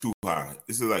Too high.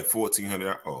 This is like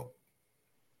 1,400. Oh.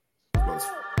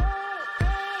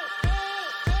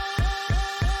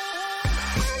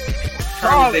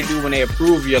 Terms they do when they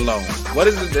approve your loan. What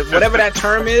is it? Whatever that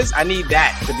term is, I need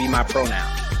that to be my pronoun.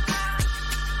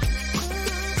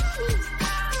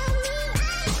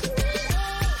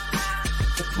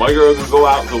 My girl can go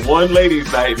out to one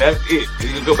ladies' night. That's it.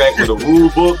 You can go back with a rule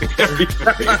book and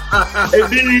everything.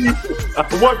 And then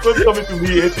one person coming to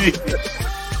me and then.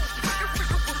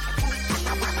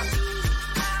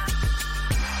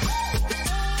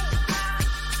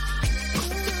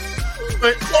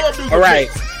 All right.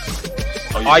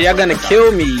 Are y'all gonna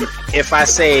kill me if I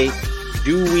say,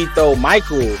 do we throw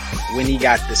Michael when he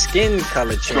got the skin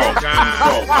color change?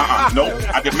 No,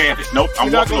 I demand it. Nope,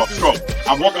 I'm walking off stroke.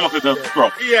 I'm walking off the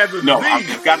stroke. He has a no,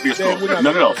 disease. It's got to be a stroke.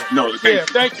 No. Yeah,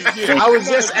 thank you. Yeah. I was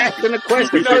just asking a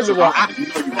question. First of all,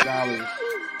 $1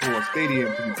 for a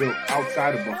stadium to be built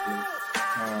outside of Buffalo.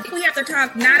 We have to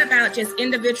talk not about just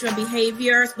individual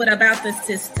behaviors, but about the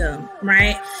system,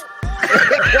 right?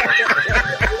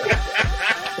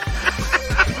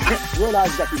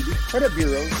 Realize that these credit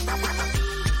bureaus,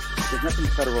 there's nothing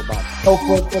federal about it. So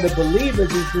for the believers,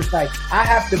 it's just like, I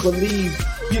have to believe,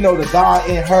 the God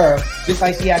in her, just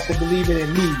like she has to believe it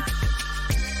in me.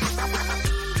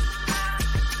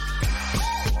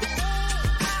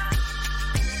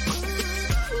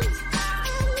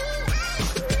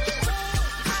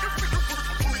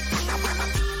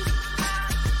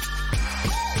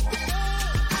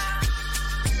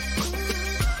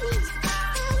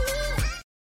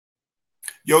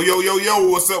 Yo,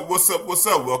 what's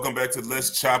up? Welcome back to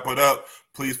Let's Chop It Up.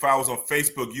 Please follow us on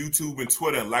Facebook, YouTube, and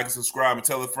Twitter, and like and subscribe and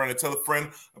tell a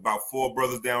friend about Four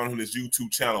Brothers Down on this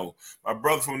YouTube channel. My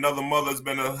brother from another mother, it's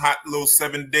been a hot little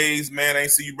 7 days, man. I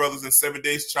ain't see you brothers in 7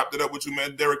 days. Chopped it up with you,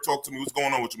 man. Derek, talk to me. What's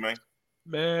going on with you, man?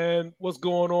 Man, what's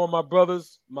going on, my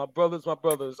brothers?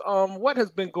 What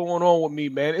has been going on with me,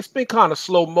 man? It's been kind of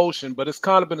slow motion, but it's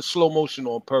kind of been a slow motion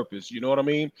on purpose. You know what I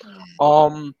mean?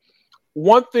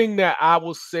 One thing that I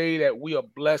will say that we are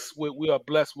blessed with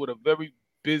a very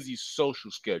busy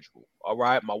social schedule. All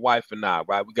right, my wife and I,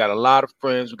 right? We got a lot of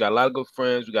friends, we got a lot of good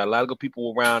friends, we got a lot of good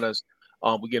people around us.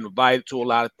 We get invited to a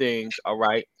lot of things. All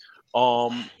right.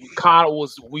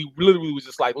 We literally was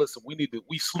just like, listen, we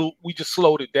just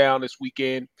slowed it down this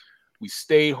weekend. We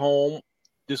stayed home.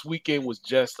 This weekend was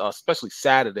just, especially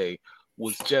Saturday,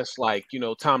 was just like,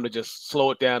 time to just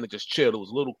slow it down and just chill. It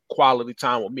was a little quality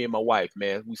time with me and my wife,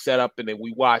 man. We sat up and then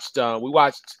we watched, what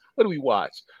did we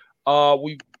watch?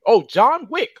 John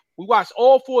Wick. We watched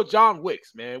all 4 John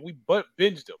Wicks, man. We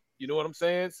binged them. You know what I'm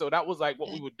saying? So that was like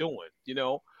what we were doing,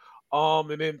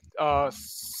 And then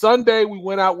Sunday we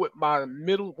went out with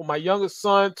my youngest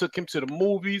son, took him to the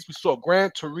movies. We saw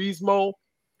Gran Turismo.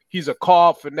 He's a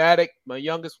car fanatic. My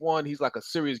youngest one, he's like a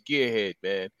serious gearhead,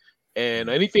 man. And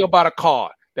anything about a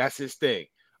car, that's his thing.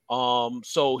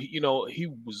 So he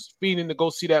was fiending to go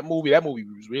see that movie. That movie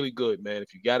was really good, man.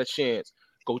 If you got a chance,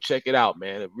 go check it out,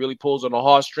 man. It really pulls on the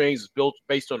heartstrings. It's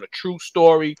based on a true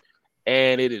story,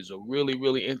 and it is a really,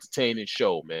 really entertaining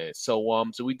show, man. So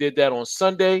we did that on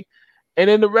Sunday, and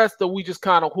then the rest of we just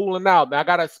kind of cooling out. Now I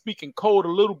gotta speak in code a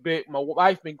little bit. My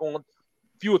wife been going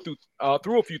through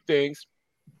a few things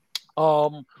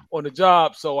on the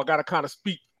job, so I gotta kind of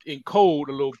speak in code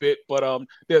a little bit, but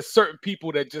there's certain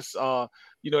people that just that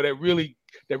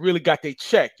really got their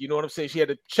check. You know what I'm saying? She had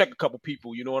to check a couple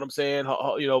people. You know what I'm saying?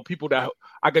 People that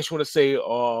I guess you want to say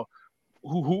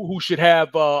who should have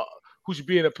who should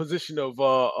be in a position of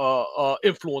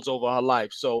influence over her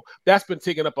life. So that's been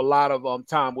taking up a lot of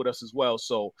time with us as well.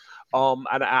 So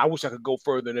I wish I could go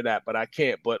further into that, but I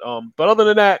can't. But other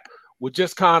than that, we're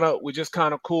just kind of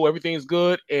cool. Everything's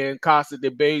good, and Costa de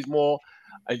Bazemore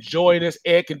enjoying this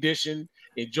air condition,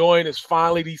 enjoying this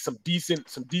finally some decent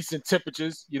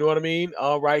temperatures. You know what I mean?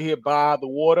 Right here by the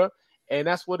water, and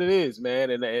that's what it is, man.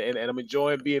 And I'm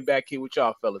enjoying being back here with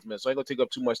y'all fellas, man. So I ain't gonna take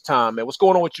up too much time, man. What's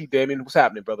going on with you, Damien? What's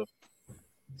happening, brother?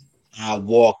 I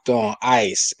walked on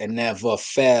ice and never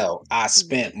fell. I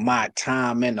spent my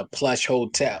time in a plush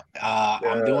hotel.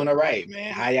 I'm doing all right,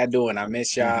 man. How y'all doing? I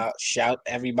miss y'all. Shout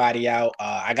everybody out.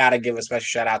 I gotta give a special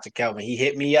shout out to Kelvin. He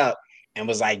hit me up and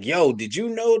was like, yo, did you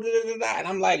know? And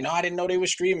I'm like, no, I didn't know they were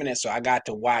streaming it. So I got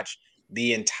to watch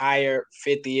the entire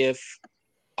 50th,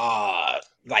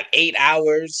 like 8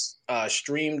 hours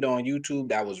streamed on YouTube.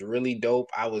 That was really dope.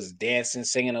 I was dancing,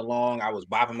 singing along. I was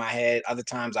bopping my head. Other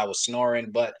times I was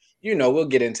snoring, but we'll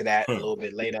get into that a little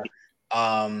bit later.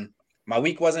 My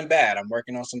week wasn't bad. I'm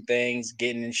working on some things,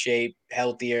 getting in shape,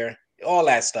 healthier, all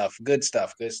that stuff. Good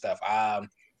stuff.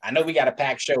 I know we got a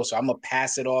packed show, so I'm going to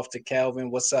pass it off to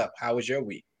Kelvin. What's up? How was your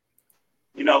week?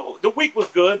 The week was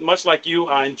good. Much like you,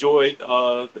 I enjoyed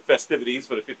the festivities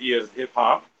for the 50 years of hip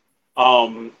hop.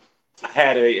 I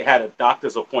had a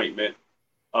doctor's appointment.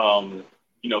 Going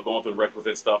through the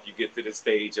requisite stuff. You get to this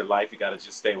stage in life, you got to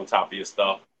just stay on top of your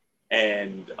stuff.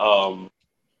 And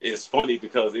it's funny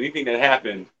because anything that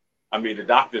happened, the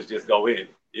doctors just go in.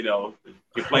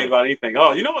 Complain about anything.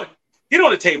 Oh, you know what? Get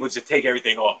on the table, just take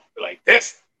everything off. Like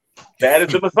this. That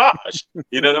is the massage.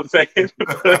 You know what I'm saying?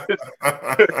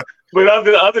 But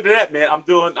other than that, man, I'm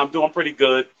doing pretty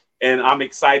good, and I'm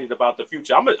excited about the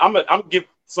future. I'm gonna give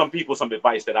some people some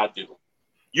advice that I do.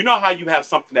 You know how you have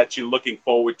something that you're looking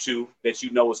forward to, that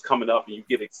you know is coming up, and you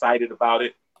get excited about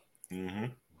it. Mm-hmm.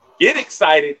 Get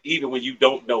excited even when you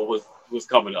don't know what's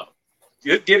coming up.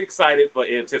 Just get excited for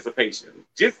anticipation.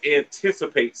 Just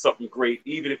anticipate something great,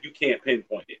 even if you can't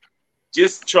pinpoint it.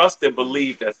 Just trust and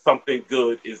believe that something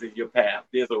good is in your path.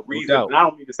 There's a reason, and I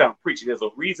don't mean to sound preachy, there's a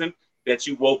reason that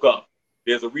you woke up.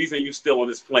 There's a reason you're still on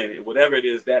this planet. And whatever it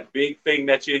is, that big thing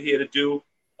that you're here to do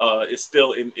is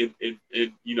still in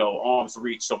arm's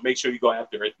reach. So make sure you go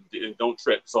after it and don't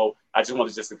trip. So I just want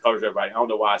to just encourage everybody. I don't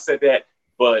know why I said that,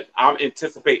 but I'm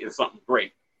anticipating something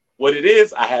great. What it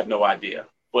is, I have no idea,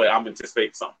 but I'm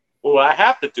anticipating something. Well, what I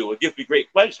have to do, it gives me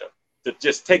great pleasure to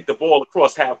just take the ball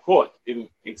across half court and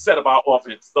set about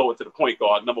offense, throw it to the point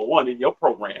guard, number one in your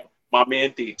program. My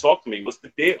man D, talk to me. What's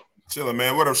the deal? Chilling,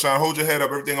 man. What up, Sean? Hold your head up.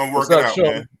 Everything I'm working out, Sean?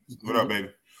 Man. What up, baby?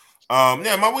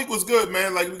 My week was good,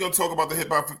 man. Like, we're going to talk about the Hip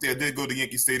Hop 50. I did go to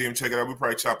Yankee Stadium, check it out. We'll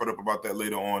probably chop it up about that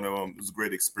later on. It was a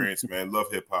great experience, man. Love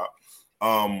hip hop.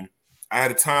 I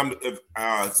had a time,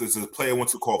 there's a player I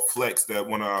went to called Flex that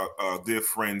one of our dear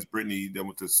friends, Brittany, that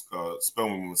went to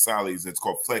Spelman with Sally's. It's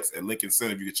called Flex at Lincoln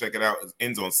Center. If you can check it out, it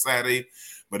ends on Saturday,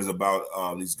 but it's about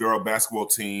this girl basketball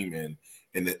team,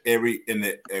 and every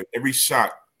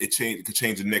shot, it could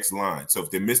change the next line. So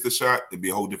if they miss the shot, it'd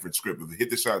be a whole different script. If they hit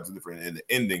the shot, it's different. And the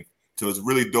ending. So it's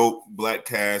really dope. Black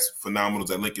cast,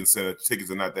 phenomenals at Lincoln Center. Tickets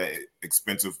are not that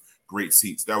expensive. Great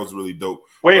seats. That was really dope.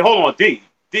 Wait, hold on, D.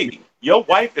 Your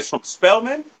wife is from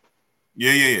Spelman?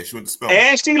 Yeah. She went to Spelman.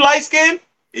 And she light skinned?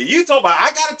 You talking about,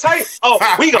 I gotta tell you.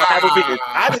 Oh, we gonna have a meeting.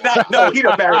 I did not know he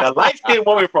done married a light skinned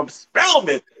woman from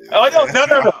Spelman. Oh,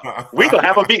 no. We gonna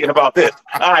have a meeting about this.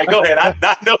 All right, go ahead. I did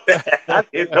not know that. I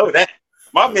didn't know that.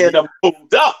 My man done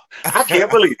pulled up. I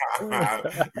can't believe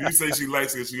it. You say she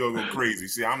likes it, she gonna go crazy.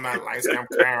 See, I'm not light skinned, I'm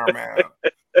caramel.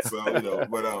 So,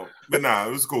 but nah,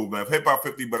 it was cool, man. Hip Hop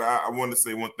 50, but I want to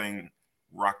say one thing.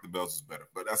 Rock the Bells is better,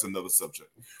 but that's another subject.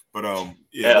 But hell.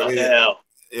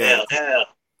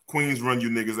 Queens run you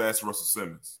niggas, ask Russell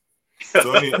Simmons.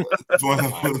 So I just want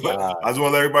to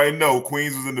let everybody know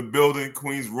Queens was in the building.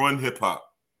 Queens run hip hop,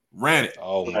 ran it.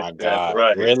 Oh my God!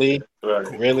 Right. Really?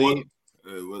 Right. Really?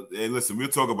 Hey, listen, we'll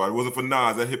talk about it. It wasn't for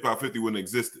Nas, that Hip Hop 50 wouldn't have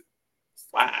existed.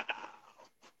 Wow.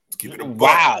 Keep it a buck.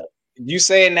 Wow. You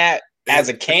saying that as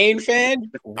a Kane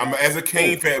fan? As a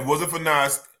Kane fan, it wasn't for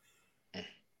Nas.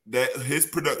 That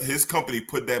his company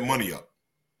put that money up.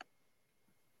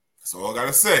 That's all I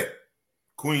gotta say.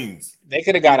 Queens. They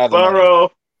could have got other money.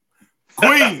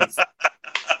 Queens.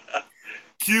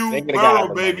 Q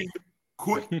Burrow, baby.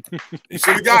 You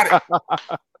should have got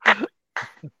it.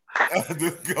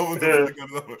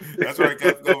 That's right,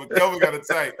 Kelvin got it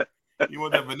tight. You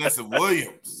want that Vanessa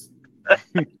Williams.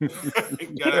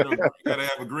 gotta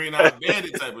have a green-eyed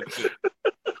bandit type of shit.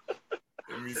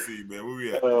 Let me see, man. Where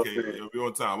we at? Okay, it'll be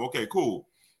on time. Okay, cool.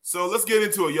 So let's get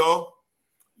into it, y'all.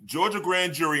 Georgia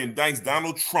grand jury indicts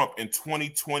Donald Trump in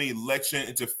 2020 election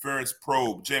interference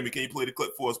probe. Jamie, can you play the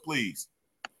clip for us, please?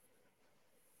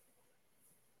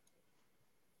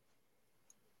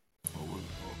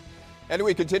 And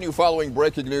we continue following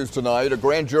breaking news tonight. A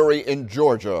grand jury in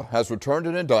Georgia has returned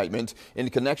an indictment in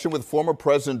connection with former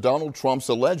President Donald Trump's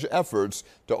alleged efforts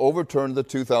to overturn the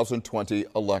 2020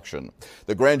 election.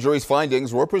 The grand jury's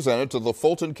findings were presented to the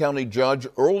Fulton County judge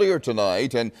earlier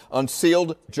tonight and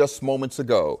unsealed just moments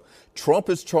ago. Trump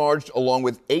is charged along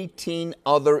with 18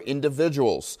 other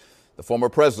individuals. The former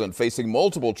president facing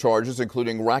multiple charges,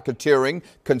 including racketeering,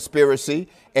 conspiracy,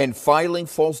 and filing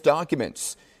false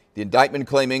documents. The indictment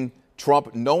claiming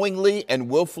Trump knowingly and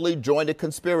willfully joined a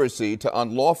conspiracy to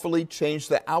unlawfully change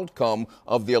the outcome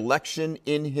of the election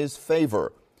in his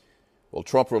favor. Well,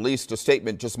 Trump released a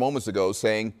statement just moments ago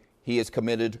saying he has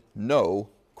committed no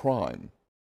crime.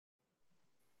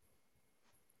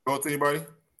 Thoughts, anybody?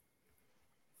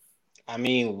 I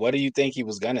mean, what do you think he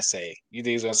was going to say? You think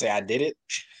he was going to say, I did it?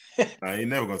 I ain't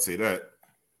never going to say that.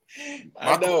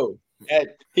 I know.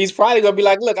 He's probably going to be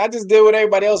like, look, I just did what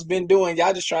everybody else been doing.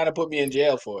 Y'all just trying to put me in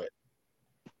jail for it.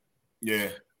 Yeah.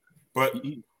 But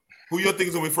who you think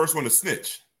is going to be the first one to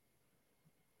snitch?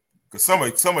 Because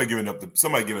somebody giving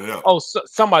it up. Oh,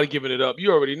 somebody giving it up.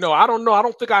 You already know. I don't know. I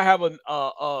don't think I have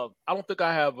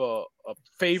a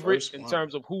favorite in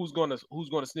terms of who's gonna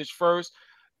snitch first.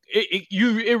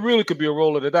 It really could be a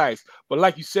roll of the dice. But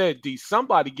like you said, D,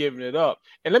 somebody giving it up.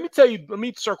 And let me tell you, let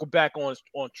me circle back on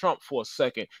Trump for a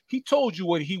second. He told you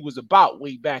what he was about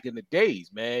way back in the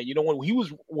days, man. You know,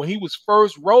 when he was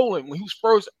first rolling, when he was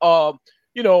first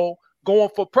going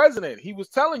for president, he was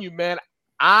telling you, man,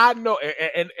 I know,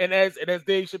 and as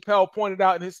Dave Chappelle pointed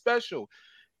out in his special,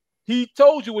 he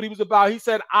told you what he was about. He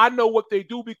said, I know what they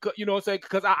do because,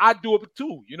 because I do it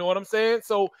too. You know what I'm saying?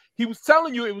 So he was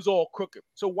telling you it was all crooked.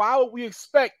 So why would we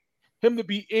expect him to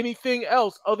be anything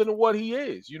else other than what he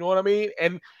is? You know what I mean?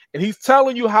 And he's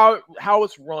telling you how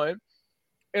it's run.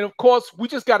 And of course, we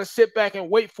just got to sit back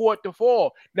and wait for it to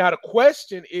fall. Now, the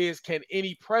question is, can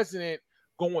any president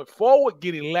going forward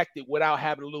get elected without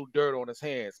having a little dirt on his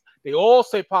hands? They all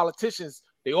say politicians,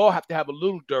 they all have to have a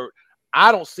little dirt.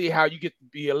 I don't see how you get to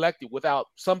be elected without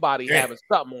somebody having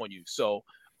something on you. So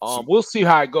we'll see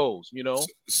how it goes,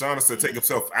 Shauna said take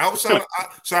himself out. Shauna,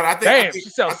 I think she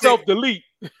said self-delete.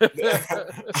 I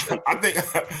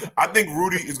think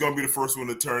Rudy is going to be the first one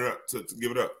to turn up to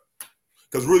give it up.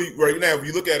 Because Rudy, right now, if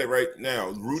you look at it right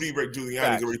now, Rudy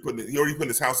Giuliani is already putting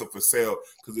his house up for sale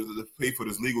because to pay for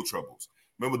his legal troubles.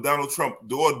 Remember Donald Trump,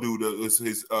 door dude, was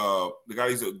the guy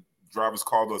who used to drive his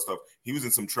car and stuff. He was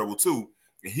in some trouble too.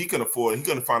 And he couldn't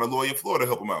find a lawyer in Florida to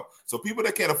help him out. So people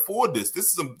that can't afford this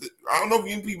is I don't know if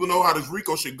you people know how this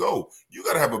RICO shit go. You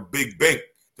got to have a big bank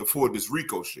to afford this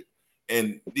RICO shit.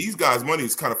 And these guys' money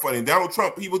is kind of funny. And Donald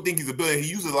Trump, people think he's a billionaire. He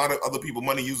uses a lot of other people's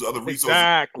money, uses other resources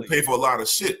to pay for a lot of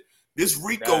shit. This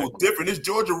RICO is different. This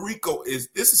Georgia RICO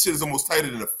this shit is almost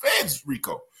tighter than the Fed's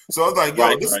RICO. So I was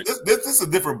like, this is a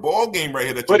different ball game right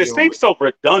here. But it seems so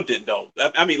redundant, though.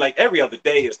 I mean, like every other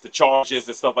day is the charges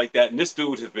and stuff like that. And this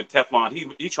dude has been Teflon.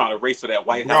 He trying to race for that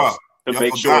White House to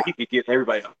make sure he can get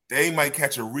everybody up. They might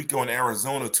catch a RICO in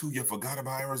Arizona too. You forgot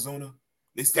about Arizona?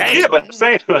 But I'm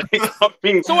saying, like, I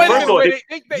mean, so wait,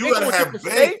 you gotta have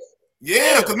banks.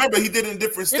 Yeah, because remember he did it in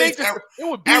different states. It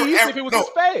would be easy if it was his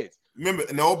feds. Remember,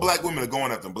 and all black women are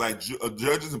going after them, black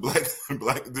judges and black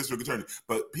district attorneys.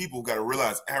 But people got to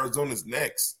realize Arizona's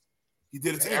next. He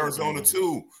did it to Arizona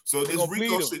too. So this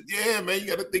RICO shit, man,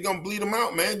 they gonna bleed them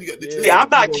out, man. I'm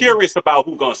not curious about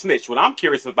who's gonna snitch. What I'm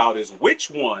curious about is which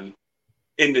one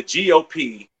in the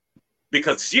GOP,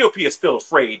 because the GOP is still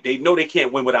afraid. They know they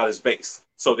can't win without his base.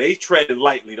 So they tread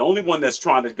lightly. The only one that's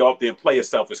trying to go up there and play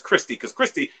herself is Christie, because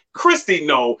Christie,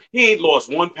 no, he ain't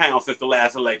lost 1 pound since the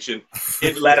last election.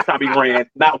 The last time he ran,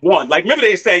 not one. Like, remember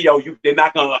they say, they're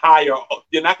not gonna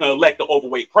elect the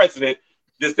overweight president.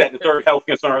 This, that, and the third health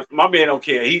concerns. My man don't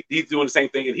care. He's doing the same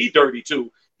thing, and he dirty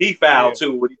too. He fouled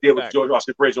too. What he did with George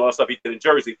Washington Bridge and all that stuff he did in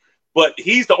Jersey. But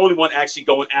he's the only one actually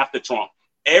going after Trump.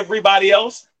 Everybody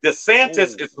else,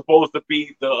 DeSantis is supposed to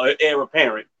be the heir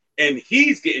apparent. And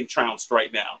he's getting trounced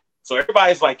right now. So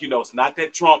everybody's like, it's not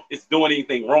that Trump is doing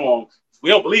anything wrong.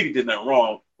 We don't believe he did nothing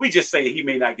wrong. We just say he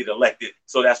may not get elected.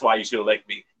 So that's why you should elect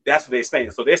me. That's what they're saying.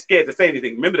 So they're scared to say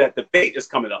anything. Remember that debate is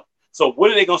coming up. So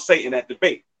what are they going to say in that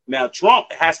debate? Now,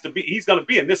 Trump he's going to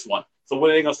be in this one. So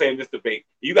what are they going to say in this debate?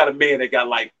 You got a man that got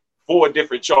like 4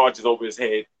 different charges over his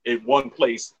head in one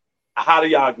place. How do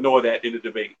y'all ignore that in the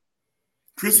debate?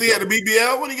 Christie had a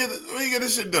BBL. When he get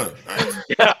this shit done?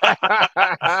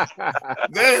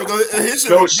 Damn,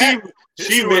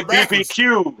 she meant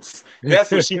BBQs. That's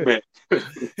what she meant.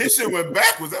 His shit went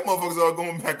backwards. That motherfucker's all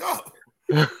going back up.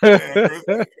 Man,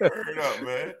 hurry up,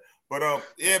 man. But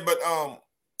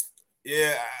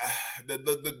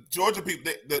the Georgia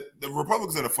people, the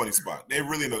Republicans in a funny spot. They're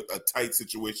really in a tight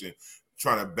situation,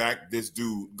 trying to back this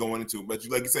dude going into it. But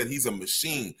like you said, he's a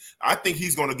machine. I think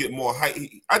he's going to get more hype.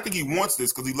 I think he wants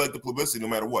this because he liked the publicity no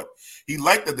matter what. He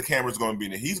liked that the camera's going to be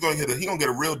in there. He's going to get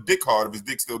a real dick hard if his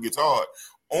dick still gets hard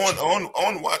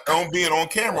on being on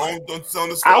camera on the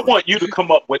story. I want you to come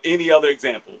up with any other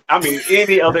example. I mean,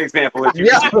 any other example.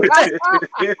 Any other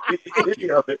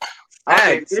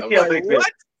example.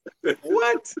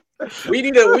 What? We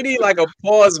need like a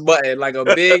pause button, like a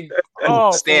big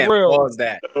stamp. Pause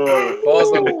that.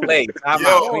 Pause on the play. Time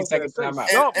out. 20 seconds. Time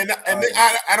out. And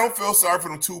I don't feel sorry for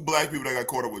them 2 black people that got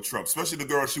caught up with Trump, especially the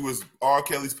girl. She was R.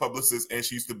 Kelly's publicist, and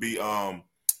she used to be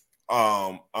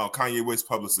Kanye West's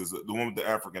publicist, the one with the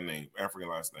African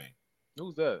last name.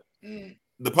 Who's that?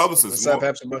 The publicist.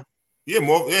 It's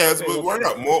word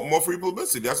up. More free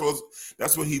publicity. That's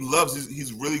what he loves.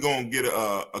 He's really gonna get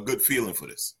a good feeling for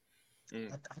this. I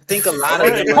think a lot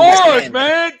of them pause,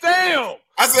 man. Damn.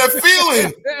 I said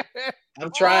feeling.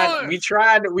 I'm trying. We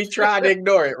tried to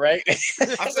ignore it, right?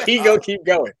 He gonna keep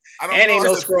going. And ain't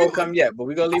no scroll come yet, but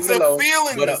we gonna leave it alone.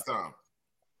 Feeling this time.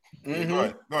 Mm-hmm. Go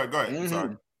ahead. Mm-hmm.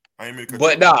 Sorry, I ain't mean to cut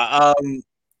but you off.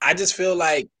 I just feel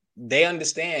like they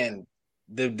understand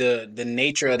the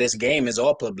nature of this game is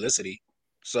all publicity.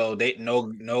 So they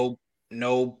no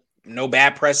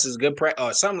bad press is good press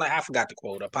or something like I forgot the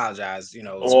quote. I apologize. You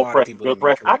know, all press is good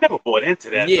press. I never bought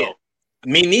into that. Yeah, though.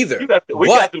 me neither. We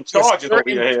got them charges over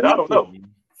your head. I don't know.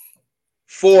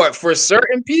 For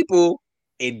certain people,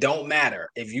 it don't matter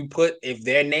if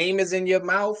their name is in your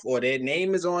mouth or their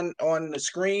name is on the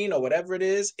screen or whatever it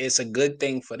is. It's a good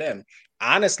thing for them.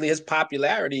 Honestly, his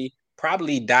popularity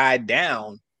probably died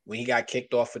down when he got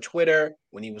kicked off of Twitter,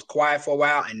 when he was quiet for a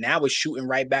while, and now it's shooting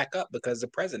right back up because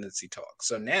of presidency talk.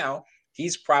 So now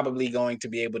he's probably going to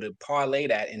be able to parlay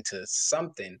that into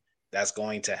something that's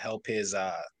going to help his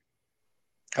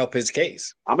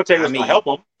case. I'm gonna tell you what's gonna help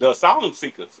him. The asylum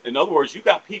seekers. In other words, you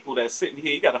got people that's sitting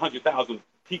here. You got 100,000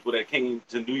 people that came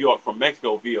to New York from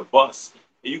Mexico via bus.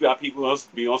 And you got people else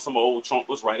be on some old Trump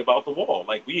was right about the wall.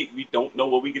 Like we don't know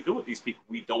what we can do with these people.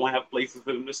 We don't have places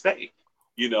for them to stay.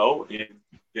 You know, and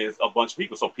there's a bunch of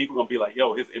people. So people gonna be like,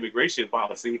 "Yo, his immigration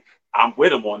policy, I'm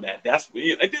with him on that." That's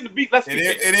it. Didn't beat. It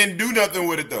didn't do nothing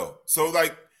with it though. So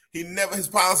like his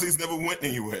policies never went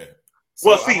anywhere. So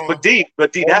well, see, but D,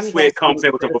 that's where it comes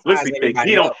in with the publicity thing.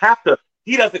 He don't have to.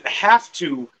 He doesn't have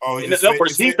to. In other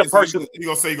words, he's the person. He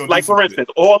gonna say like for instance,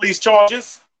 all these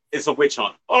charges. It's a witch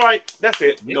hunt. All right, that's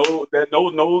it. Yep.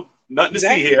 No, nothing to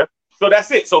see here. So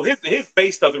that's it. So his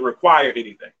base doesn't require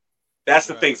anything. That's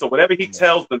the thing. So whatever he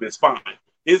tells them is fine.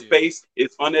 His base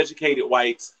is uneducated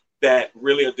whites that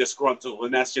really are disgruntled,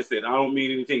 and that's just it. I don't mean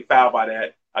anything foul by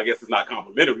that. I guess it's not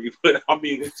complimentary, but I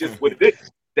mean it's just what it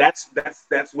is. That's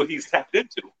what he's tapped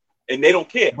into, and they don't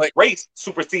care. But race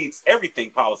supersedes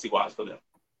everything policy-wise for them.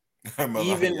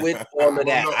 Even with all of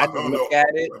that, I can look at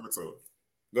it.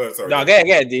 Go ahead, sorry. No, go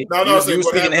ahead, D. No, you were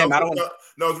speaking to him. I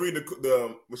was reading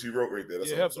the what she wrote right there.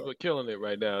 That's Hepzibah killing it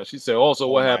right now. She said, also,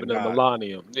 what happened in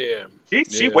Millennium? Yeah.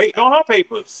 She waiting on her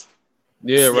papers.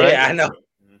 Yeah, right. Yeah, I know.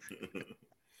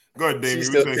 Go ahead, Dave. She's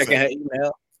still checking her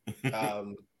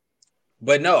email.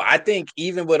 But no, I think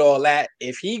even with all that,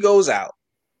 if he goes out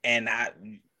and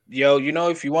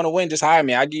if you want to win, just hire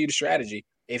me. I'll give you the strategy.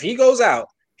 If he goes out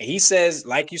and he says,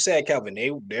 like you said,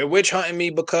 Kelvin, they're witch hunting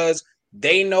me because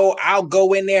they know I'll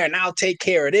go in there and I'll take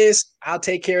care of this. I'll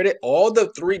take care of it. All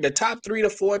the top 3 to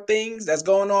 4 things that's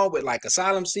going on with like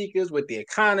asylum seekers, with the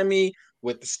economy,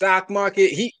 with the stock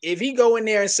market. If he go in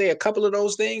there and say a couple of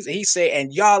those things, and he say,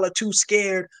 and y'all are too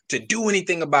scared to do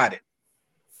anything about it,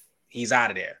 he's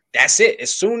out of there. That's it.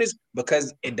 As soon as,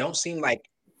 because it don't seem like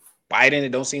Biden,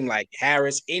 it don't seem like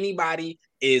Harris, anybody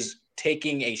is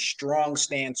taking a strong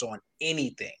stance on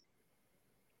anything.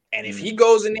 And if he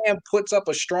goes in there and puts up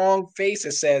a strong face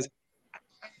and says,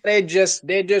 they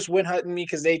just went hunting me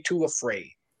because they too afraid.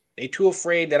 They too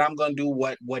afraid that I'm gonna do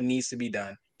what needs to be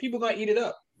done. People gonna eat it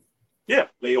up. Yeah,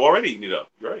 they already eat it up.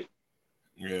 Right.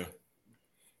 Yeah.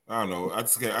 I don't know. I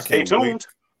can't Stay tuned. wait.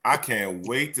 I can't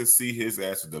wait to see his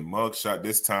ass with the mugshot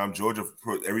this time. Georgia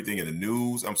put everything in the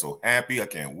news. I'm so happy. I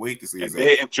can't wait to see his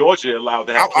ass. And Georgia allowed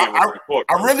to have cameras in court.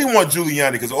 I really want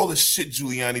Giuliani because all the shit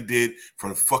Giuliani did from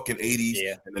the fucking 80s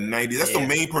and the 90s. That's the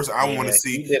main person I want to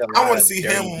see. I want to see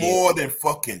him more than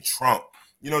fucking Trump.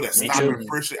 You know, that stopping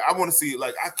first shit. I want to see,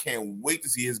 like, I can't wait to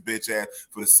see his bitch ass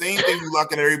for the same thing you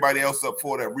locking everybody else up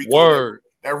for, that RICO. Word.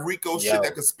 That RICO shit,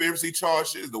 that conspiracy charge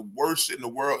shit is the worst shit in the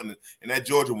world. And that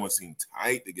Georgia one seemed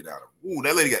tight to get out of. Ooh,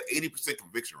 that lady got 80%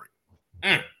 conviction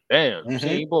rate. Damn, she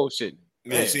ain't bullshitting.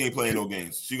 Man, she ain't playing no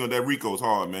games. She gonna that RICO's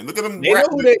hard, man. Look at them. They know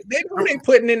who they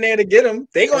putting in there to get them.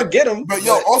 They gonna get them. But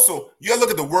yo, also, you gotta look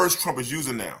at the words Trump is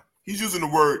using now. He's using the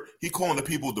word, he calling the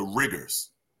people the riggers.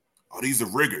 Oh, these are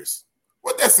riggers.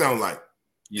 What that sound like?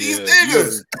 These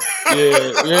niggas.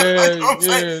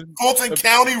 Yeah. Fulton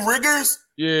County riggers?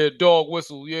 Yeah, dog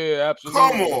whistle. Yeah, absolutely.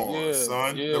 Come on,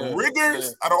 son. The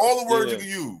riggers out of all the words you can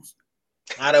use.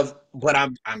 But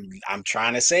I'm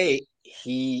trying to say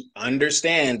he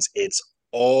understands it's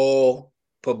all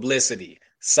publicity.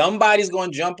 Somebody's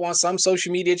going to jump on some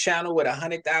social media channel with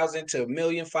 100,000 to 1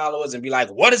 million followers and be like,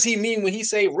 what does he mean when he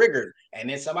say rigger? And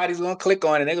then somebody's going to click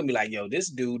on it and they're going to be like, yo, this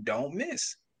dude don't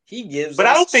miss. He gives. But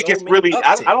I don't think it's really.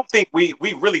 I don't think we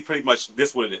really pretty much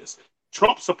this what it is.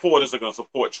 Trump supporters are going to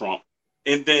support Trump,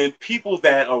 and then people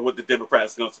that are with the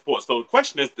Democrats are going to support. So the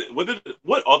question is,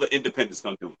 what are the independents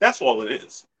going to do? That's all it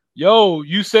is. Yo,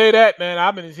 you say that, man.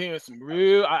 I've been hearing some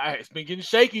real. It's been getting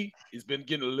shaky. It's been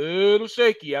getting a little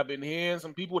shaky. I've been hearing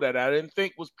some people that I didn't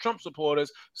think was Trump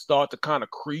supporters start to kind of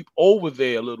creep over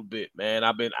there a little bit, man.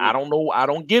 I don't know. I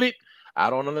don't get it. I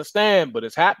don't understand, but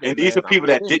it's happening. And these are people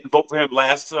that didn't vote for him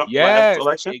last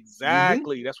election?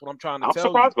 Exactly. Mm-hmm. That's what I'm trying to tell you.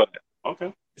 I'm surprised by that.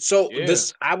 Okay. So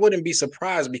I wouldn't be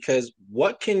surprised, because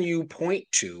what can you point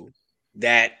to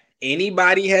that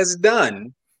anybody has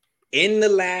done in the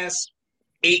last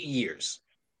 8 years?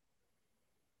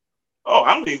 Oh,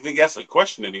 I don't even think that's a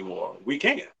question anymore. We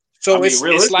can. So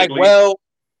it's like, well,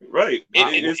 right.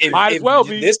 Might as well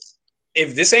be.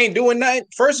 If this ain't doing nothing,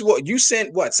 first of all, you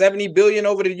sent what, $70 billion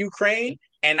over to Ukraine,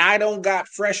 and I don't got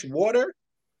fresh water.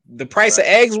 The price of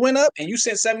eggs went up, and you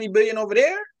sent $70 billion over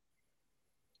there.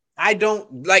 I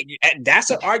don't like. That's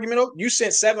an argument. You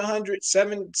sent 700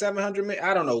 million.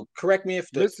 I don't know. Correct me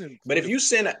but if you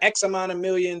send an X amount of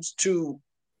millions to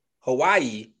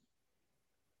Hawaii,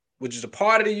 which is a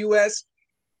part of the U.S.,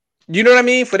 you know what I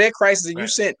mean, for their crisis, and you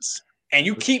sent. And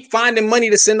you keep finding money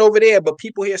to send over there, but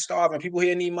people here starving, people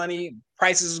here need money,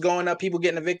 prices is going up, people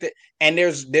getting evicted, and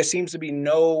there seems to be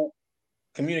no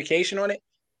communication on it.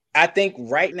 I think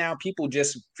right now people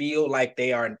just feel like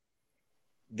they're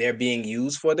being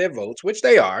used for their votes, which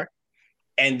they are,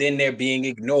 and then they're being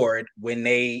ignored when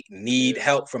they need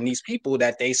help from these people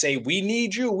that they say, we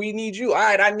need you. All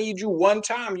right, I need you one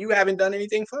time. You haven't done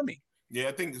anything for me. Yeah,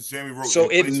 I think Jamie wrote. So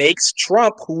it makes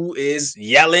Trump, who is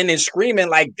yelling and screaming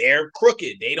like they're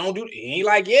crooked, they don't do. He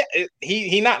like,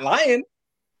 he not lying.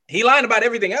 He lying about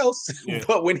everything else. Yeah.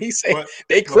 But when he say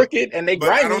they crooked and they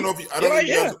grimy, I don't know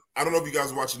if you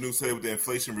guys watch the news today with the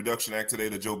Inflation Reduction Act today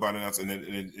that Joe Biden announced, and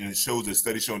it shows a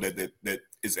study showing that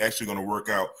it's actually going to work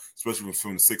out, especially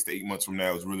from 6 to 8 months from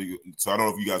now. Is really good. So I don't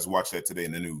know if you guys watched that today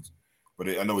in the news, but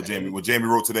I know what Jamie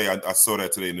wrote today. I saw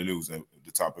that today in the news. The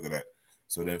topic of that.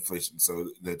 So the inflation, so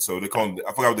they call him,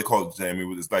 I forgot what they called it, Jamie.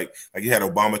 It's like he had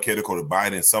Obamacare, they called it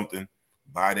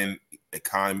Biden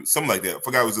economy, something like that. I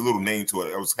forgot, it was a little name to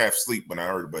it. I was half asleep when I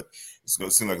heard it, but it's going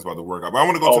to seem like it's about to work out. But I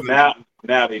want to go to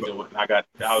now they do it.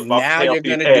 Now you're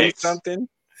going to do something.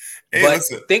 Hey, but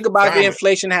think about the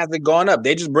inflation hasn't gone up.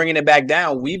 They're just bringing it back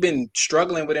down. We've been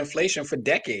struggling with inflation for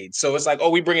decades. So it's like,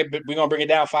 we're going to bring it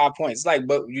down 5 points. It's like,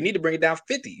 but you need to bring it down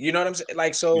 50. You know what I'm saying?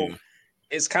 Like, so. Yeah.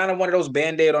 It's kind of one of those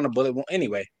Band-Aid on a bullet wound.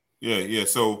 Anyway. Yeah.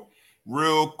 So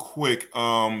real quick,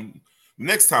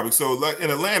 next topic. So like in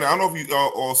Atlanta, I don't know if you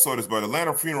all saw this, but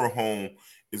Atlanta Funeral Home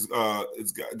is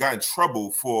got in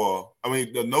trouble for.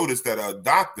 The notice that a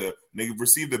doctor, they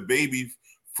received a baby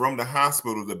from the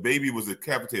hospital. The baby was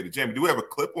decapitated. Jamie, do we have a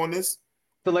clip on this?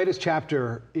 The latest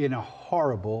chapter in a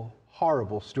horrible,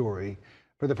 horrible story.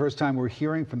 For the first time, we're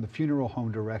hearing from the funeral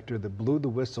home director that blew the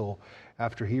whistle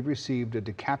after he received a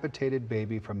decapitated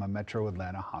baby from a Metro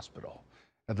Atlanta hospital.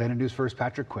 Atlanta News First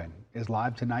Patrick Quinn is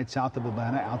live tonight south of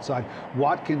Atlanta outside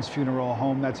Watkins Funeral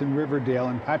Home that's in Riverdale.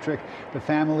 And Patrick, the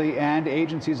family and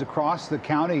agencies across the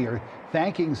county are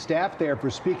thanking staff there for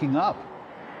speaking up.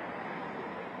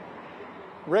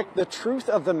 Rick, the truth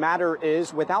of the matter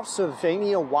is, without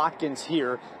Sylvania Watkins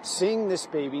here, seeing this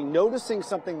baby, noticing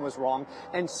something was wrong,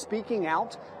 and speaking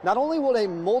out, not only will a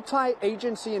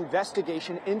multi-agency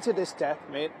investigation into this death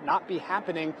may not be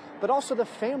happening, but also the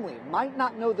family might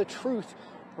not know the truth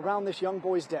around this young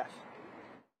boy's death.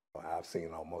 I've seen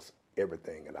almost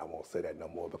everything, and I won't say that no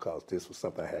more because this was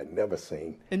something I had never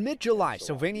seen. In mid-July,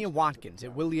 Sylvania Watkins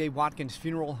at Willie A. Watkins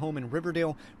Funeral Home in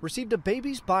Riverdale received a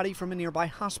baby's body from a nearby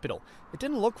hospital. It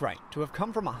didn't look right to have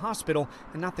come from a hospital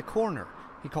and not the coroner.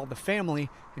 He called the family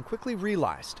and quickly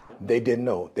realized. They didn't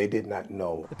know. They did not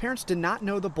know. The parents did not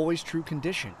know the boy's true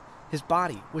condition. His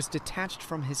body was detached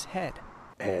from his head.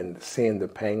 And seeing the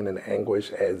pain and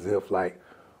anguish as if like,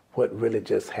 what really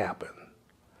just happened?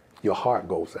 Your heart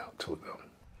goes out to them.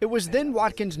 It was then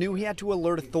Watkins knew he had to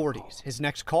alert authorities. His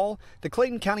next call, the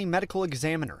Clayton County Medical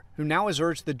Examiner, who now has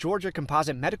urged the Georgia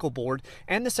Composite Medical Board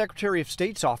and the Secretary of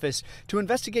State's office to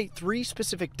investigate 3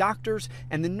 specific doctors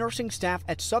and the nursing staff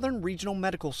at Southern Regional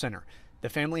Medical Center. The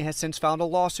family has since filed a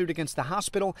lawsuit against the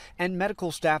hospital and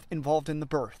medical staff involved in the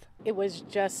birth. It was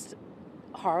just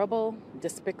horrible,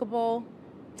 despicable,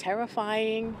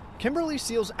 terrifying. Kimberly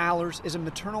Seals Allers is a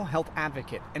maternal health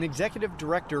advocate and executive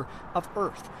director of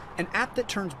Earth, an app that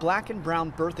turns Black and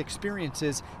brown birth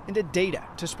experiences into data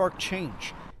to spark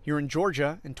change. Here in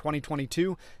Georgia, in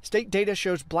 2022, state data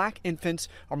shows black infants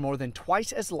are more than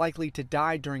twice as likely to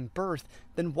die during birth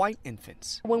than white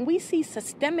infants. When we see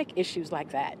systemic issues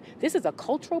like that, this is a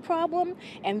cultural problem,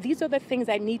 and these are the things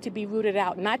that need to be rooted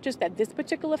out, not just at this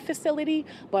particular facility,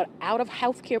 but out of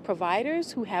healthcare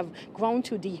providers who have grown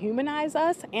to dehumanize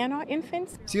us and our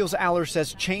infants. Seals Aller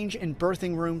says change in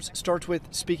birthing rooms starts with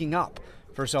speaking up.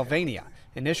 For Sylvania,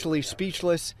 initially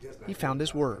speechless, he found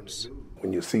his words.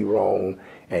 When you see wrong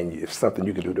and it's something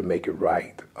you can do to make it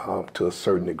right to a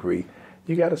certain degree,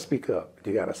 you got to speak up.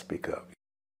 You got to speak up.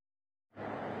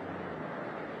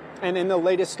 And in the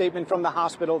latest statement from the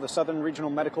hospital, the Southern Regional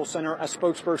Medical Center, a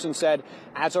spokesperson said,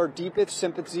 as our deepest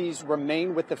sympathies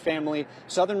remain with the family,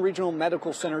 Southern Regional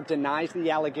Medical Center denies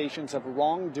the allegations of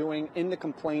wrongdoing in the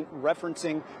complaint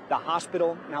referencing the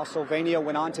hospital. Now, Sylvania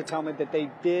went on to tell me that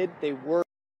they were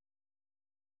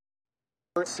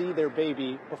see their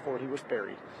baby before he was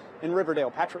buried. In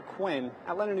Riverdale, Patrick Quinn,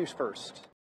 Atlanta News First.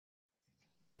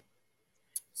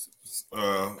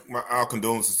 Our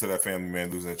condolences to that family,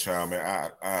 man, losing a child,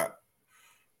 man. I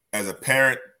as a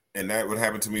parent, and that would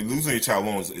happen to me, losing your child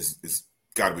alone is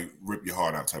got to be rip your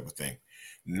heart out type of thing.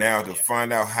 Now to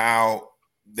find out how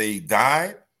they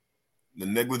died, the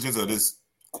negligence of this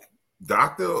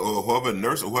doctor or whoever,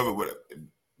 nurse or whoever,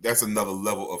 that's another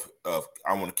level of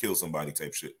I want to kill somebody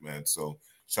type shit, man. So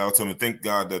shout out to him. Thank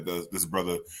God that this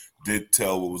brother did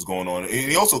tell what was going on. And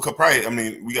he also could probably, I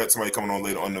mean, we got somebody coming on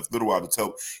later on in a little while to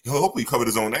tell. He'll hopefully covered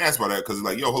his own ass by that because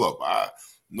like, yo, hold up,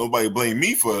 nobody blame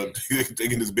me for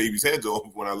taking this baby's head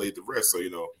off when I laid to rest. So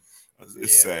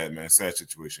it's sad, man. Sad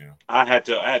situation. I had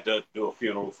to do a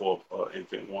funeral for an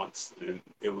infant once, and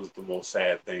it was the most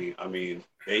sad thing. I mean,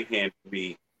 they handed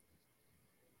me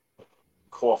a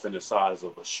coffin the size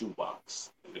of a shoebox,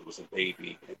 and it was a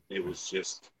baby. And it was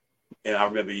just, and I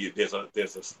remember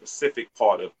there's a specific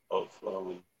part of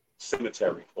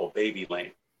cemetery called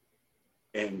Babyland,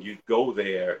 and you go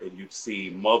there and you see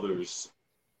mothers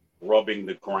rubbing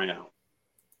the ground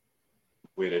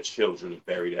where their children are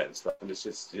buried at and stuff, and it's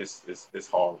just it's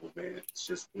horrible, man. It's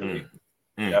just really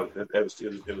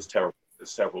it was terrible.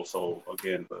 It's several. So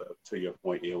again, to your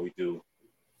point, we do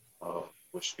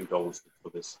wish condolences for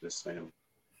this family.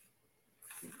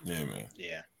 Yeah, man.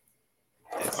 Yeah.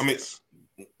 I mean,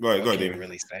 go ahead, David.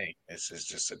 Really say this is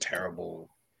just a terrible.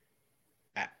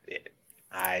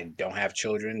 I don't have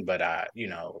children, but I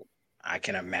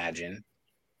can imagine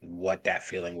what that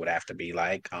feeling would have to be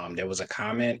like. There was a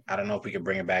comment, I don't know if we could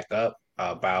bring it back up,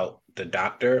 about the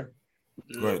doctor.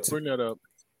 Right. Bring that up.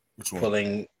 Which one?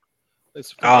 Pulling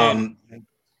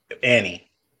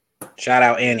Annie. Shout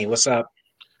out Annie. What's up?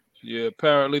 Yeah,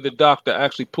 apparently the doctor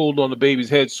actually pulled on the baby's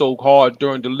head so hard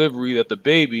during delivery that the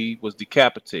baby was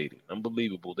decapitated.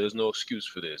 Unbelievable. There's no excuse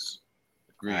for this.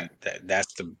 Agreed.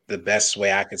 That's the best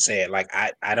way I could say it. Like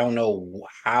I don't know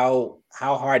how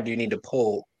hard do you need to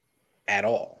pull at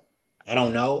all. I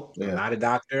don't know. Yeah. I'm not a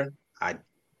doctor. I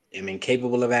am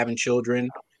incapable of having children,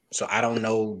 so I don't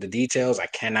know the details. I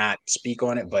cannot speak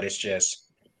on it, but it's just,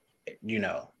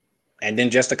 and then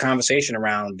just the conversation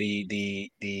around the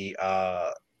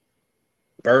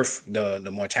birth, the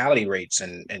mortality rates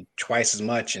and twice as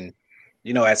much. And,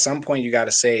 at some point you got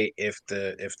to say if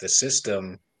the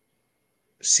system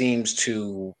seems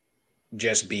to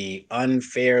just be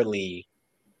unfairly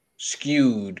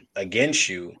skewed against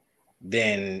you,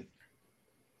 then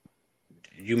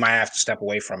you might have to step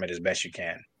away from it as best you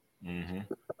can. Mm-hmm.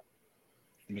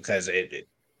 Because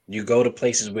you go to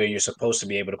places where you're supposed to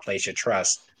be able to place your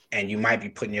trust, and you might be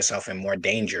putting yourself in more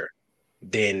danger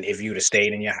than if you'd have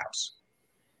stayed in your house.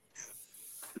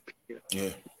 Yeah,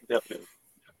 definitely.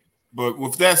 But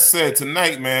with that said,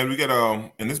 tonight, man, we got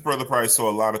and this brother probably saw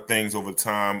a lot of things over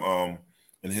time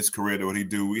in his career that what he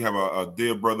do. We have a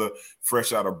dear brother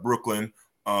fresh out of Brooklyn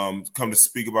come to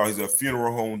speak about. He's a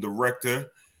funeral home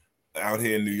director out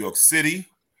here in New York City.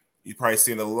 You've probably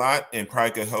seen a lot and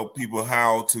probably can help people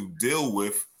how to deal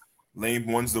with lame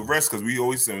ones the rest, because we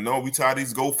always say, no, we tired of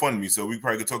these GoFundMe, so we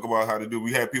probably could talk about how to do.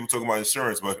 We had people talking about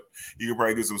insurance, but you could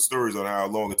probably get some stories on how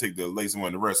long it take to lay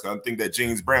someone the rest. I think that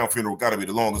James Brown funeral got to be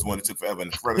the longest one. It took forever,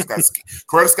 and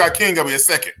Coretta Scott King got to be a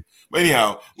second. But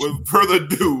anyhow, with further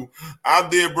ado, our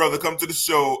dear brother come to the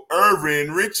show, Irvin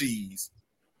Richies.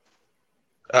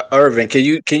 Irvin, can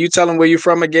you tell him where you're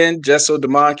from again, just so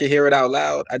Damon can hear it out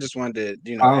loud? I just wanted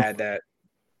to, add that.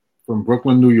 From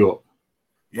Brooklyn, New York.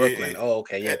 Brooklyn. Yeah. Oh,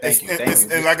 okay. Yeah, thank you.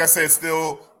 And like I said,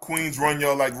 still Queens run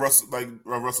y'all like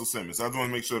Russell Simmons. I just want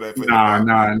to make sure that. Nah.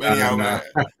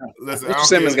 Listen, Russell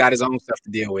Simmons got his own stuff to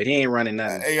deal with. He ain't running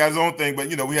nothing. He got his own thing, but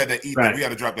we had that ether. Right. We had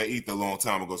to drop that ether a long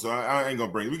time ago. So I ain't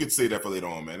gonna bring it. We could say that for later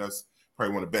on, man. That's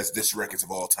probably one of the best diss records of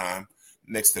all time.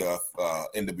 next to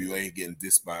NWA getting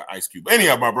dissed by Ice Cube.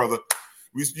 Anyhow, my brother,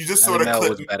 you just saw that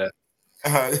clip. Was better.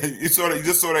 You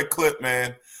just saw that clip,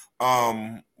 man.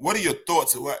 What are your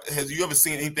thoughts? Has you ever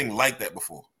seen anything like that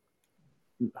before?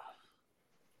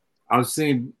 I've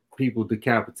seen people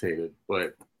decapitated,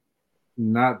 but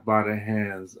not by the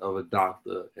hands of a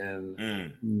doctor,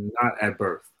 and not at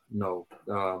birth. No,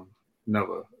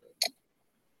 never.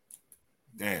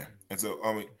 Damn. And so,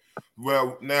 I mean,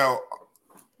 well, now,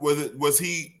 was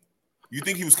he? You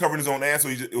think he was covering his own ass, or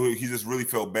he just really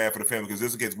felt bad for the family? Because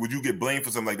this case, would you get blamed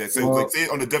for something like that? Say, say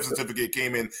on the death certificate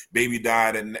came in, baby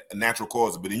died at natural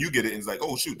causes, but then you get it and it's like,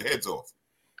 oh shoot, the head's off.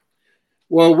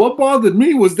 Well, what bothered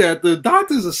me was that the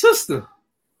doctor's a sister.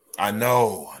 I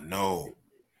know.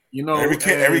 You know, every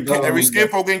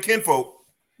skinfolk ain't kinfolk.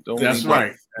 That's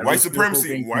right. White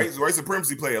supremacy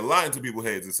play a lot into people's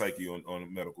heads and psyche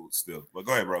on medical still. But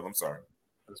go ahead, bro. I'm sorry.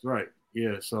 That's right.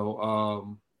 Yeah.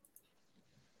 So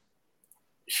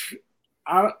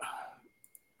I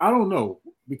don't know,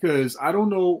 because I don't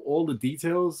know all the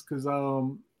details, because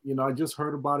I just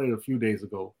heard about it a few days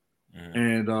ago.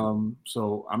 And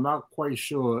so I'm not quite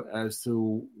sure as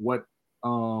to what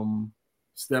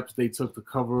steps they took to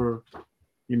cover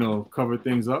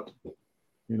things up.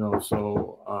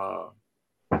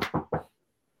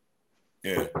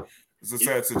 Yeah, it's a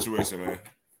sad situation, man.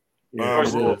 Yeah,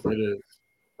 it is.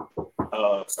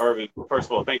 Irvin, first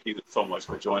of all, thank you so much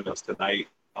for joining us tonight.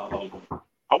 I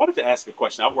wanted to ask a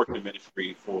question. I've worked in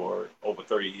ministry for over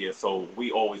 30 years, so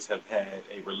we always have had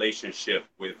a relationship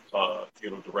with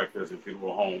funeral directors and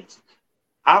funeral homes.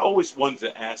 I always wanted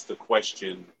to ask the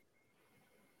question,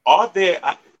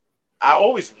 I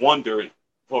always wondered,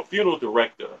 for a funeral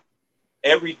director,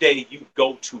 every day you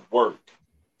go to work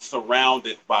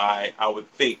surrounded by, I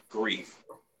would think, grief,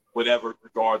 whatever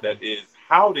regard that is.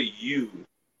 How do you,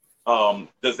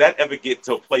 does that ever get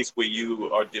to a place where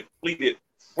you are depleted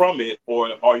from it,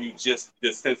 or are you just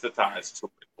desensitized to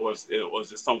it, or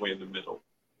is it somewhere in the middle?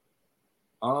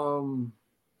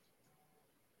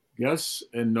 Yes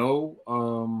and no.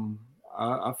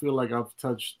 I feel like I've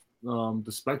touched the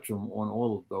spectrum on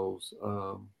all of those,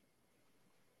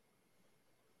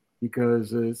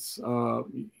 because it's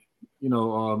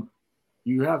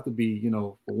you have to be,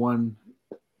 for one,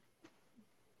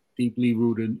 deeply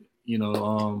rooted,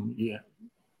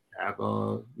 have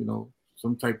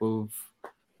some type of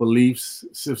beliefs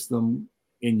system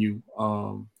in you.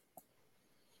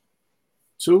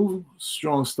 Two,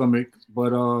 strong stomach,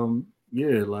 but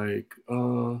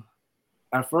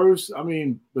at first,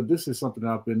 but this is something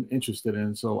I've been interested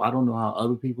in, so I don't know how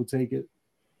other people take it.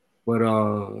 But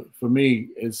for me,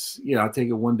 it's, I take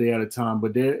it one day at a time.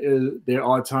 But there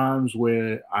are times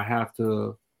where I have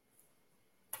to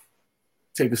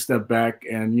take a step back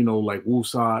and, like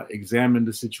woosah, examine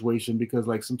the situation, because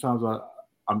like sometimes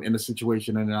I'm in a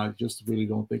situation and I just really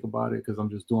don't think about it because I'm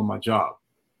just doing my job,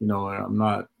 and I'm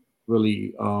not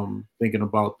really thinking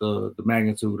about the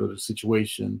magnitude of the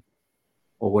situation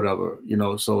or whatever,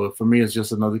 So for me, it's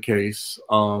just another case,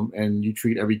 and you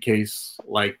treat every case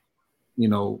like,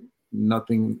 no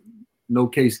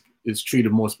case is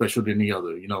treated more special than the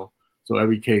other, So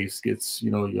every case gets,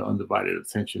 your undivided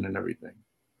attention and everything.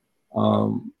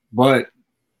 But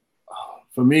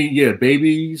for me,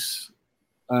 babies,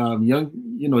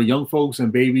 young folks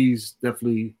and babies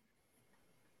definitely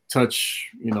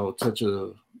touch a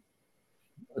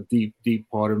deep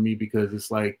part of me, because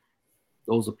it's like,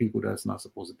 those are people that's not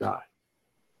supposed to die,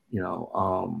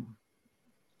 so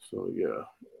yeah,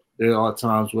 there are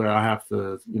times where I have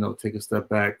to, take a step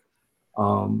back.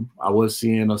 I was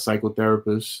seeing a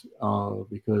psychotherapist,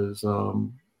 because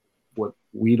what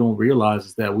we don't realize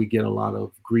is that we get a lot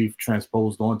of grief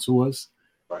transposed onto us,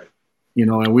 right?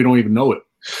 And we don't even know it,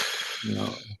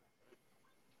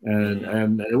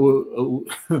 and it was,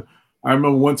 I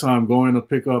remember one time going to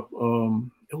pick up,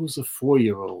 it was a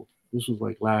 4-year-old. This was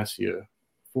like last year,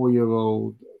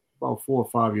 4-year-old, about 4 or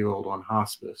 5-year-old on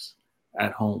hospice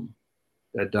at home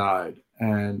that died.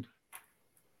 And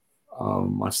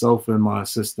myself and my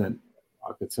assistant,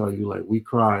 I could tell you, like, we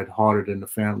cried harder than the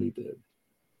family did.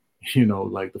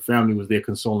 Like the family was there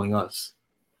consoling us,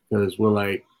 because we're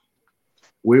like,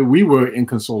 we were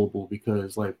inconsolable,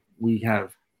 because like we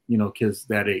have, kids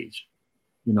that age,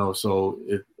 so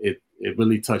it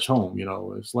really touched home.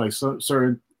 It's like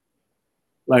certain,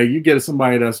 like you get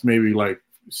somebody that's maybe like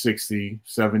 60,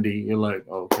 70, you're like,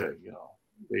 okay,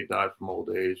 they died from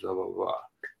old age, blah, blah,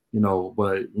 blah,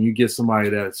 but when you get somebody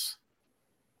that's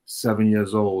 7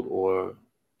 years old, or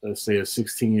let's say a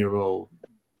 16-year-old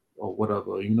or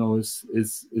whatever, it's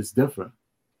different,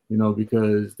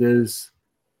 because there's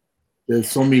there's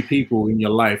so many people in your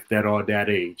life that are that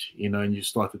age, you know, and you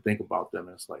start to think about them,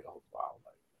 and it's like, oh wow,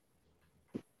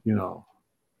 like, you know.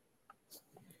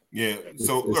 Yeah.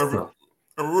 So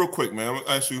real quick, man, I'm gonna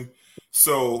ask you.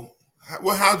 So,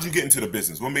 how did you get into the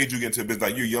business? What made you get into the business?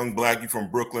 Like, you're young black, you from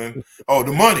Brooklyn. Oh,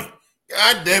 the money.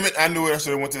 God damn it! I knew it. I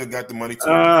should have went to got the money too.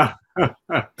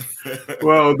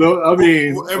 Well, I mean,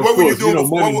 and what were you doing?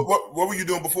 What were you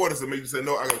doing before this that made you say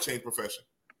no? I got to change profession.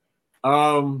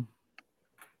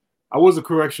 I was a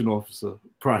correction officer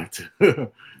prior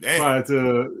to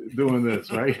doing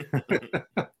this, right?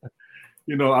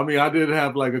 You know, I mean, I did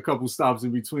have like a couple stops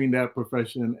in between that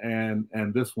profession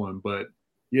and this one, but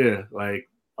yeah, like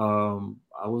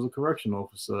I was a correction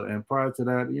officer, and prior to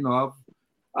that, you know,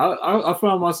 I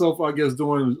found myself, I guess,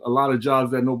 doing a lot of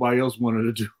jobs that nobody else wanted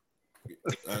to do.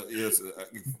 Yes,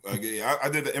 I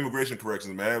did the immigration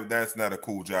corrections, man. That's not a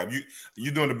cool job.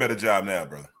 You're doing a better job now,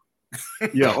 brother.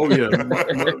 Yeah. Oh yeah.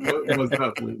 Most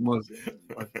definitely. Most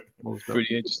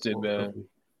pretty interesting, man.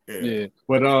 Yeah.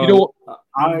 But you know what?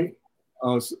 I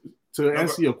to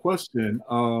answer your question,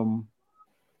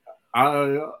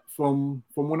 I from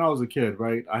when I was a kid,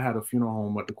 right? I had a funeral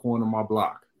home at the corner of my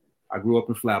block. I grew up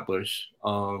in Flatbush.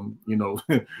 You know,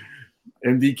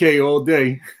 MDK all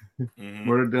day,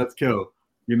 murder, death, kill.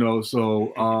 You know,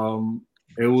 so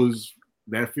it was,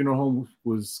 that funeral home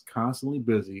was constantly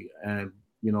busy, and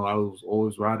you know, I was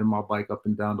always riding my bike up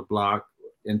and down the block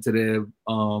into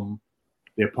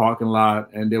their parking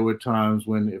lot, and there were times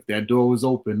when if that door was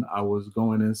open, I was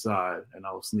going inside and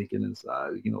I was sneaking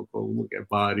inside, you know, go look at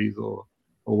bodies or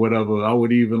whatever. I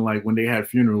would even, like, when they had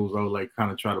funerals, I would like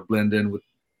kind of try to blend in with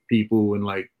people and,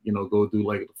 like, you know, go do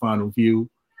like the final view,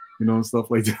 you know, and stuff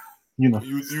like that. You know,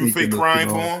 you fake crying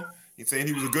for him? You saying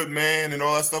he was a good man and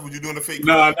all that stuff? Was you doing the fake?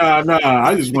 Nah.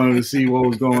 I just wanted to see what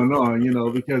was going on, you know,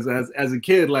 because as a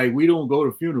kid, like, we don't go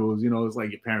to funerals, you know. It's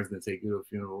like your parents didn't take you to a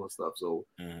funeral and stuff. So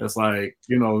that's like,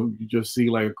 you know, you just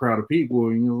see like a crowd of people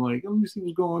and you're like, let me see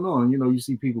what's going on. You know, you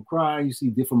see people crying, you see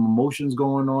different emotions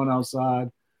going on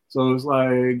outside. So it's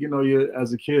like, you know,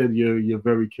 as a kid, you're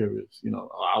very curious, you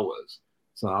know. I was.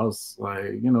 So I was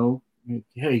like, you know,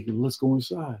 hey, let's go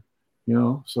inside. You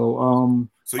know, so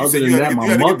you said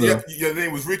your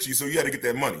name was Richie, so you had to get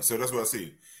that money. So that's what I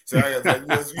see. So you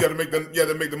got to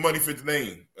make the money fit the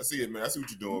name. I see it, man. I see what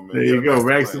you're doing, man. There you go,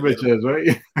 rags to riches,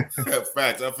 right?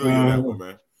 Facts. I feel you on that one,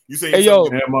 man. You say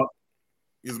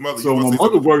his mother. So my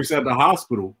mother works at the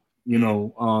hospital, you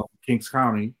know, Kings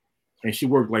County, and she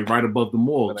worked like right above the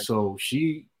morgue. So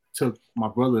she took my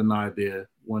brother and I there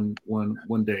one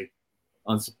day.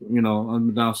 You know,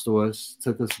 unbeknownst to us,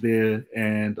 took us there,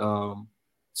 and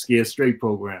Scared Straight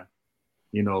program.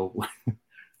 You know,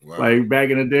 wow. Like back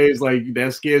in the days, like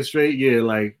that Scared Straight, yeah,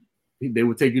 like they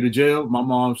would take you to jail. My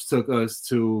mom's took us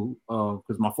to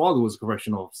because my father was a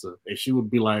correction officer, and she would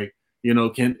be like, you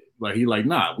know,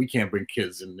 nah, we can't bring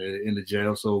kids in the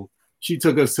jail. So she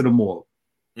took us to the morgue,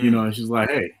 you know, and she's like,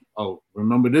 hey, oh,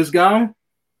 remember this guy?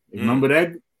 Remember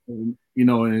that? You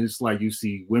know, and it's like you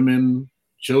see women,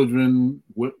 children,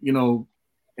 you know,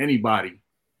 anybody,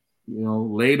 you know,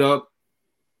 laid up,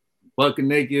 buck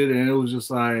naked, and it was just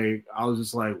like, I was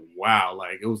just like, wow,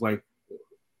 like it was like,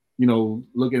 you know,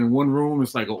 looking in one room,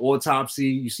 it's like an autopsy.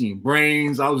 You seen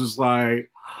brains. I was just like,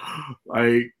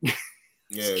 yeah,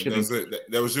 that's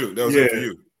it. That was you. That was it for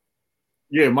you.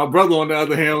 Yeah, my brother on the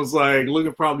other hand was like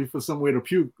looking probably for somewhere to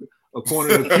puke, a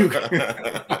corner to puke.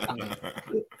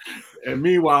 And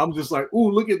meanwhile, I'm just like, ooh,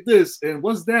 look at this. And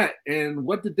what's that? And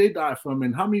what did they die from?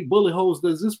 And how many bullet holes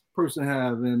does this person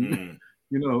have? And,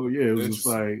 you know, yeah, it was just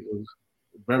like, it was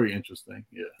very interesting.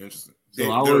 Yeah. Interesting. So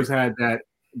I always had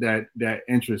that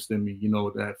interest in me, you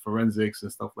know, that forensics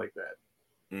and stuff like that.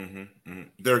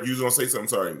 Derek, you was going to say something?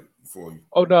 Sorry for you.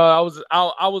 Oh, no, I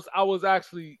was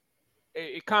actually,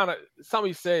 it kind of, something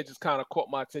you said just kind of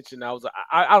caught my attention. I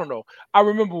don't know. I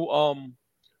remember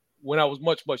when I was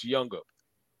much, much younger.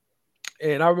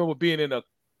 And I remember being in a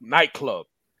nightclub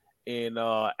in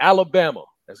Alabama,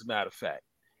 as a matter of fact.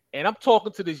 And I'm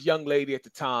talking to this young lady at the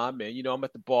time, and you know, I'm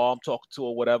at the bar, I'm talking to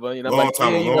her, whatever. And I'm long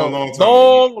time.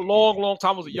 Long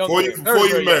time. I was a young man.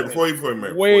 Before you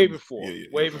married. Way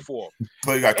before.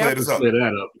 So you got to clear this up.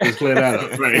 Let's clear that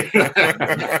up.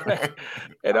 Right.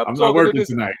 And I'm not working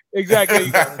tonight. Exactly.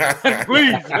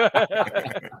 Please.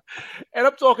 And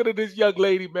I'm talking to this young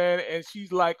lady, man, and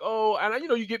she's like, "Oh," and you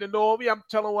know, you get to know me. I'm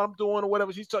telling her what I'm doing or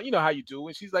whatever. She's telling, you know how you do,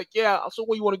 and she's like, "Yeah." So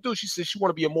what you want to do? She says she want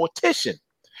to be a mortician.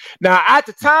 Now, at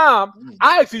the time,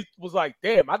 I actually was like,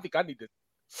 damn, I think I need to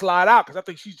slide out because I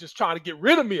think she's just trying to get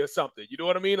rid of me or something. You know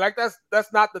what I mean? Like,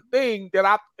 that's not the thing that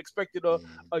I expected a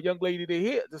young lady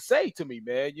to say to me,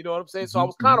 man. You know what I'm saying? So I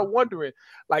was kind of wondering,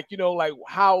 like, you know, like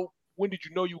how when did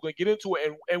you know you were going to get into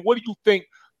it? And what do you think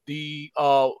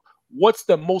what's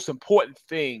the most important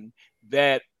thing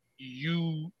that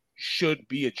you should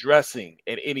be addressing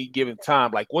at any given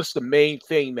time? Like, what's the main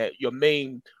thing that the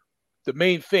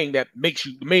main thing that makes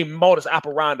you, the main modus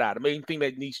operandi, the main thing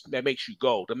that makes you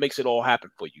go, that makes it all happen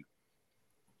for you?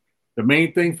 The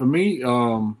main thing for me,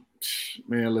 man,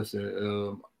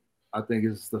 listen, I think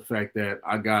it's the fact that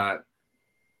I got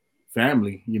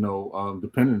family,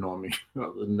 depending on me.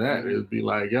 Other than that, it'd be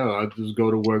like, yo, I just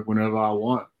go to work whenever I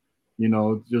want,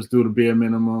 just do the bare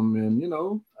minimum. And,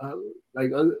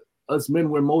 us men,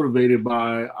 we're motivated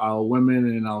by our women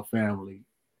and our family,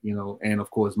 and of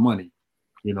course money.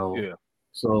 Yeah.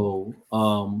 So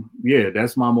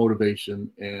that's my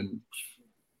motivation, and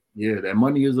that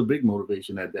money is a big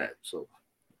motivation at that. So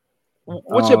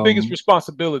what's your biggest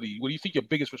responsibility? What do you think your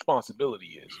biggest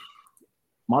responsibility is?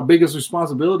 My biggest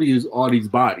responsibility is all these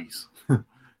bodies.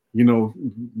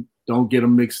 Don't get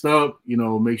them mixed up,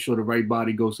 make sure the right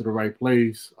body goes to the right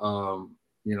place.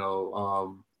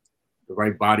 The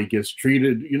right body gets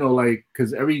treated,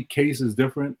 because every case is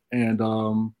different, and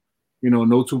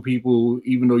no two people,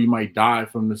 even though you might die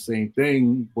from the same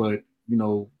thing, but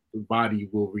the body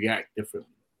will react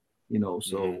differently,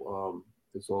 so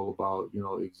it's all about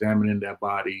examining that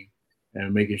body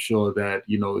and making sure that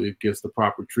it gets the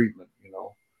proper treatment,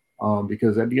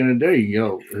 because at the end of the day,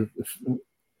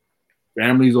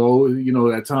 families always,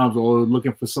 at times always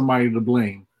looking for somebody to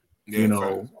blame,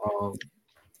 so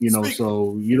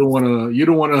you don't want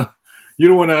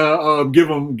to give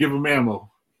them ammo.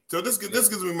 So this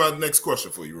gives me my next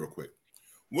question for you real quick.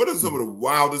 What are some of the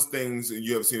wildest things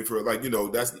you ever seen for,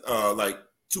 that's like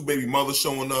two baby mothers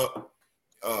showing up,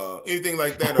 anything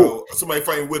like that, or somebody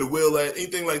fighting with a will at,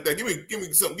 anything like that? Give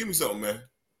me something, man.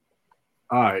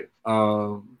 All right.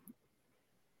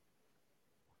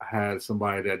 I had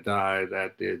somebody that died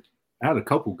I had a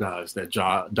couple guys that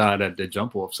died at the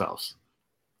jump off's house.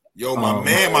 Yo, my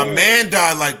man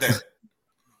died like that.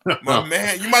 My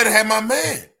man, you might have had my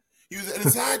man. He was at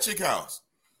his side chick house.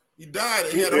 He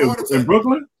died. He had a heart attack. In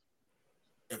Brooklyn?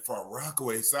 In Far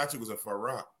Rockaway. His side chick was in Far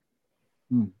Rock.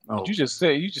 Did you just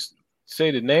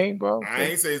say the name, bro? I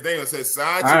ain't say his name. I said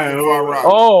side chick in Far Rock.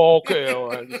 Oh, okay. All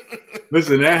right.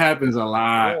 Listen, that happens a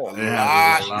lot.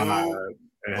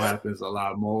 It happens a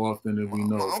lot more often than we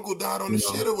know. My uncle died on the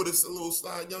shitter with his little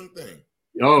side young thing.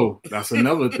 Oh, that's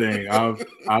another thing.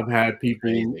 I've had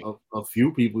people, a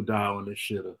few people die on the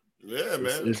shitter. Yeah,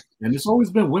 man. And it's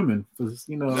always been women.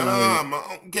 Nah, my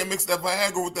uncle can't mix that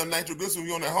Viagra with that nitroglycerin.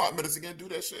 You on that heart medicine, can't do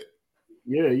that shit.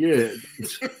 Yeah.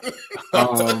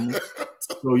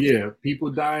 So yeah,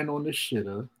 people dying on the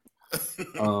shitter.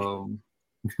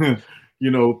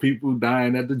 People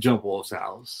dying at the jump off's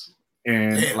house.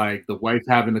 And like the wife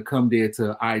having to come there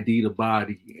to ID the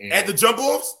body. At the jump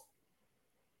offs?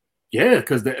 Yeah,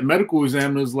 because the medical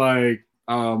examiner's like,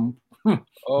 man. Damn,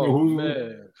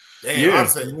 yeah. I'm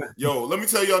saying, yo, let me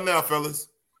tell y'all now, fellas.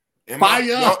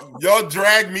 Y'all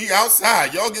drag me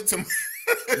outside. Y'all get to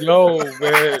yo,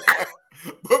 man.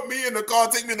 Put me in the car,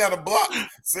 take me down the block.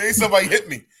 Say somebody hit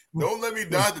me. Don't let me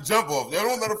die at the jump off.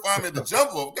 Don't let her find me at the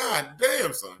jump off. God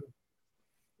damn, son.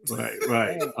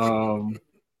 Right.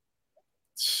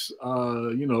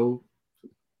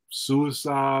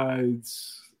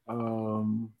 Suicides.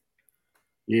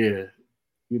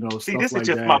 See, this is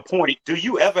just my point. Do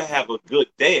you ever have a good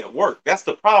day at work? That's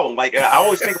the problem. Like, I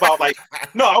always think about I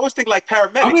always think like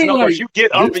paramedics. You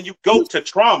get up and you go to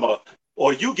trauma,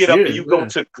 or you get up and you go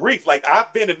to grief. Like,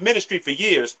 I've been in ministry for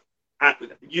years. I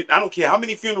don't care how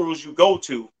many funerals you go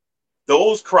to,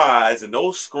 those cries and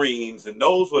those screams and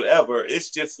those whatever, it's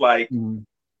just like,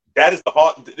 that is the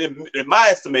heart. In my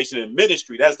estimation, in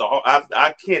ministry, that's the heart.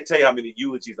 I can't tell you how many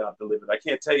eulogies I've delivered. I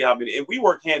can't tell you how many. And we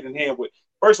work hand in hand with.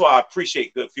 First of all, I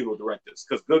appreciate good funeral directors,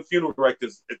 because good funeral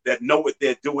directors that know what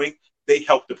they're doing, they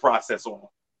help the process on.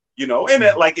 And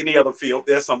that, like any other field,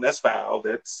 there's some that's foul,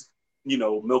 that's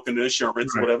milking the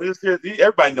insurance, or whatever.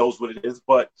 Everybody knows what it is,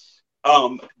 but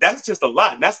that's just a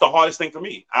lot. And that's the hardest thing for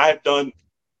me.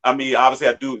 Obviously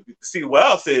I do see what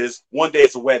else is. One day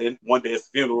it's a wedding, one day it's a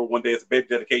funeral, one day it's a baby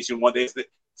dedication, one day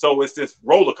so it's this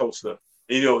roller coaster.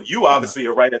 You obviously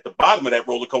are right at the bottom of that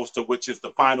roller coaster, which is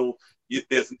the final.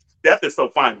 Death is so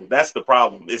final. That's the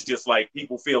problem. It's just like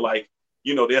people feel like,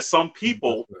 there's some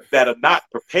people that are not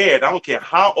prepared. I don't care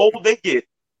how old they get.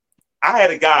 I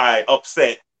had a guy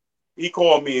upset. He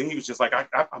called me and he was just like,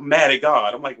 I'm mad at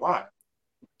God. I'm like, why?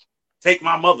 Take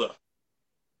my mother.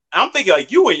 I'm thinking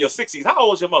like, you in your 60s. How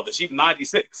old is your mother? She's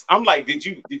 96. I'm like, did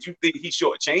you think he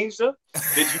shortchanged her?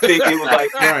 Did you think it was like,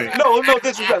 no,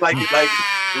 this is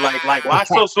like, why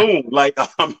so soon? Like,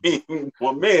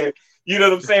 well, man, You know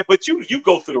what I'm saying? But you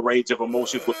go through the range of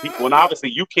emotions with people, and obviously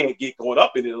you can't get caught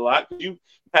up in it a lot. You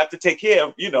have to take care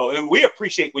of, and we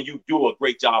appreciate when you do a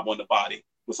great job on the body.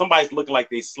 When somebody's looking like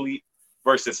they sleep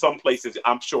versus some places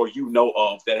I'm sure you know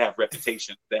of that have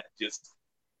reputations that just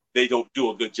they don't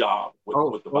do a good job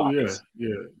with the bodies.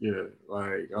 Yeah.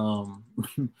 Like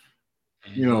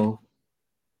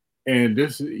and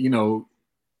this,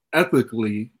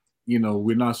 ethically,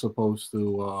 we're not supposed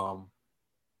to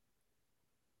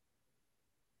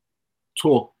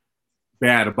talk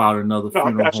bad about another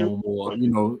funeral home or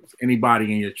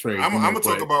anybody in your trade. I'm gonna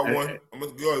talk about one. I'm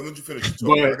gonna go ahead. Let you finish. Just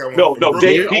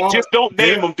don't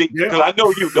name them, because I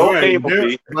know you don't name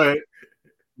them.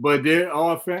 But there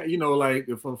are, like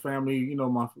if a family,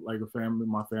 my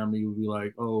family would be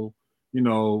like, we'll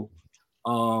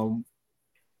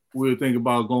think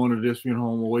about going to this funeral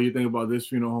home, or what do you think about this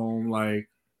funeral home? Like,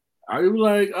 I would be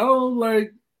like,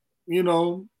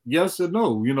 yes or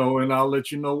no, and I'll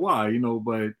let you know why,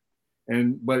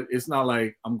 but it's not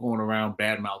like I'm going around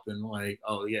bad mouthing like,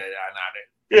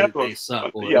 they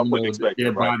suck, or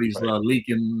their bodies are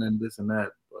leaking and this and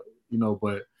that,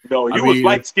 but no, you was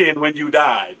light skinned when you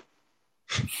died.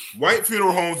 White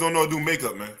funeral homes don't know how to do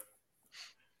makeup, man.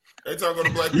 They talking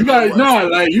to black people. You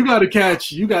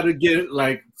got to get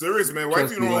like serious, man. White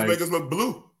funeral homes make us look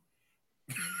blue.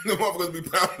 The motherfuckers be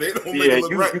proud. They don't make it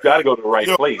look right. You got to go to the right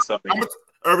place.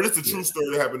 Irvin, this is a true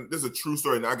story that happened. This is a true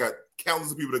story, and I got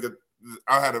countless of people that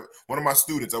one of my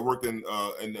students. I worked in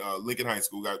Lincoln High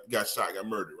School. Got shot, got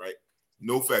murdered. Right?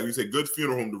 No fact. You say good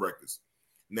funeral home directors.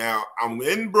 Now I'm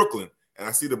in Brooklyn, and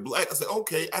I see the black. I said,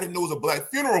 okay, I didn't know it was a black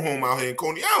funeral home out here in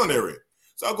Coney Island area.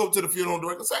 So I go up to the funeral home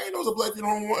director. I say, I didn't know it was a black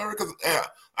funeral home area because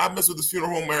I mess with this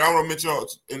funeral home area. I want to mention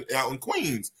out in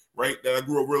Queens, right? That I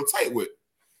grew up real tight with.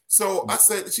 So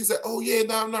she said, oh yeah,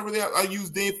 no, I'm not really. I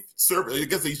use their service. I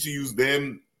guess she used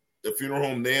them, the funeral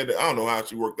home there. I don't know how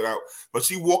she worked it out, but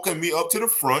she walking me up to the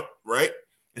front, right?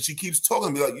 And she keeps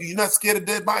talking to me like, "You're not scared of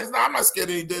dead bodies?" No, I'm not scared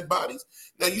of any dead bodies.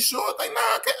 Now you sure? Like, nah,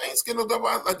 I ain't scared of dead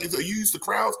bodies. Like, you used to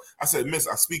crowds? I said, Miss,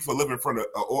 I speak for a living in front of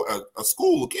a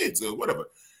school of kids or whatever.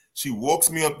 She walks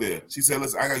me up there. She said,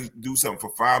 listen, I got to do something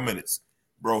for 5 minutes.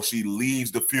 Bro, she leaves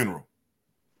the funeral.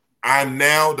 I'm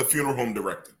now the funeral home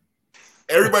director.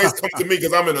 Everybody's come to me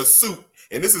because I'm in a suit.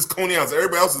 And this is Coney Island. So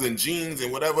everybody else is in jeans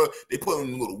and whatever. They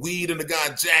putting a little weed in the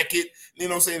guy's jacket. You know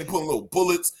what I'm saying? They putting little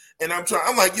bullets. And I'm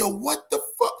like, yo, what the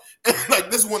fuck? And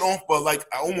like this went on for like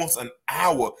almost an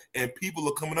hour. And people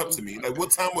are coming up to me. Like,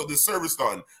 what time was the service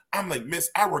starting? I'm like, miss,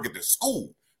 I work at the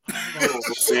school.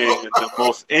 The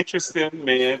most interesting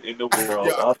man in the world.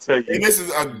 Yeah. I'll tell you. And this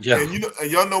is, and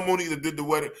y'all know Monique that did the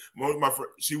wedding. My friend,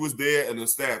 she was there, and the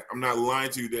staff. I'm not lying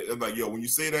to you. I'm like, yo, when you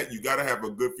say that, you gotta have a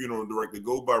good funeral director.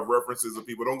 Go by references of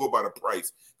people. Don't go by the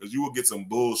price, because you will get some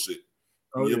bullshit.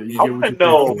 I want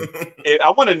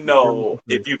to know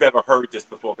if you've ever heard this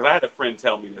before, because I had a friend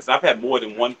tell me this. I've had more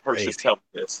than one person tell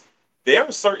me this. There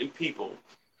are certain people,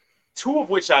 two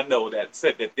of which I know, that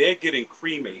said that they're getting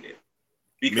cremated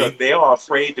because they are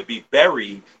afraid to be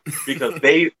buried, because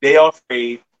they are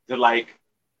afraid to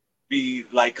be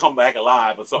come back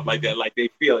alive or something like that. Like they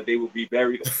feel that they will be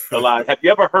buried alive. Have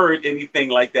you ever heard anything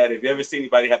like that? Have you ever seen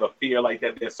anybody have a fear like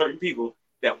that? There's certain people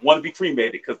that want to be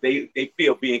cremated because they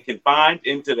feel being confined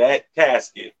into that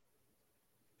casket.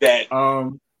 That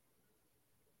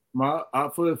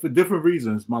for different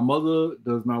reasons. My mother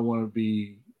does not want to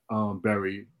be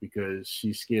buried because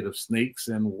she's scared of snakes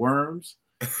and worms.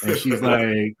 And she's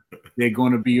like, they're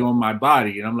going to be on my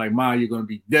body. And I'm like, Ma, you're going to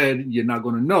be dead. You're not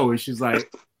going to know. And she's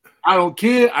like, I don't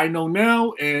care. I know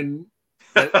now. And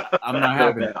I'm not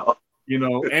having it.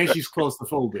 And she's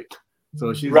claustrophobic.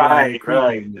 So she's right.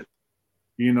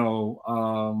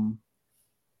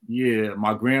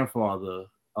 My grandfather,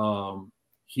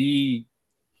 he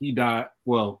died.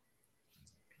 Well,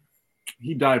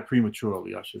 he died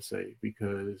prematurely, I should say,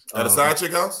 because at a side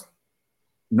chick house.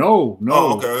 No.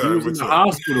 Oh, okay. He was in the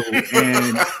hospital,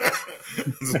 and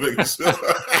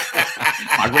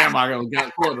my grandma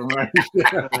got caught him, right?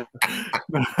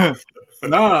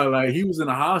 He was in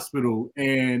the hospital,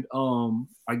 and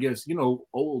I guess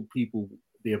old people,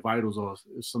 their vitals are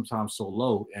sometimes so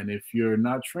low, and if you're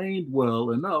not trained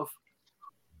well enough,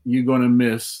 you're gonna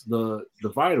miss the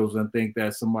vitals and think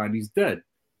that somebody's dead.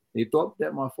 They thought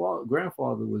that my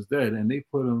grandfather was dead, and they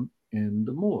put him in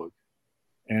the morgue.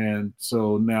 And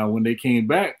so now when they came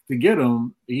back to get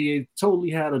him, he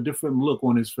totally had a different look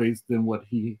on his face than what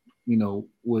he,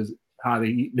 was, how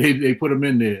they put him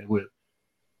in there with.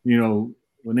 When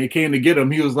they came to get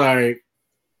him, he was like,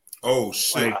 oh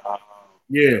shit.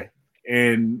 Yeah.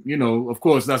 And, of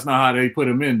course, that's not how they put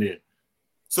him in there.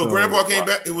 So Grandpa came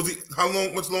back. How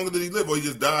long? Much longer did he live? Or he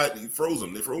just died? He froze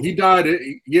him. They froze him. He died.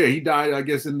 He died. I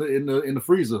guess in the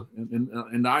freezer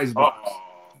in the ice box.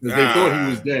 They thought he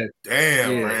was dead.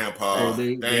 Damn, Grandpa. So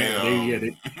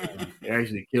they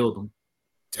actually killed him.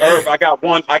 Irv, I got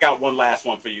one last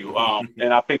one for you.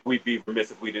 And I think we'd be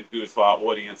remiss if we didn't do this for our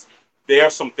audience. There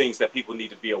are some things that people need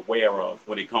to be aware of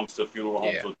when it comes to funeral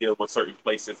homes or deal with certain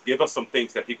places. Give us some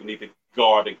things that people need to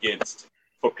guard against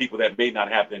for people that may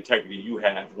not have the integrity you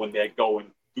have when they're going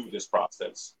through this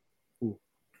process. Ooh.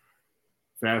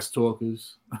 Fast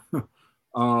talkers. A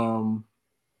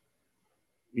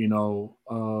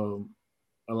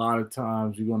lot of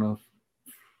times you're gonna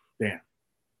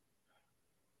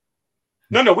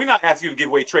No, we're not asking you to give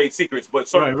away trade secrets, but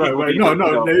certain right.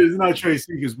 No, it's not trade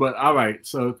secrets. But all right,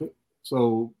 so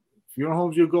funeral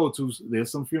homes you'll go to. There's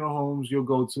some funeral homes you'll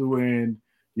go to, and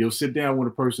you'll sit down with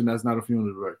a person that's not a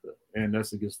funeral director, and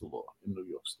that's against the law in New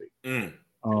York State.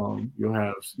 You'll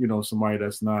have somebody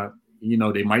that's not.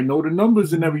 They might know the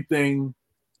numbers and everything,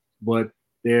 but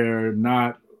they're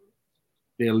not.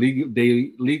 They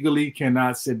legally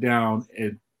cannot sit down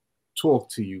and talk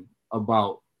to you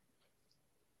about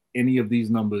any of these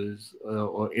numbers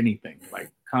or anything like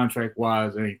contract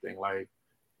wise, anything like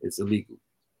it's illegal.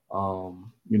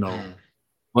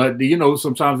 But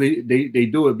sometimes they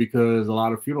do it because a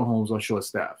lot of funeral homes are short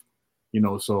staffed.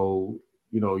 So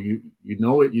you know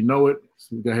it.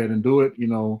 So go ahead and do it.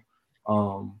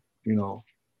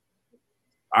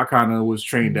 I kind of was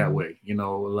trained that way.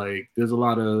 Like there's a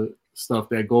lot of stuff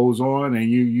that goes on, and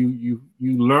you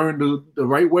learn the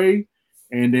right way,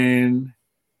 and then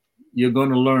you're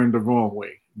gonna learn the wrong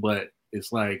way. But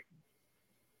it's like,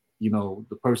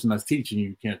 the person that's teaching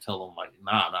you can't tell them like,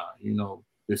 nah,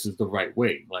 this is the right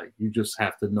way. Like you just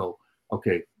have to know,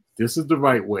 okay, this is the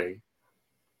right way,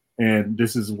 and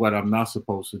this is what I'm not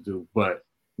supposed to do. But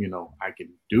I can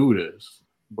do this.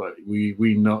 But we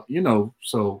know,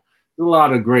 so there's a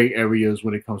lot of gray areas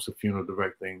when it comes to funeral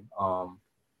directing.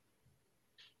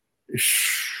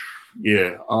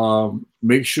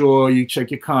 Make sure you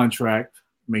check your contract.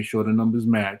 Make sure the numbers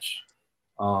match.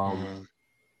 What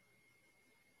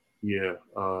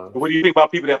do you think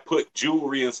about people that put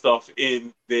jewelry and stuff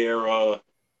in their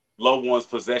loved one's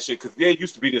possession? Because there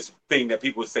used to be this thing that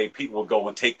people would say people would go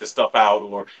and take the stuff out,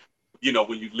 or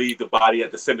when you leave the body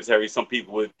at the cemetery, some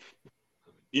people would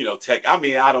take. I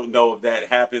mean, I don't know if that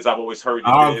happens. I've always heard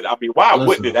it did. I mean, why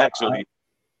wouldn't it actually?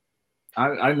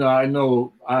 I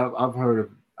know. I've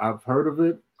heard of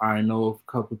it. I know of a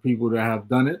couple of people that have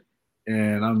done it.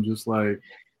 And I'm just like,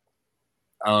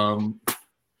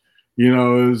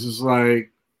 it's just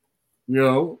like,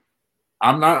 no.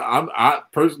 I don't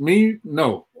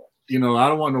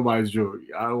want nobody's jewelry.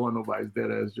 I don't want nobody's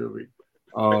dead ass jewelry.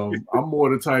 I'm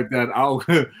more the type that I'll,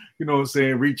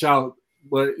 reach out.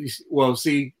 But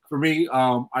see, for me,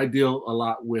 I deal a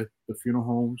lot with the funeral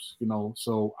homes,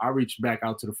 so I reach back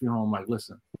out to the funeral home like,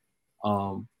 listen,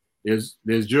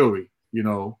 there's jewelry,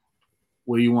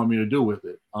 what do you want me to do with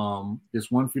it? This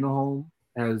one funeral home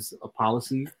has a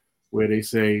policy where they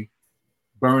say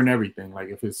burn everything. Like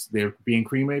if they're being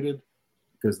cremated,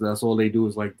 because that's all they do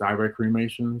is like direct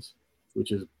cremations,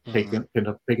 which is picking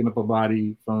up a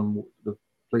body from the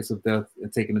place of death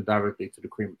and taking it directly to the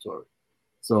crematory.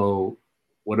 So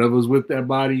whatever's with that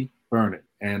body, burn it,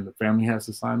 and the family has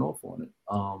to sign off on it.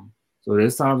 So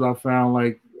there's times I found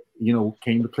like,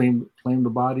 came to claim the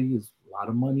body is a lot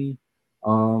of money.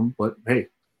 But hey,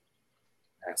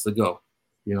 has to go.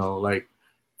 Like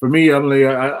for me,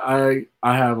 I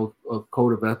have a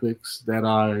code of ethics that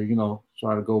I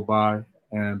try to go by,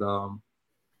 and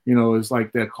it's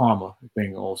like that karma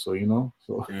thing also.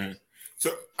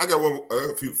 So I got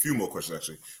a few more questions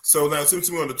actually. So now since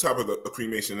we're on the topic of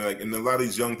cremation, and a lot of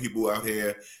these young people out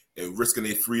here risking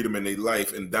their freedom and their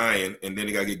life and dying, and then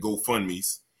they gotta get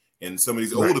GoFundMes, and some of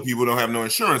these older people don't have no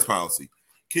insurance policy.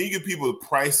 Can you give people the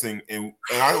pricing? And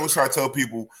I always try to tell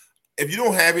people, if you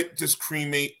don't have it, just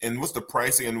cremate. And what's the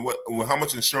pricing, and how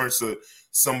much insurance should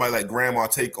somebody like Grandma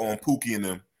take on Pookie and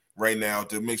them right now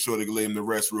to make sure they can lay them to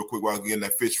rest real quick while getting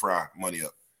that fish fry money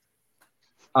up?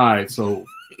 All right, so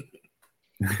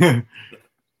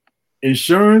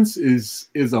insurance is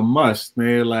a must,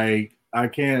 man. Like I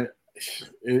can't,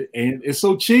 and it's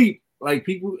so cheap. Like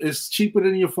people, it's cheaper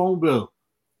than your phone bill.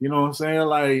 You know what I'm saying?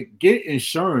 Like get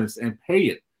insurance and pay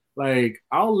it. Like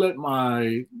I'll let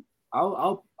my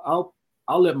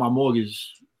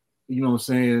mortgage,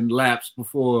 lapse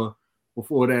before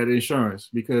that insurance,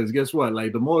 because guess what?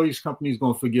 Like the mortgage company is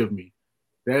going to forgive me.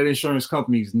 That insurance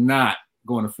company is not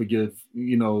going to forgive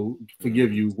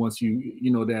you once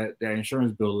that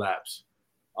insurance bill lapse.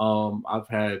 I've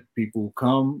had people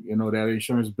come, that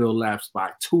insurance bill lapsed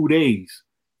by 2 days,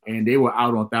 and they were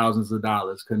out on thousands of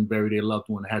dollars, couldn't bury their loved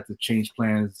one, had to change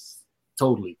plans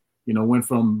totally. Went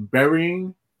from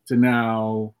burying to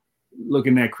now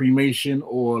looking at cremation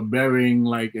or burying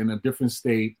like in a different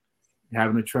state,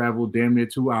 having to travel damn near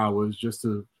 2 hours just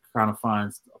to kind of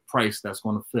find a price that's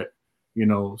going to fit,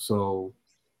 So,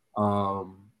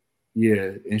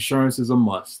 yeah, insurance is a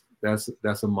must. That's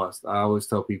a must. I always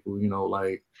tell people,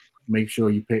 like, make sure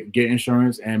you get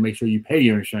insurance and make sure you pay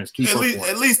your insurance. Keep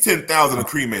at least 10,000 to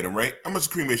cremate them, right? How much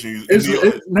cremation in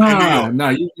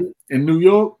New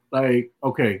York? Like,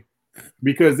 okay,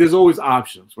 because there's always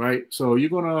options, right? So you're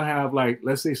gonna have like,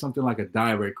 let's say something like a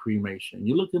direct cremation.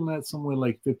 You're looking at somewhere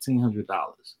like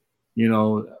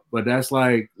 $1,500, But that's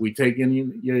like we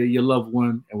taking your loved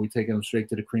one and we taking them straight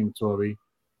to the crematory,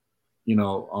 and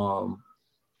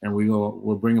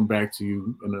we'll bring them back to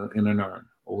you in an urn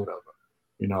or whatever.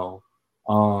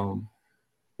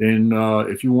 Then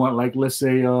if you want, like, let's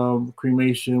say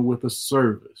cremation with a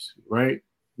service, right?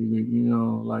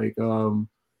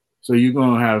 So you're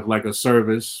gonna have like a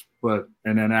service,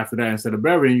 and then after that, instead of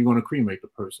burying, you're gonna cremate the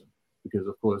person because,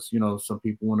 of course, some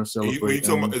people want to celebrate. Is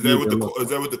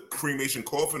that with the cremation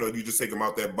coffin, or do you just take them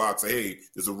out that box? Hey,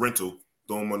 there's a rental.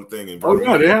 Throw them on the thing. And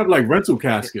yeah, they have like rental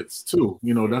caskets too.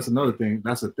 That's another thing.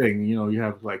 That's a thing. You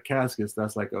have like caskets.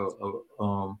 That's like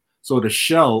so the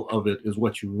shell of it is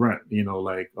what you rent,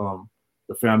 the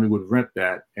family would rent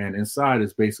that. And inside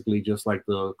is basically just like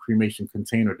the cremation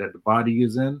container that the body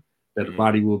is in, that the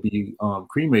body will be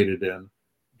cremated in,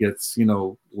 gets,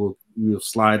 we'll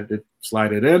slide it in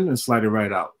and slide it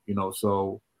right out,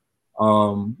 So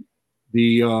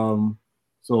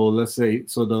so let's say,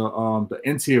 the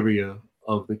interior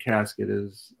of the casket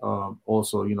is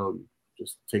also,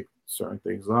 just take certain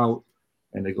things out,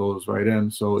 and it goes right in.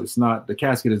 So it's not, the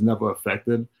casket is never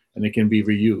affected, and it can be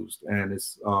reused. And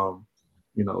it's,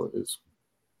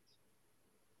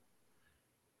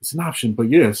 it's an option. But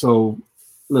yeah, so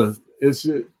look, it's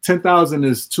 10,000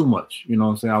 is too much. You know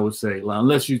what I'm saying? I would say, like,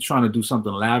 unless you're trying to do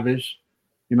something lavish,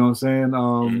 you know what I'm saying?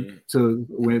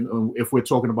 If we're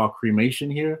talking about cremation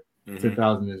here,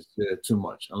 10,000 is too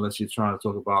much. Unless you're trying to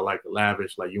talk about like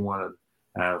lavish, like you want to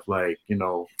have like,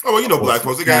 black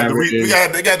folks, they got the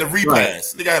repass. Right.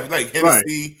 They got like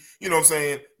Hennessy, you know what I'm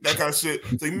saying? That kind of shit.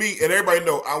 So me and everybody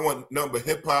know I want nothing but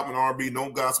hip hop and R&B, no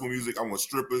gospel music. I want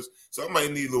strippers. So I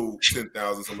might need a little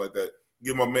 10,000, something like that.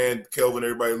 Give my man Kelvin,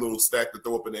 everybody a little stack to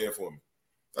throw up in the air for me.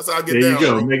 That's how I get down. There you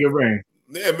go, make it rain.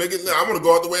 Yeah, make it. I want to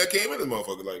go out the way I came in this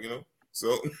motherfucker, like,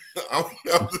 So I'm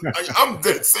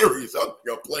dead serious. I'm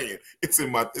playing. It's in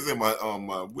my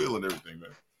my will and everything, man.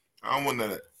 I don't want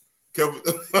none of that. Kevin,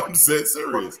 I'm dead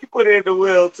serious. You put it in the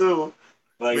will too.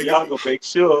 Like, y'all gonna make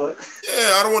sure.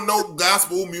 Yeah, I don't want no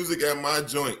gospel music at my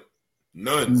joint.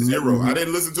 None. Zero. I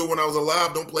didn't listen to it when I was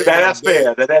alive. Don't play. That's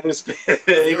fair. That is fair.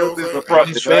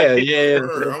 It's fair. Yeah.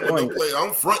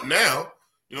 I'm front now.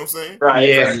 You know what I'm saying? Right.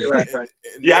 Yeah. Right.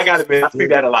 Yeah, I got to admit, I see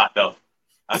that a lot though.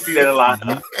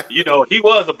 He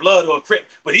was a blood or a crip,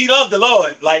 but he loved the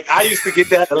Lord. Like, I used to get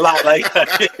that a lot. Like,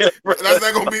 that's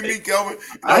not gonna be me, Kelvin.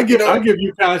 I give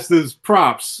you pastors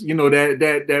props.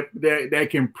 That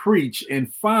can preach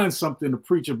and find something to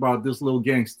preach about this little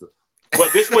gangster.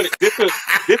 But this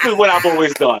is what I've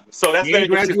always done. So that's very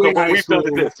interesting. So we've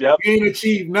done this. Yep. He ain't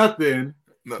achieved nothing.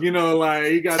 No. Like,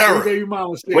 he got two baby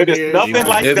mamas. When there's nothing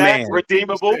like that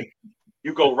redeemable,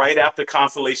 you go right after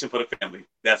consolation for the family.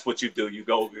 That's what you do. You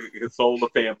go console the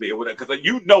family or whatever.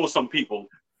 Because some people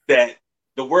that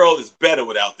the world is better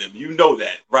without them. You know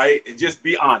that, right? And just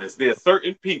be honest. There are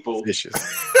certain people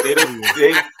they done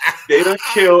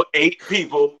kill 8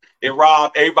 people and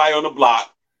rob everybody on the block.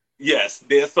 Yes,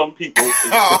 there's some people.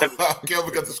 Kelvin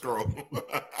got the scroll.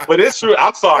 But it's true.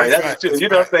 I'm sorry. That's true. You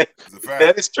know what I'm saying?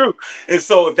 That is true. And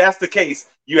so if that's the case,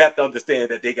 you have to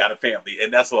understand that they got a family,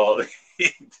 and that's all.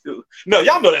 No,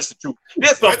 y'all know that's the truth.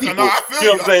 There's some people. No, I feel you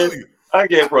know what I'm saying? I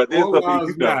get, bro. All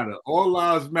lives matter. All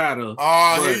lives matter.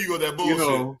 Here you go, that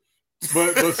bullshit.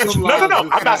 But some no.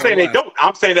 I'm not saying they don't.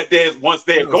 I'm saying that once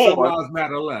they're gone, some lives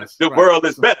matter less. The world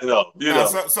is better, though.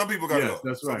 Some people gotta go.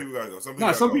 That's right. Some people gotta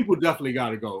go. Some people definitely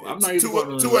gotta go. I'm not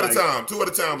even two at a time. 2 at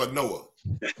a time, like Noah.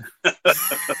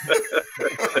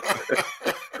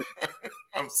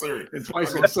 I'm serious. And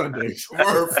twice on Sundays.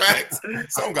 Word facts.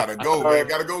 Some gotta go, man.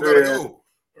 Gotta go.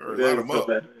 Line them up.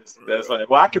 That's right.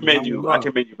 Well, I commend you.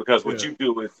 Because what you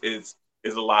do is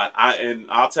a lot.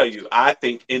 I'll tell you. I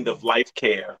think end of life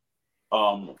care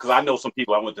because I know some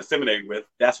people I went to seminary with.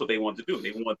 That's what they want to do.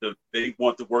 They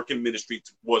want to work in ministry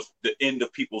towards the end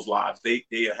of people's lives. They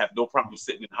have no problem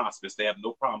sitting in hospice. They have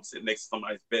no problem sitting next to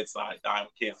somebody's bedside dying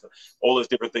of cancer. All those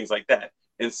different things like that.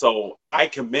 And so I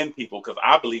commend people because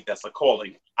I believe that's a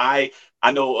calling. I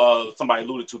know somebody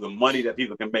alluded to the money that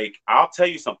people can make. I'll tell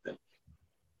you something.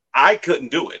 I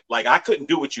couldn't do it. Like I couldn't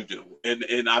do what you do.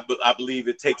 And I believe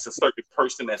it takes a certain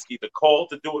person that's either called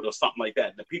to do it or something like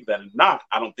that. And the people that are not,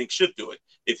 I don't think should do it.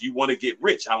 If you want to get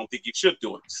rich, I don't think you should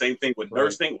do it. Same thing with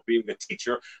nursing or being a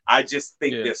teacher. I just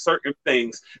think there's certain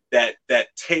things that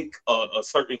take a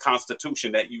certain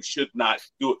constitution that you should not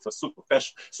do it for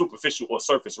superficial or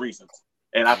surface reasons.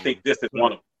 And I think this is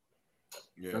one of them.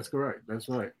 Yeah. That's correct. That's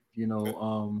right. You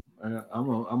know,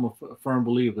 I'm a firm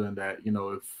believer in that. You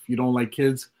know, if you don't like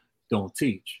kids, don't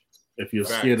teach. If you're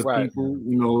scared of people,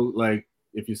 you know, like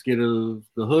if you're scared of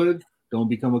the hood, don't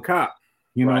become a cop.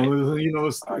 You know,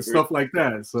 stuff like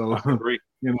that. So,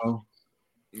 you know,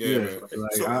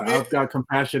 like so, I've got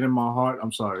compassion in my heart.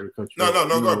 I'm sorry to cut you off.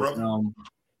 No, go ahead, bro.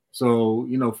 So,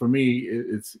 you know, for me,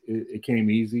 it came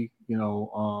easy. You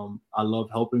know, I love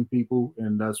helping people,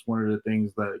 and that's one of the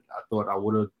things that I thought I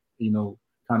would have, you know,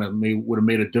 kind of would have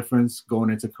made a difference going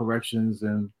into corrections.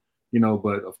 And you know,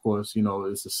 but of course, you know,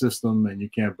 it's a system and you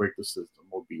can't break the system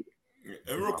or beat it.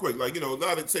 And real quick, like, you know, a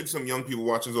lot of, say some young people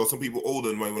watching or some people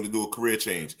older might want to do a career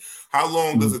change. How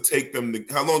long does it take them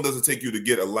how long does it take you to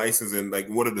get a license, and like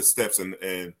what are the steps, and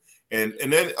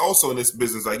then also in this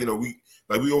business, like, you know, we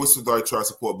always try to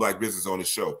support Black business on the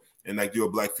show. And like you're a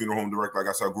Black funeral home director. Like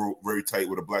I said, I grew very tight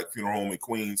with a Black funeral home in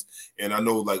Queens. And I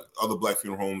know like other Black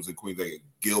funeral homes in Queens, like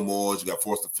Gilmore's, you got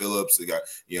Forster Phillips, you got,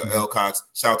 you know, L. Cox.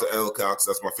 Shout out to L. Cox.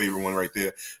 That's my favorite one right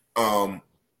there.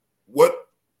 What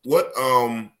like,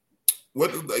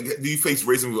 do you face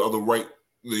racism with other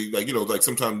like, you know, like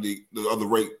sometimes the other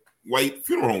white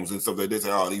funeral homes and stuff like this?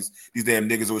 Oh, these damn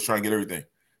niggas always trying to get everything.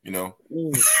 You know,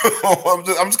 I'm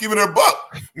just keeping it a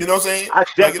buck. You know what I'm saying? I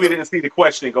definitely didn't see the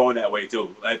question going that way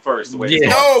too at first. No,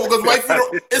 because white funeral,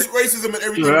 it's racism in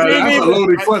everything. That's a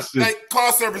loaded question. Like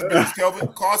car service business, Kelvin.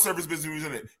 Car service business,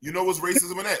 isn't it? You know what's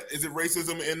racism in that? Is it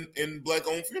racism in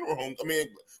Black-owned funeral homes? I mean,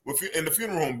 in the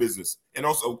funeral home business. And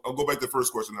also, I'll go back to the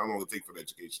first question. How long will it take for the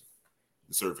education,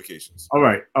 the certifications? All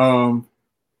right.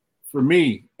 For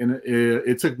me, and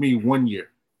it took me 1 year.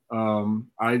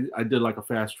 I did like a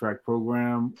fast track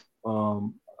program.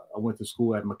 I went to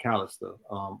school at Macalester.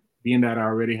 Being that I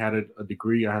already had a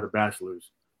degree, I had a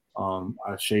bachelor's.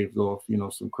 I shaved off, you know,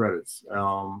 some credits.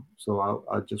 So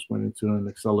I just went into an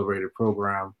accelerated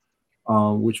program,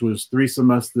 which was 3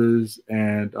 semesters.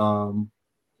 And all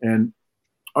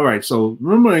right. So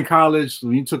remember in college,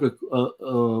 when you took a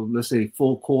let's say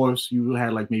full course, you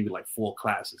had like maybe like 4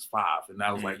 classes, 5, and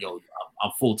that was like, yo,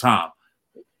 I'm full time.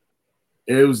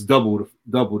 It was double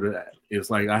to that. It's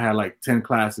like I had like 10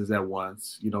 classes at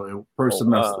once, you know, per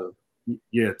semester. Wow.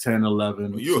 Yeah, 10,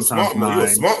 11. You're a smart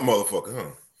motherfucker,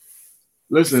 huh?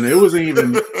 Listen, it wasn't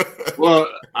even. Well,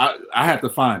 I had to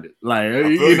find it. Like,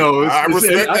 you know, I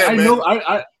respect that, man.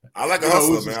 I like a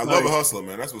hustler, man. I love like, a hustler,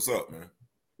 man. That's what's up, man.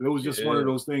 It was just one of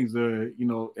those things that, you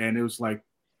know, and it was like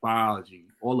biology,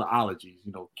 all the ologies,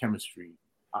 you know, chemistry,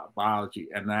 biology,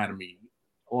 anatomy,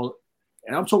 all.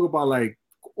 And I'm talking about like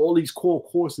all these core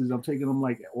courses. I'm taking them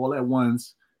like all at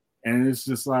once, and it's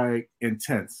just like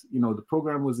intense. You know, the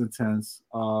program was intense.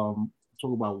 Talk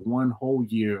about 1 whole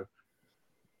year,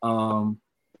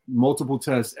 multiple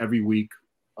tests every week,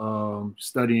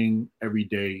 studying every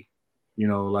day. You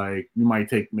know, like you might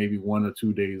take maybe 1 or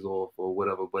 2 days off or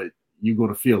whatever, but you're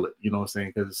going to feel it, you know what I'm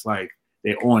saying? Because it's like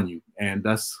they're on you. And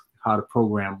that's how the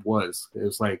program was.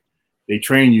 It's like they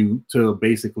train you to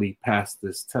basically pass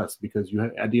this test because you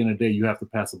at the end of the day, you have to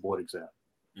pass a board exam.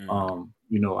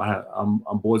 You know,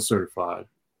 I'm board certified.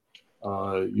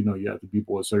 You know, you have to be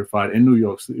board certified in New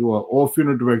York City. Well, all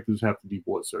funeral directors have to be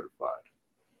board certified.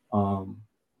 And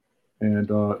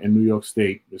in New York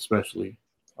State, especially.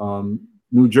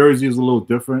 New Jersey is a little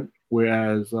different,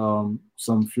 whereas some,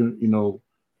 you know,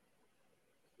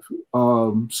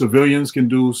 civilians can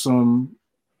do some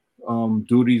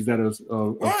duties that a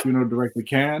funeral director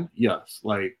can. Yes,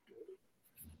 like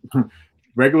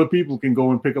regular people can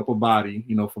go and pick up a body,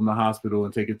 you know, from the hospital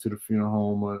and take it to the funeral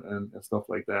home and stuff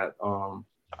like that.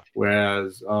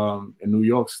 Whereas in New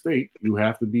York State, you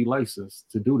have to be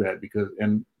licensed to do that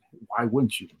and why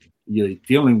wouldn't you? You're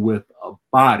dealing with a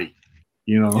body.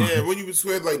 You know, yeah. When you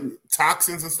swear like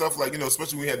toxins and stuff, like, you know,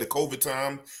 especially when we had the COVID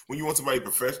time, when you want somebody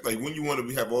professional, like when you want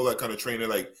to have all that kind of training,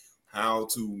 like how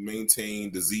to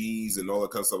maintain disease and all that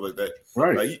kind of stuff like that.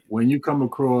 Right. Like, when you come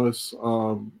across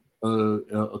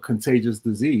a contagious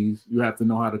disease, you have to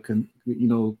know how to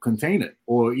contain it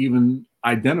or even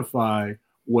identify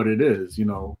what it is. You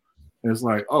know, and it's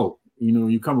like, oh, you know,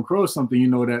 you come across something, you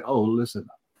know that, oh, listen,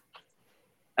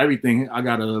 everything I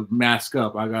gotta mask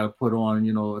up, I gotta put on,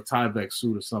 you know, a Tyvek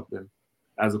suit or something,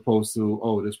 as opposed to,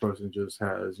 oh, this person just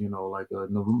has, you know, like a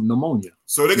pneumonia.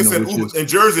 So they can send Uber in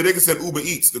Jersey. They can send Uber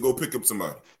Eats to go pick up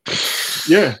somebody.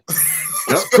 Yeah,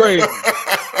 that's crazy.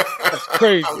 That's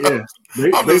crazy.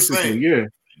 Yeah, basically, yeah.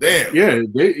 Damn.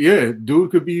 Yeah, dude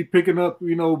could be picking up,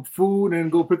 you know, food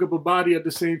and go pick up a body at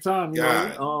the same time. You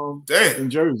know, damn. In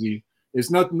Jersey, it's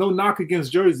no knock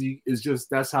against Jersey. It's just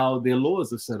that's how their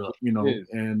laws are set up, you know,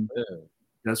 and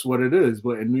that's what it is.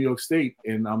 But in New York State,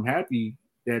 and I'm happy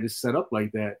that it's set up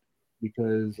like that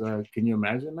because can you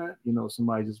imagine that? You know,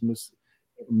 somebody just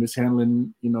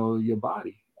mishandling, you know, your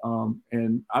body.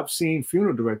 And I've seen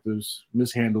funeral directors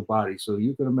mishandle bodies, so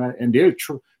you can imagine, and they're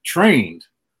trained.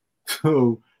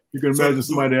 So you can imagine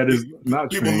somebody that is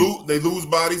not trained. They lose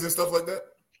bodies and stuff like that.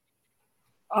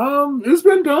 It's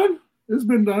been done. It's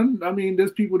been done. I mean,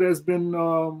 there's people that's been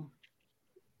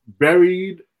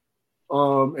buried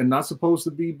and not supposed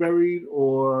to be buried,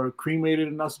 or cremated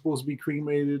and not supposed to be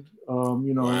cremated.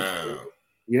 You know,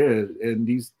 yeah, and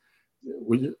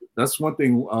that's one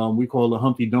thing we call the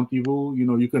Humpty Dumpty rule. You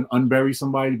know, you can unbury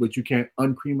somebody, but you can't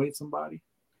uncremate somebody.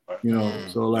 You know,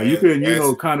 so like you can, you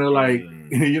know, kind of like,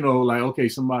 you know, like, okay,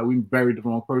 we buried the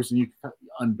wrong person, you can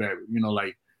unbury, you know,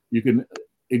 like you can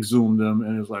exhume them,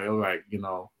 and it's like, all right, you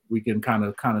know, we can kind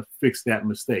of fix that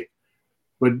mistake,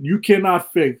 but you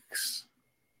cannot fix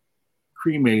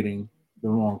cremating the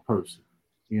wrong person.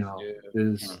 You know,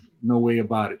 there's no way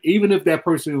about it. Even if that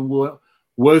person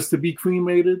was to be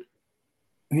cremated,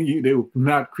 they were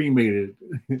not cremated.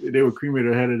 They were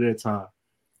cremated ahead of their time.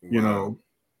 You know.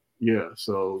 Yeah,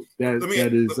 so that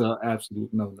is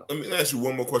absolute no. Let me ask you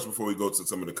one more question before we go to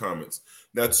some of the comments.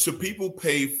 Now, should people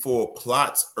pay for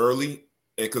plots early?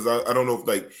 Because I don't know if,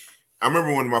 like, I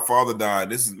remember when my father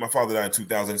died. My father died in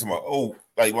 2000. He's about,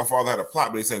 like my father had a plot,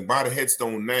 but he's saying buy the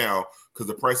headstone now because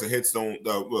the price of headstone,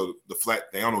 the flat,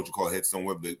 I don't know what you call a headstone,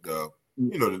 the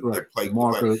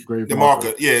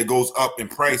marker, yeah, it goes up in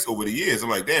price over the years. I'm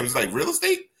like, damn, it's like real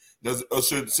estate.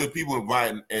 Should people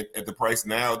buy it at the price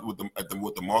now what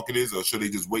the market is, or should they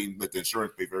just wait and let the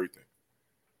insurance pay for everything?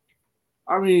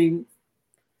 I mean,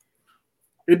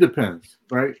 it depends,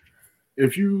 right?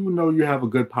 If you know you have a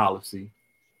good policy,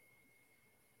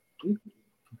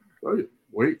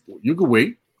 wait, you can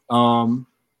wait.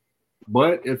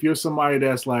 But if you're somebody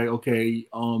that's like, okay,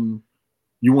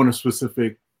 you want a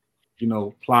specific, you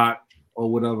know, plot or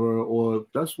whatever, or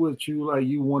that's what you like,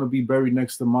 you want to be buried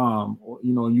next to mom, or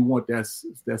you know, you want that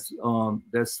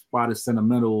spot is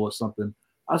sentimental or something,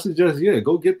 I suggest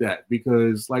go get that,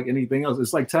 because like anything else,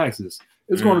 it's like taxes,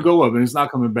 it's going to go up and it's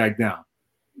not coming back down.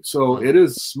 So it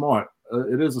is smart.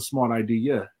 It is a smart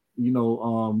idea. You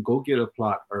know, go get a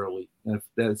plot early if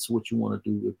that's what you want to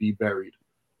do, to be buried.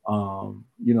 You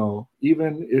know,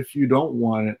 even if you don't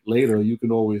want it later, you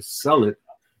can always sell it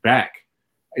back.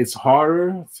 It's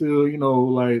harder to, you know,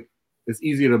 like it's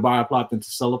easier to buy a plot than to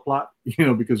sell a plot, you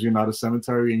know, because you're not a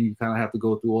cemetery and you kind of have to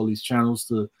go through all these channels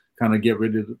to kind of get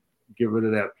rid of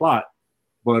that plot.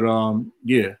 But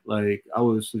yeah, like I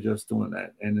would suggest doing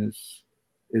that, and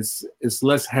it's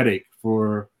less headache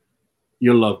for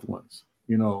your loved ones.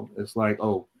 You know, it's like,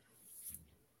 oh,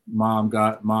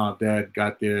 dad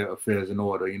got their affairs in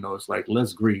order. You know, it's like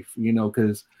less grief. You know,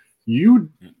 because you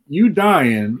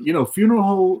dying, you know,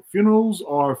 funerals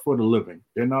are for the living.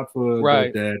 They're not for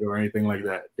the dead or anything like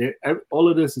that. All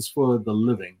of this is for the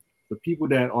living. The people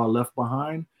that are left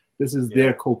behind, this is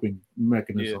their coping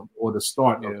mechanism, or the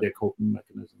start of their coping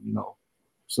mechanism, you know.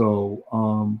 So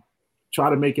try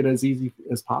to make it as easy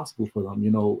as possible for them.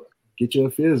 You know, get your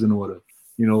affairs in order.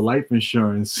 You know, life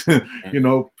insurance, you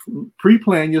know,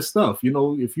 pre-plan your stuff. You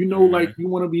know, if you know, like you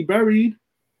want to be buried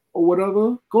or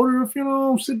whatever, go to the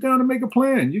funeral, sit down and make a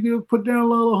plan. You can put down a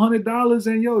little $100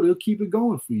 and they'll keep it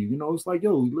going for you. You know, it's like,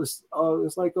 let's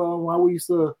it's like how we used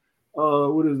to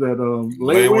what is that?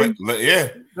 Layaway? Yeah.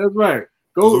 That's right.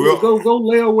 Go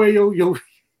lay away your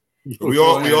we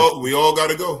all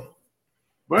gotta go.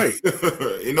 Right.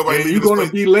 Ain't nobody you're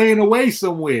gonna be laying away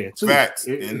somewhere too. Facts.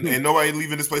 And nobody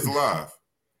leaving this place alive.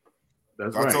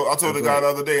 That's I right. told the guy the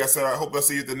other day, I said, I hope I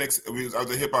see you at the next, I was at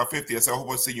Hip Hop 50. I said, I hope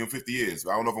I see you in 50 years.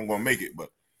 I don't know if I'm going to make it, but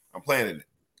I'm planning it.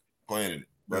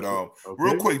 But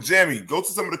real quick, Jamie, go to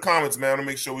some of the comments, man, to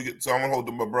make sure we get, so I'm going to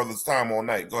hold my brother's time all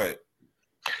night. Go ahead.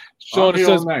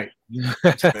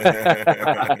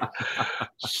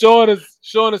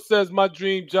 Shauna says, my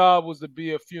dream job was to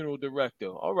be a funeral director.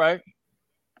 All right.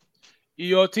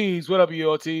 Ortiz, what up,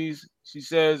 Ortiz? She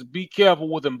says, be careful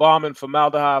with embalming.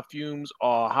 Formaldehyde fumes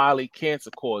are highly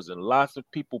cancer causing. Lots of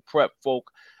people prep folk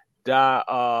die.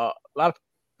 A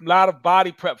lot of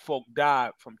body prep folk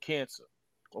die from cancer.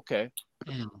 Okay.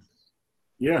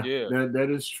 Yeah. That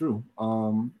is true.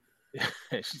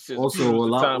 She says also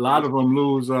a lot of them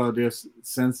lose their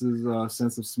sense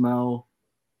of smell,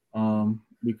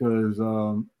 because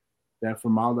that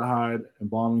formaldehyde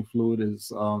embalming fluid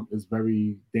is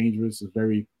very dangerous. It's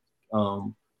very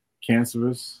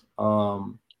cancerous,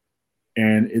 and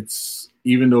it's,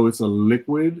 even though it's a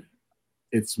liquid,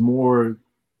 it's more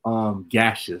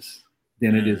gaseous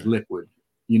than it is liquid.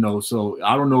 So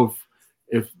I don't know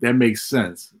if that makes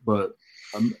sense, but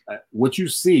what you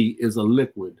see is a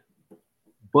liquid,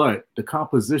 but the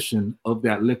composition of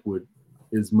that liquid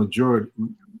is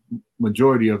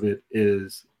majority of it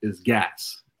is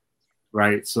gas,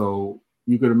 right? So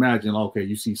you could imagine, okay,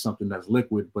 you see something that's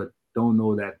liquid, but don't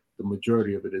know that the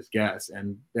majority of it is gas,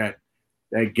 and that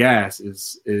gas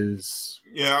is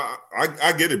yeah,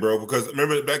 I get it, bro, because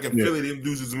remember back in Philly, them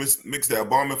dudes mixed that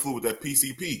embalming fluid with that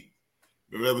PCP.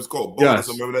 Remember that was called bolus.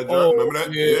 Yes. Remember that? Remember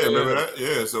that? Yeah. Remember that?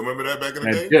 Yeah. So remember that back in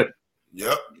the day? Dip.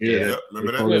 Yep. Yeah.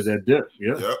 Remember that? That dip.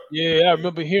 Yeah. Yep. Yeah, I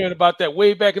remember hearing about that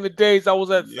way back in the days. I was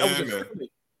in Philly.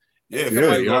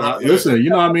 Listen, you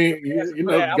know what I mean?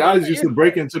 Guys used to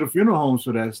break into the funeral homes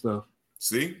for that stuff.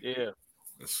 See? Yeah.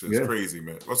 That's crazy,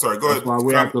 man. I'm sorry. Go ahead. That's why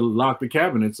we have to lock the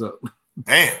cabinets up.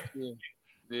 Damn.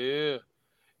 Yeah.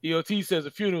 EOT says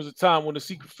the funeral is a time when the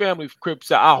secret family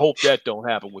creeps out. I hope that don't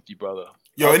happen with you, brother.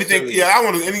 Yo, anything? Yeah, I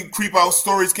want to. Any creep out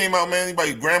stories came out, man?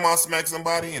 Anybody grandma smacked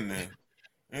somebody, and then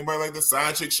anybody like the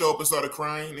side chick show up and started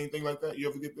crying? Anything like that? You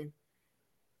ever get them?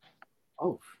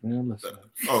 Oh man, listen.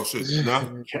 Oh shit,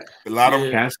 no. A lot of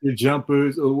casket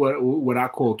jumpers, or what I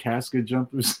call casket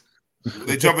jumpers.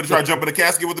 They try to jump in the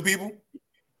casket with the people.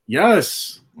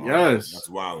 Yes. That's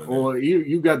wild. Or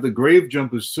you got the grave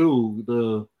jumpers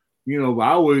too.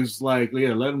 I always like,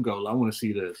 let them go. I want to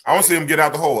see this. I want to see them get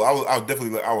out the hole. I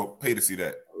would pay to see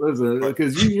that. Listen,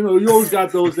 because you always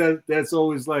got those that's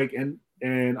always like, and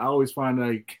I always find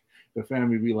like the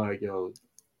family be like, yo,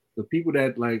 the people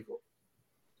that like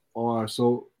are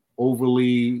so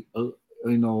overly,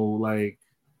 like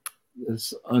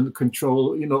it's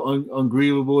uncontrolled,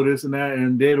 ungrievable, this and that,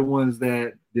 and they're the ones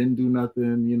that didn't do nothing,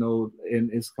 and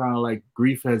it's kind of like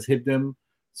grief has hit them.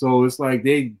 So it's like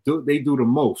they do the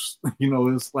most,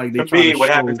 It's like they. For me, what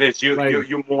happens is you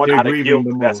mourn out of guilt.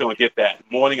 That's gonna get that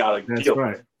mourning out of guilt. That's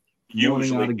right.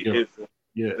 Usually,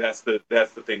 that's the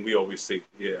thing we always see.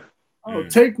 Yeah. Oh,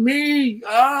 take me! Ain't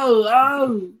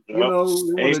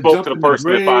spoke to the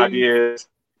person in 5 years,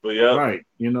 but yeah, right.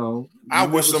 I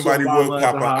wish somebody would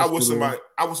pop up. I wish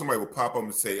somebody would pop up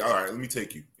and say, "All right, let me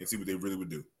take you," and see what they really would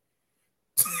do.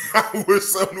 I wish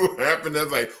something would happen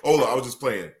that's like, "Hold on, I was just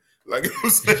playing." Like it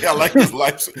was, I like his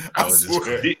life. I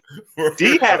swear.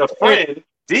 D had a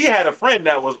friend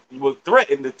that was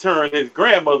threatened to turn his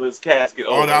grandmother's casket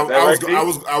over. I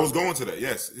was going to that.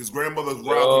 Yes, his grandmother robbed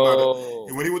him out of,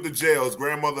 and when he went to jail, his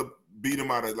grandmother beat him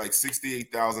out of like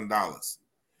 $68,000.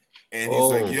 And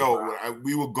he's like, "Yo,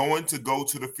 we were going to go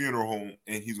to the funeral home,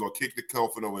 and he's gonna kick the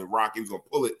coffin over and rock. He was gonna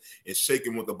pull it and shake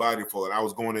him with the body fall. And I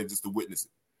was going there just to witness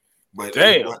it. But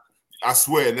damn." I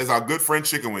swear, and there's our good friend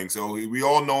Chicken Wing. So we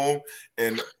all know him,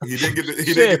 and he didn't get to do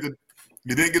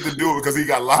it because he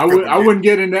got locked up. I wouldn't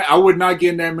get in that. I would not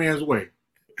get in that man's way.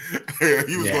 Yeah,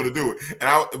 he was going to do it,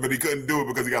 but he couldn't do it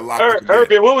because he got locked up.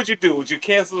 Herbie, what would you do? Would you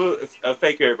cancel?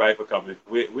 Thank you, everybody, for coming.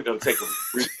 We're gonna take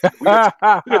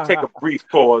a brief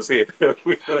pause here.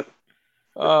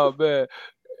 Oh man,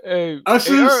 hey,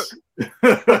 Ushers.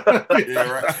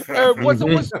 Yeah, right.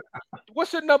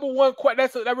 What's your number one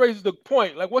question? That raises the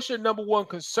point. Like, what's your number one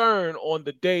concern on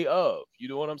the day of? You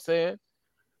know what I'm saying?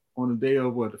 On the day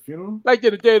of what, the funeral? Like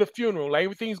the day of the funeral, like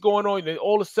everything's going on, and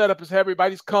all the setup is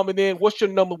everybody's coming in. What's your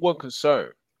number one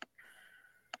concern?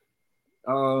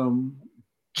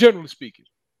 Generally speaking.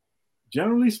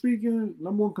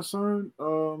 Number one concern,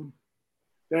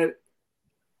 that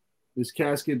this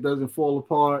casket doesn't fall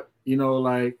apart.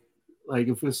 Like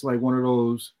if it's like one of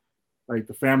those, like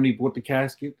the family bought the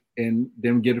casket and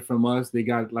them get it from us, they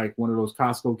got like one of those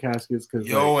Costco caskets.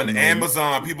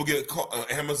 Amazon, people get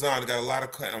Amazon got a lot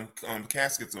of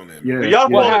caskets on them. Yeah. Do y'all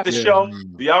call it the show?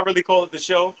 Do y'all really call it the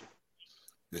show?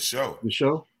 The show. The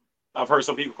show. I've heard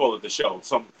some people call it the show.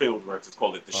 Some film directors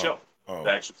call it the show.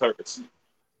 The actual service.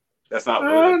 That's not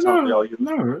really the term y'all use.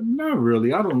 No, not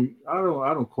really. I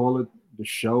don't call it the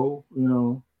show.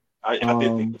 I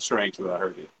did think it's strange when I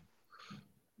heard it.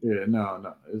 Yeah,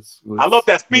 no. I love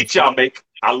that speech y'all make.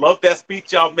 I love that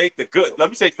speech y'all make. The good. Let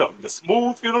me say something. The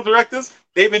smooth funeral directors,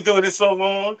 they've been doing this so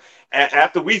long.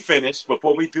 After we finish,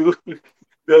 before we do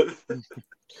the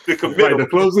committal, right, the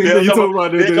closing. You talking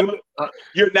about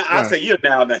you're now. I say you're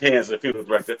now in the hands of the funeral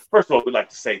director. First of all, we'd like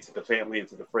to say to the family and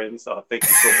to the friends, thank you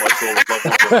so much for all the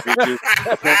love you.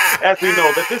 As we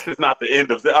know that this is not the end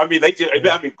of. I mean,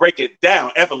 break it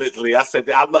down effortlessly. I said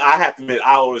I have to admit,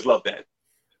 I always love that.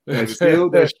 That's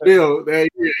still.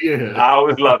 Yeah. I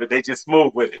always love it. They just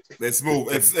smooth with it. They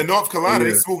smooth. In North Carolina,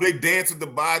 they smooth. They dance with the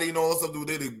body and all that stuff.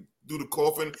 They do the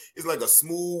coffin. It's like a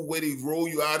smooth way they roll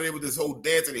you out of there with this whole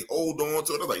dance and they hold on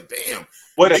to it. I'm like, damn.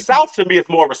 Well, the South to me is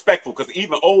more respectful because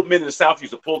even old men in the South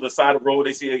used to pull the side of the road.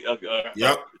 They see a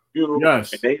funeral and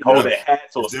they hold their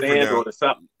hats or stand or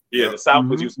something. Yeah, the South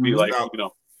was used to be like,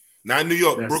 not in New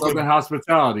York, Brooklyn. Southern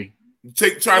hospitality.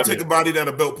 Try to take a body down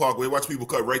to Belt Parkway. Watch people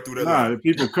cut right through that. Nah,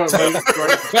 people cut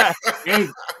right.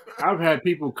 I've had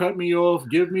people cut me off,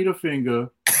 give me the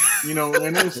finger,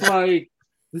 and it's like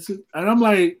this is, and I'm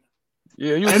like,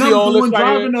 yeah, you and see I'm all doing this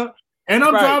driving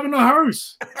driving a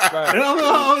hearse. Right.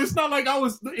 And it's not like I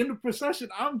was in the procession.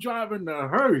 I'm driving the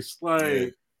hearse,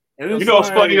 like. And what's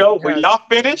funny though? When y'all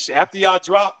finish, after y'all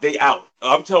drop, they out.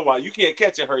 I'm telling you, you can't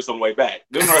catch a hearse on the way back.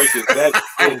 Them hearses,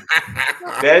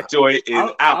 that joy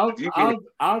is out.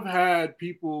 I've had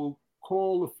people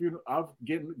call the funeral. I've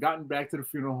gotten back to the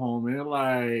funeral home, and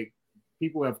like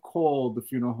people have called the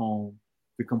funeral home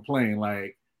to complain,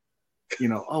 like,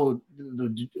 whoever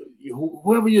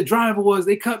your driver was,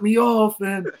 they cut me off,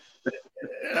 and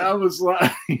I was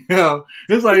like,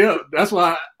 it's like, that's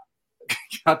why.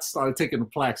 I started taking the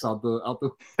plaques out the.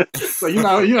 So you're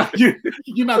not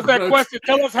that question.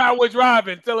 Tell us how we're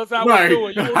driving. Tell us how we're doing.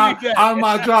 You don't need that. How's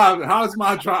my driving? How's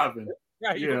my driving?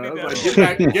 Right,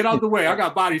 get out the way. I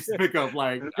got bodies to pick up.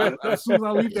 Like as soon as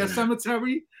I leave that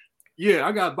cemetery,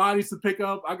 I got bodies to pick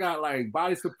up. I got like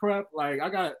bodies to prep. Like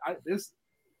this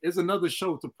is another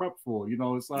show to prep for.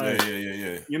 It's like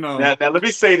yeah. Now let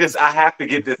me say this. I have to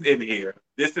get this in here.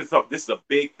 This is a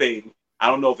big thing. I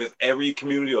don't know if it's every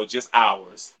community or just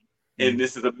ours. And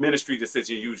this is a ministry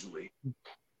decision usually.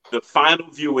 The final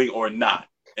viewing or not.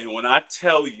 And when I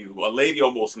tell you, a lady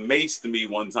almost maced me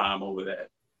one time over that.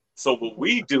 So what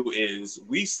we do is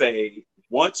we say,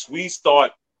 once we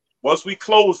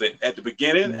close it at the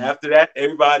beginning, after that,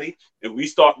 everybody, and we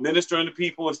start ministering to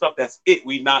people and stuff, that's it.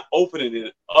 We not opening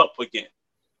it up again.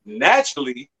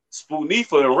 Naturally,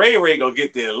 Spoonifa and Ray gonna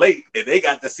get there late, and they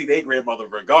got to see their grandmother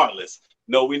regardless.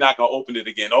 No, we're not gonna open it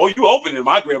again. Oh, you opened it,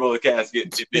 my grandmother's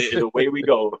casket. And away we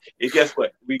go. And guess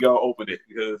what? We gonna open it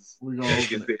because we're gonna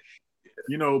open it.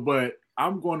 But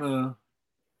I'm gonna,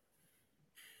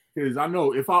 because I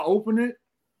know if I open it,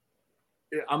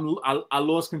 I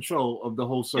lost control of the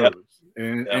whole service,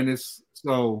 and it's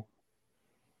so.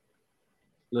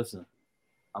 Listen,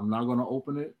 I'm not gonna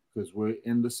open it because we're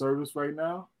in the service right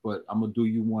now. But I'm gonna do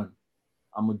you one.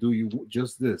 I'm gonna do you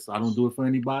just this. I don't do it for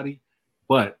anybody.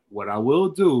 But what I will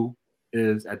do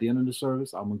is at the end of the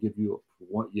service, I'm gonna give you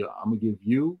I'm gonna give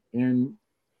you and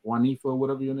Juanifa,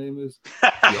 whatever your name is,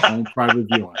 your own private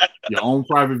viewing. Your own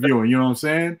private viewing, you know what I'm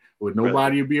saying? With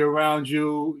nobody will be around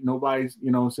you, nobody's,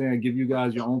 you know what I'm saying? Give you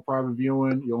guys your own private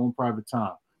viewing, your own private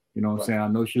time. You know what I'm saying? I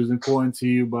know she was important to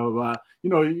you, blah, blah,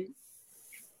 blah.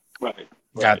 Right.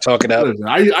 Gotta talk it up. Listen,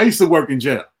 I used to work in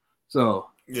jail. So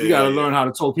you gotta learn how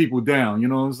to talk people down, you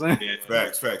know what I'm saying? Yeah.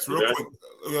 Facts. Real quick.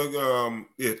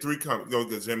 3 comments. Go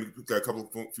get Jamie. Got a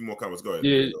few more comments. Go ahead.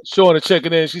 Yeah, Shauna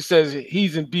checking in. She says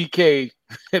he's in BK.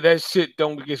 That shit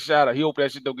don't get shot up. He hope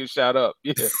that shit don't get shot up.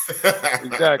 Yeah,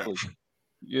 exactly.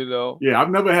 Yeah, I've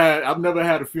never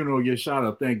had a funeral get shot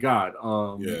up. Thank God.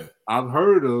 I've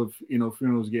heard of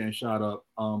funerals getting shot up.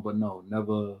 But no,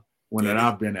 never one that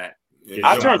I've been at.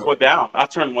 I turned one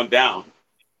down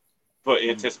for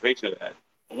anticipation of that.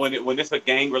 When it's a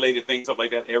gang related thing, stuff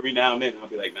like that, every now and then I'll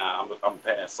be like, nah, I'm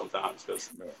pass sometimes because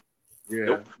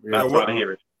not trying to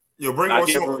hear it. Bring on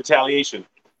Sean. Retaliation.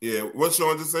 Yeah, what's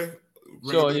Sean to say?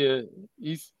 Sean,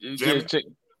 he's check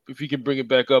if he can bring it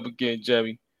back up again,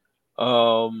 Jamie.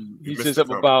 He said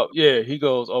something about he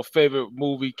goes, our favorite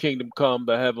movie, Kingdom Come,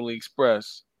 The Heavenly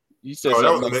Express. He said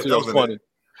something that was funny.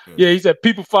 Yeah, he said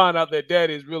people find out that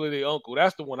daddy is really their uncle.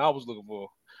 That's the one I was looking for.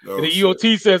 And the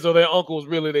EOT says, their uncle's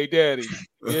really their daddy.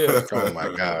 Yeah. Oh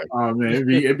my God. Oh man,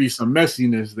 it'd be some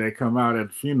messiness that come out at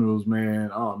the funerals, man.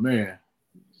 Oh man.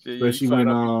 Especially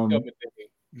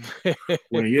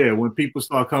when people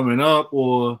start coming up,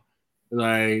 or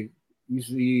like you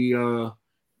see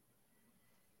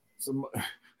some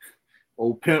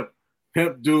old pimp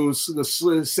do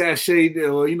the sachet,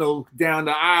 or down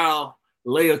the aisle,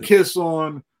 lay a kiss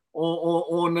on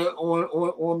on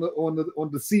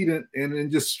the seat and then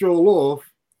just stroll off.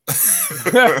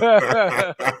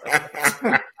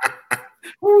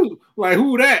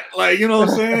 Who that? Like, you know what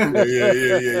I'm saying?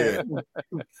 Yeah.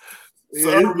 So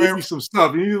it may be some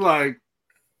stuff. And you're like,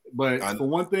 but for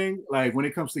one thing, like when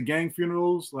it comes to gang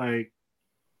funerals, like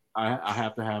I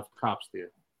have to have cops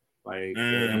there. Like the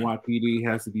NYPD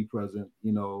has to be present.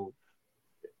 You know,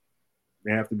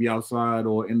 they have to be outside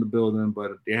or in the building,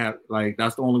 but they have like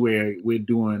that's the only way we're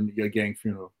doing your gang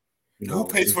funeral. You know, who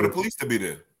pays for the police to be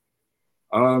there?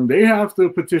 They have to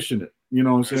petition it. You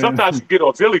know what I'm saying? Sometimes you get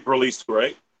auxiliary release,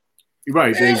 right?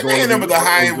 Right. Man, they ain't number the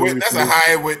hired witness. That's a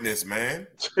hired witness, man.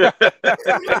 You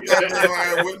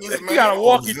got a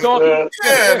walkie-talkie.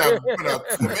 Yeah,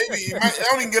 maybe you might. I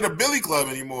don't even get a billy club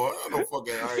anymore. I don't know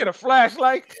fucking. Get a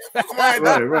flashlight. Right.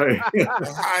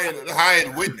 The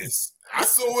hired witness. I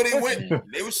saw where they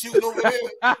went. They were shooting over there.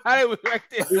 They was right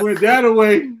there. They went that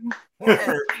away.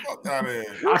 Fuck out of here.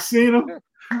 I seen them.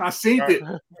 I seen it.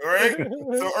 All right.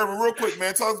 So, Urban, real quick,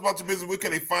 man, tell us about your business. Where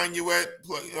can they find you at?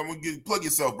 I'm gonna plug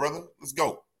yourself, brother. Let's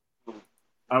go.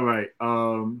 All right.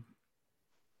 Urban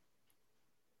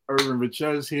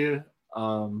Richez here,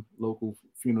 local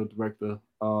funeral director.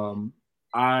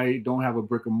 I don't have a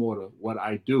brick and mortar. What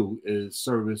I do is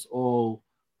service all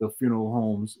the funeral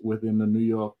homes within the New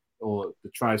York or the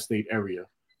tri-state area.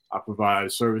 I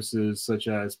provide services such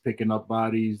as picking up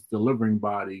bodies, delivering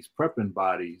bodies, prepping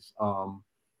bodies,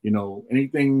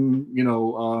 anything,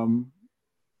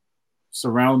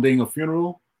 surrounding a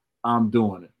funeral, I'm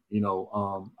doing it.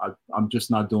 I'm just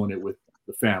not doing it with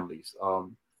the families.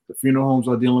 The funeral homes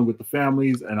are dealing with the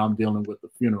families and I'm dealing with the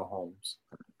funeral homes.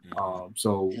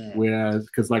 Whereas,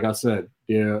 because like I said,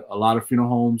 a lot of funeral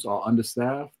homes are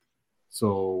understaffed.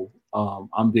 So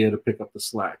I'm there to pick up the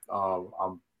slack.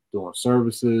 I'm doing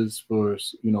services for,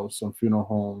 some funeral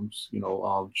homes,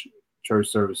 church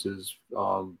services,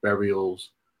 burials,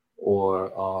 or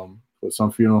for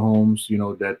some funeral homes,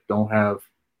 that don't have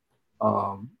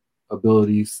the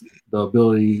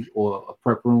ability or a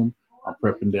prep room. I'm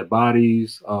prepping their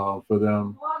bodies for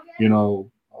them,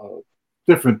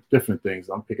 different things.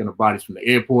 I'm picking up bodies from the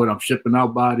airport. I'm shipping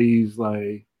out bodies,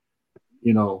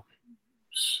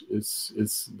 it's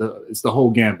the whole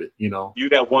gambit, You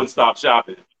that one-stop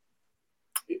shopping.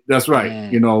 That's right,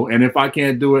 and if I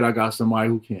can't do it, I got somebody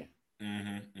who can.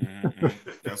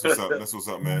 That's what's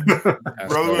up, man.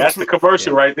 Brother, that's the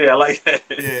commercial right there. I like that.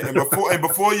 Yeah, and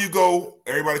before you go,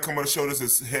 everybody come on the show. This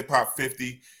is Hip Hop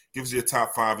 50. Give us your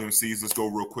top 5 MCs. Let's go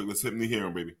real quick. Let's hit me hear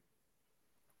them, baby.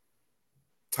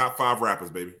 Top 5 rappers,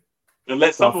 baby. And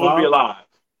let some of them be alive.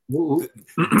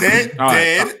 Dead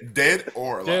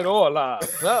or alive. Dead or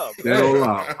alive. Oh, dead or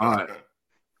alive. All right.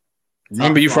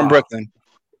 Remember, you from Brooklyn.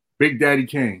 Big Daddy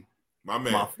Kane. My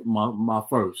man. My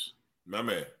first. My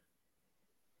man.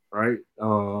 Right.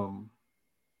 Uh-oh.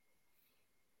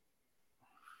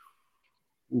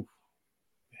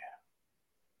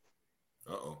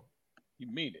 You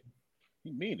mean it.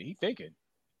 He thinking.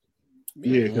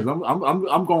 Yeah, because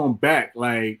I'm going back,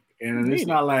 like, and it's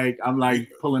not like I'm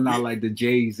like pulling out like the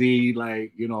Jay-Z,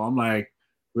 like, I'm like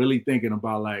really thinking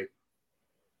about like.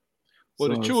 Well,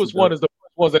 the truest one is the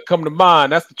ones that come to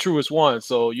mind. That's the truest one.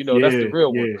 So that's the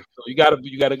real one. So you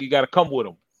gotta come with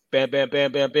them. Bam, bam,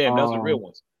 bam, bam, bam. That's the real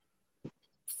ones.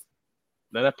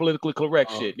 Not that politically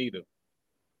correct shit neither.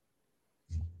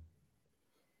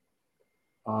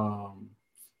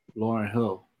 Lauryn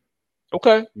Hill.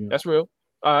 Okay, that's real.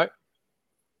 All right.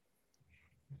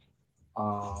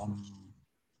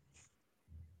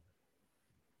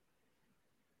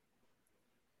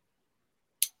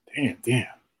 Damn.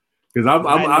 Because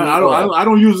I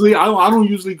don't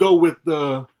usually go with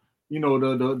the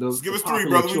the. Just give us 3,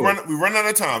 brother. We run out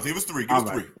of time. Give us 3. Give us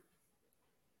 3.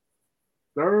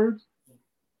 Third.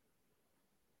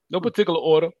 No particular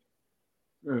order.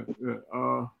 Yeah.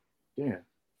 Damn.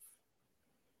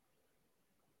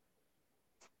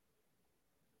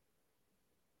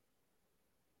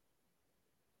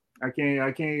 I'm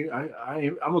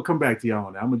gonna come back to y'all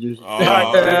on that. I'm gonna just put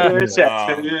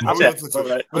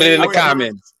it in the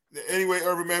comments. Anyway,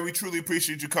 Urban, man, we truly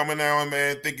appreciate you coming on,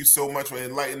 man. Thank you so much for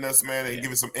enlightening us, man, and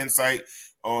giving some insight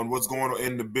on what's going on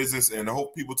in the business. And I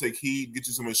hope people take heed, get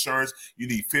you some insurance. You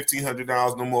need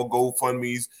 $1,500, no more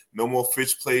GoFundMes, no more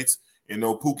fish plates.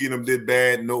 Pookie and them did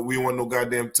bad. No, we don't want no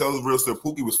goddamn. Tell us real stuff.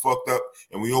 Pookie was fucked up,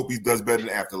 and we hope he does better in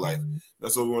Afterlife.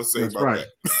 That's what we want to say about that.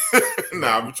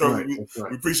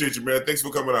 We appreciate you, man. Thanks for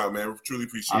coming out, man. We truly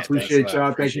appreciate it. I appreciate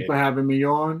y'all. Thank you for having me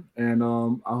on. And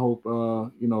I hope,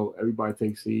 everybody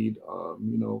takes heed,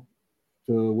 to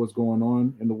what's going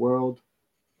on in the world.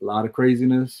 A lot of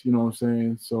craziness, you know what I'm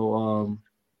saying? So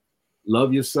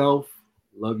love yourself,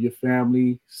 love your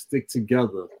family, stick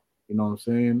together. You know what I'm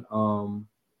saying?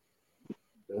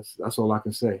 That's all I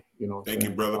can say. You know. Thank you,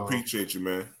 brother. Appreciate you,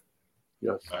 man.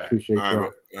 Yes, appreciate you.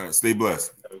 All right, stay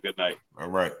blessed. Have a good night. All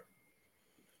right.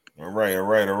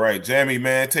 Jamie,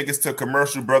 man, take us to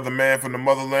commercial, brother, man, from the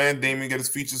motherland. Damien, get his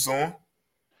features on.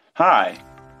 Hi.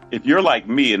 If you're like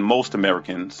me and most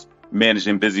Americans,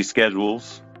 managing busy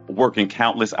schedules, working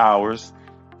countless hours,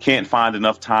 can't find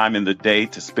enough time in the day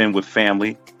to spend with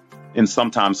family, and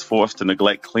sometimes forced to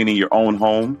neglect cleaning your own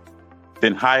home,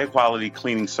 then Higher Quality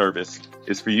Cleaning Service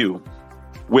is for you.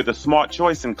 With a smart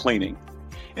choice in cleaning.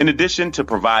 In addition to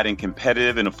providing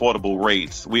competitive and affordable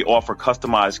rates, we offer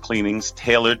customized cleanings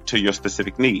tailored to your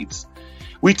specific needs.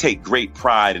 We take great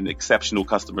pride in exceptional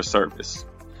customer service.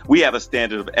 We have a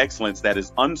standard of excellence that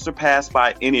is unsurpassed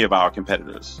by any of our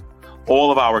competitors.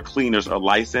 All of our cleaners are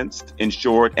licensed,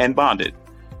 insured, and bonded.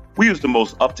 We use the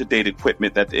most up-to-date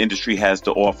equipment that the industry has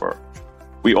to offer.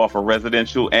 We offer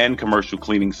residential and commercial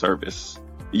cleaning service.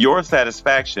 Your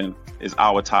satisfaction is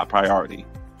our top priority.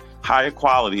 Higher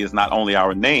quality is not only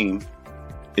our name,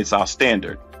 it's our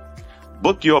standard.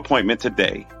 Book your appointment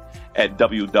today at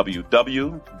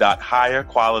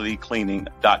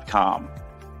www.higherqualitycleaning.com.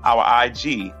 Our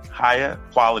IG, Higher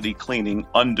Quality Cleaning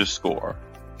 _.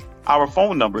 Our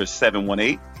phone number is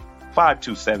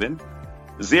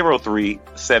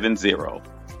 718-527-0370.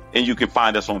 And you can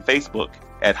find us on Facebook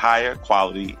at Higher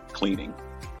Quality Cleaning.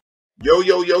 Yo,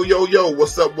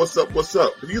 what's up?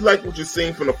 If you like what you're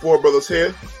seeing from the Four Brothers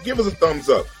here, give us a thumbs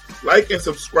up, like and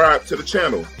subscribe to the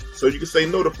channel so you can stay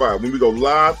notified when we go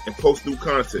live and post new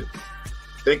content.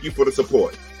 Thank you for the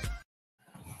support.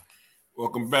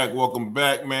 Welcome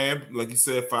back, man. Like you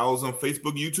said, follow us on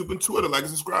Facebook, YouTube, and Twitter. Like and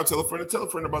subscribe. Tell a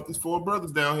friend about these four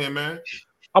brothers down here, man.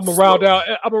 I'm around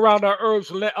our herbs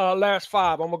last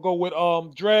five. I'm gonna go with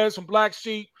Drez from Black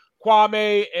Sheep,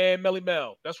 Kwame, and Melly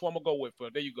Mel. That's what I'm gonna go with.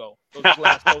 There you go.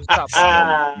 Those top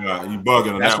five. Nah, you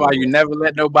bugging. That's why you never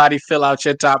let nobody fill out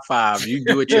your top five. You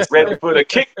do it yourself. Ready for the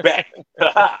kickback.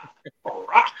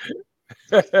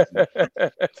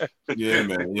 Yeah,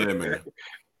 man.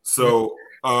 So,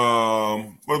 what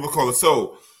do we call it?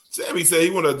 So, Sammy said he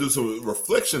wanted to do some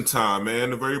reflection time,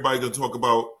 man. If everybody gonna talk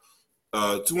about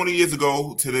 20 years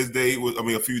ago to this day,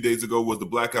 a few days ago was the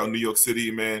blackout in New York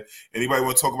City, man. Anybody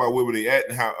want to talk about where were they at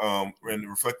and how and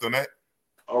reflect on that?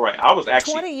 All right, I was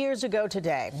actually 20 years ago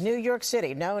today, New York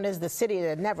City, known as the city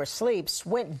that never sleeps,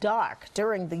 went dark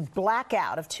during the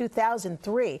blackout of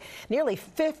 2003. Nearly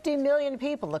 50 million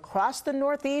people across the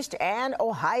Northeast and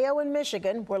Ohio and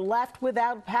Michigan were left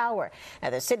without power. Now,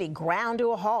 the city ground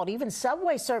to a halt. Even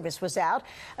subway service was out.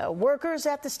 Workers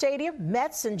at the stadium,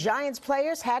 Mets and Giants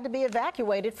players had to be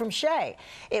evacuated from Shea.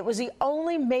 It was the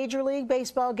only Major League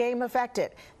Baseball game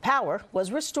affected. Power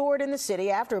was restored in the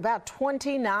city after about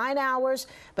 29 hours,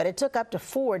 but it took up to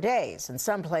 4 days in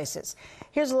some places.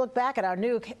 Here's a look back at our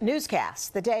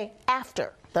newscast the day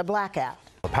after the blackout.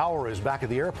 The power is back at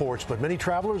the airports, but many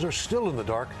travelers are still in the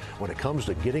dark when it comes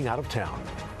to getting out of town.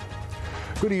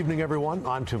 Good evening, everyone.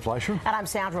 I'm Tim Fleischer. And I'm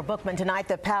Sandra Bookman. Tonight,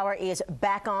 the power is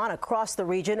back on across the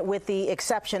region, with the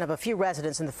exception of a few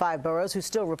residents in the 5 boroughs who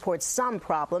still report some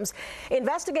problems.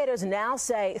 Investigators now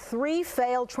say 3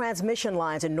 failed transmission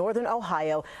lines in northern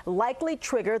Ohio likely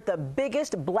triggered the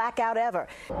biggest blackout ever.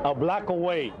 A block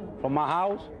away from my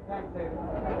house,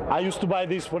 I used to buy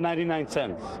these for 99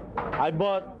 cents. I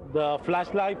bought the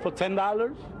flashlight for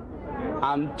 $10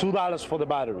 and $2 for the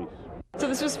batteries. So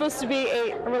this was supposed to be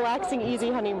a relaxing, easy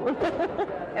honeymoon.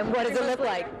 And what does it look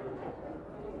like?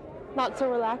 Not so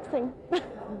relaxing.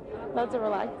 Not so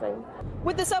relaxing.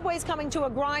 With the subways coming to a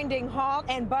grinding halt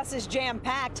and buses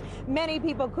jam-packed, many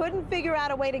people couldn't figure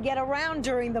out a way to get around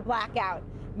during the blackout.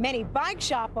 Many bike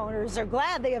shop owners are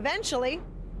glad they eventually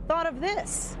thought of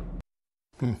this.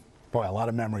 Boy, a lot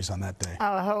of memories on that day.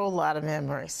 A whole lot of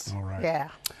memories. All right. Yeah.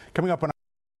 Coming up on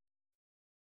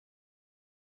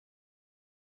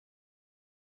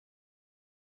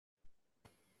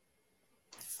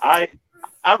I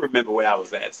remember where I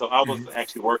was at. So I was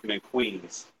actually working in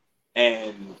Queens,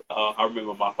 and I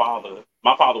remember my father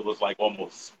was like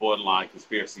almost borderline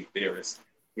conspiracy theorist.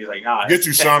 He's like, nah. Forget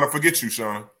you,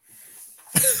 Shauna.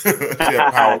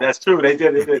 Yeah, that's true. They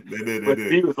did. But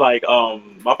he was like,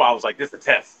 my father was like, this is a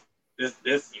test. This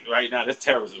right now, this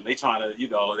terrorism. They trying to,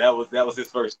 that was his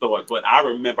first thought. But I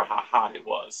remember how hot it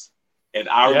was. And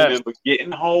I remember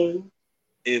getting home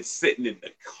and sitting in the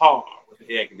car with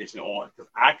the air conditioner on because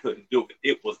I couldn't do it.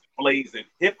 It was blazing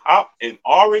hip hop and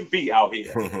R&B out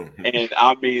here, and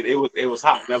I mean it was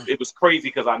hot. Now, it was crazy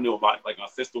because I knew my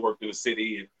sister worked in the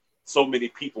city, and so many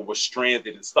people were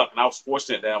stranded and stuck. And I was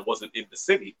fortunate that I wasn't in the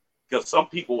city Because some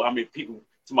people,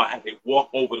 somebody had to walk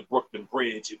over the Brooklyn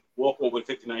Bridge and walk over the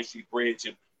 59th Street Bridge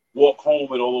and walk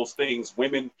home and all those things.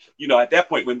 Women, at that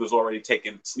point, women was already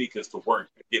taking sneakers to work,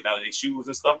 getting out of their shoes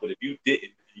and stuff. But if you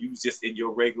didn't, you was just in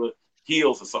your regular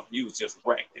heels or something, you was just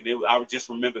wrecked. And I would just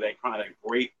remember that kind of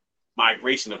great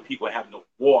migration of people having to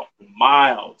walk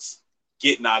miles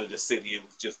getting out of the city. It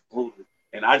was just brutal.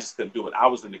 And I just couldn't do it. I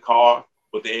was in the car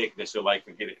with the air conditioner, like,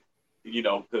 forget it.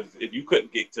 Because if you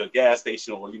couldn't get to a gas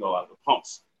station or, a lot of the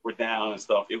pumps were down and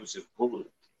stuff, it was just brutal,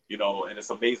 and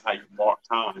it's amazing how you mark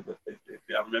time.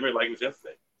 I remember it like it was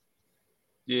yesterday.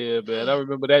 Yeah, man, I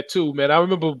remember that too, man. I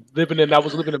remember I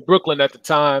was living in Brooklyn at the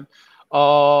time.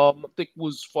 I think it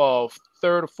was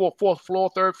third floor,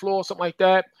 something like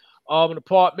that. An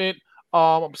apartment.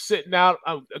 I'm sitting out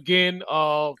again.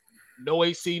 No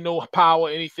AC, no power,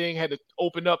 anything. Had to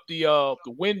open up the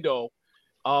window.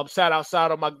 Sat outside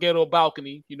on my ghetto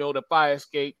balcony, the fire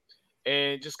escape,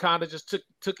 and just kind of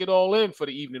took it all in for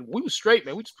the evening. We were straight,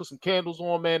 man. We just put some candles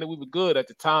on, man, and we were good. At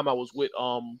the time, I was with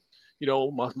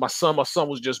my son. My son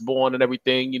was just born and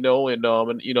everything, and we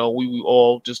were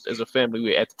all just as a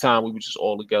family. At the time, we were just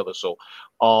all together. So,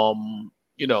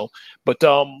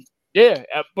 yeah.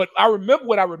 But I remember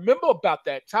what I remember about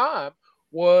that time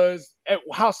was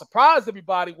how surprised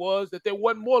everybody was that there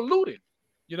wasn't more looting.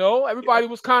 Everybody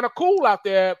was kind of cool out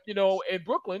there, in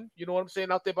Brooklyn. You know what I'm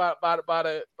saying? Out there by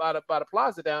the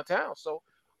plaza downtown. So,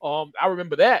 I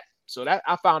remember that. So that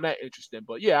I found that interesting.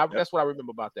 But yeah, that's what I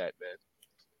remember about that,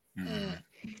 man.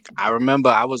 I remember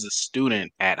I was a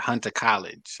student at Hunter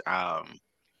College. I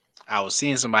was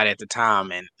seeing somebody at the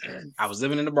time, and I was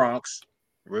living in the Bronx,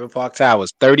 River Park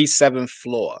Towers, 37th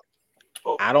floor.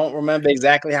 I don't remember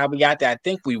exactly how we got there. I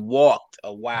think we walked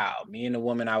a while. Me and the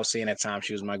woman I was seeing at the time,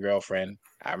 she was my girlfriend.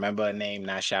 I remember her name,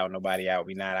 not shouting nobody out.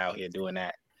 We not out here doing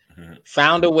that. Mm-hmm.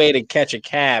 Found a way to catch a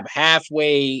cab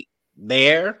halfway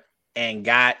there and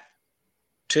got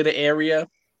to the area,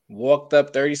 walked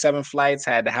up 37 flights,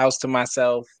 had the house to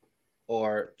myself,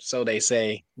 or so they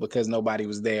say, because nobody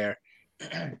was there.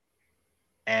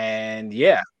 And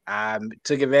yeah, I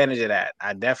took advantage of that.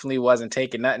 I definitely wasn't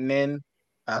taking nothing in.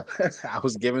 I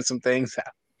was giving some things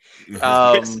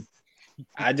out.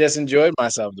 I just enjoyed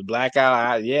myself. The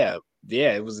blackout, yeah,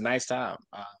 it was a nice time.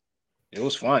 It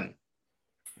was fun,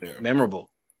 memorable.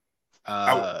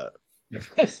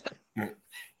 That's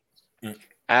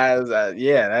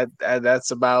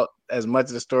about as much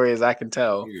of the story as I can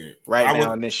tell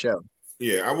now on this show.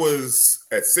 Yeah, I was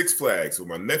at Six Flags with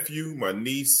my nephew, my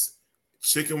niece,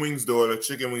 Chicken Wing's daughter.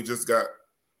 Chicken Wing just got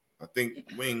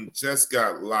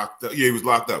locked up. Yeah, he was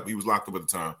locked up. He was locked up at the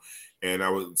time. And I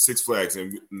was Six Flags.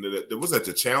 And there was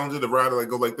the Challenger, the ride that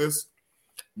go like this.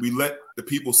 We let the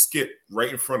people skip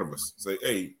right in front of us. Say,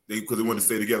 hey, because they wanted to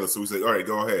stay together. So we said, all right,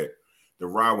 go ahead. The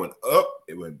ride went up.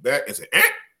 It went back and said, eh.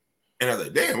 And I was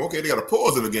like, damn, okay, they got a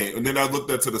pause in the game. And then I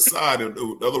looked up to the side and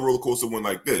the other roller coaster went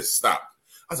like this. Stop.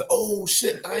 I said, oh,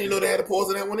 shit. I didn't know they had a pause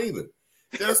in that one either.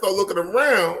 Then I started looking around.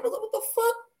 I was like, what the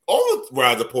fuck? All the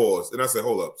rides are paused. And I said,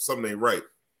 hold up, something ain't right.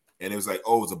 And it was like,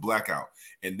 oh, it's a blackout.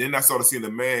 And then I started seeing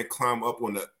the man climb up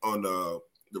on the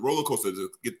roller coaster to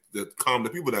calm the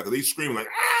people down because they screaming like,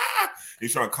 ah!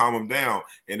 He's trying to calm them down.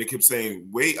 And they kept saying,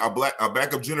 wait, our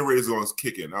backup generator's on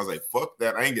kicking. I was like, fuck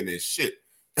that. I ain't getting this shit.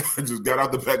 I just got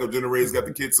out the backup generators, got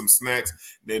the kids some snacks.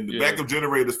 Then the backup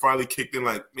generators finally kicked in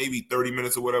like maybe 30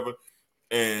 minutes or whatever.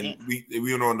 And we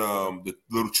went on the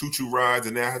little choo-choo rides,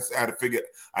 and then I had to figure.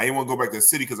 I didn't want to go back to the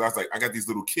city because I was like, I got these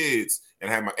little kids, and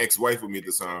I had my ex-wife with me at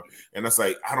the time, and I was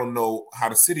like, I don't know how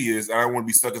the city is. I don't want to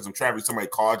be stuck in some traffic. Somebody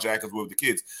carjack us with the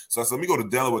kids. So I said, let me go to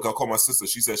Delaware. I'll call my sister.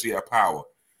 She said she had power.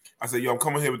 I said, yo, I'm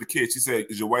coming here with the kids. She said,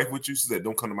 is your wife with you? She said,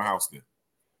 don't come to my house then.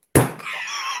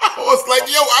 I was like,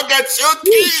 yo, I got your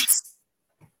kids.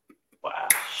 Wow.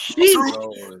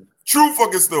 True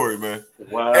fucking story, man.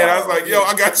 Wow. And I was like, yo,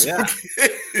 I got your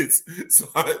kids. So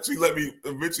she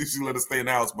let us stay in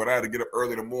the house, but I had to get up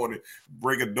early in the morning,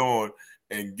 break of dawn,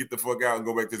 and get the fuck out and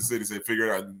go back to the city, say, figure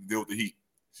it out and deal with the heat.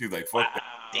 She's like, fuck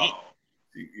that.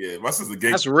 Yeah, my sister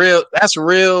gave That's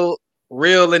real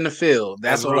in the field.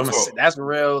 That's what I'm saying. That's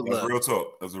real. That's real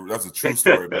talk. That's a true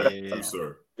story, man. True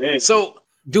story. So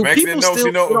do Max people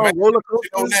still get on roller coasters?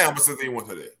 She know now, but since they want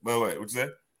her there. By the way, what you say?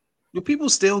 Do people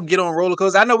still get on roller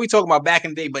coasters? I know we talk about back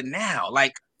in the day, but now,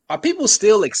 like, are people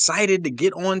still excited to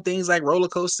get on things like roller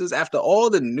coasters after all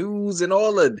the news and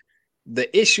all of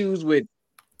the issues with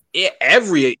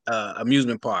every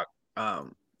amusement park?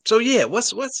 So yeah,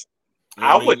 what's?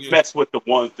 I would mess with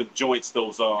the joints,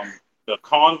 those the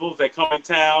carnivals that come in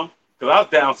town. Because I was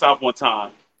down south one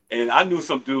time, and I knew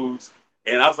some dudes,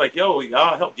 and I was like, yo,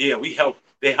 y'all help? Yeah, we help.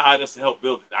 They hired us to help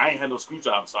build it. I ain't had no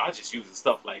screwdriver, so I just used the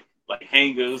stuff like like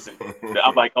hangers, and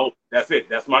I'm like, oh, that's it.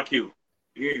 That's my cue.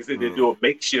 You can sit there doing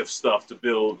makeshift stuff to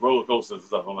build roller coasters and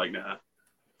stuff. I'm like, nah.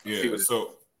 Yeah.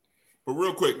 So, but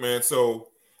real quick, man. So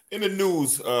in the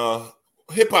news,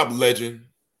 hip hop legend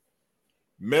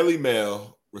Melly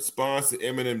Mel responds to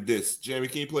Eminem diss. Jamie,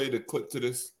 can you play the clip to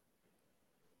this?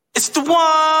 It's the one.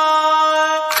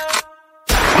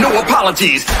 No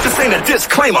apologies, this ain't a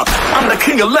disclaimer. I'm the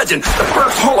king of legend, the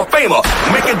first Hall of Famer.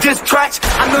 Making diss tracks,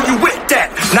 I know you with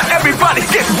that. Now everybody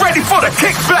get ready for the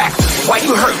kickback. Why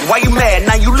you hurt, why you mad,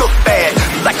 now you look bad.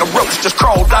 Like a roach just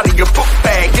crawled out of your book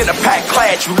bag. In a packed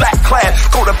class, you lack class.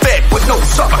 Go to bed with no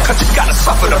supper, cause you gotta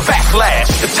suffer the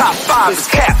backlash. The top 5 is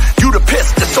cap, you the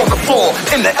piss that's on the floor.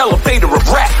 In the elevator of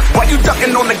rap. Why you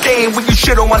ducking on the game when you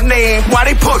shit on my name? Why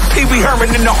they put Pee Wee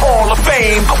Herman in the Hall of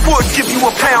Fame? I would give you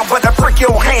a pound, but I break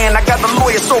your hand. I got the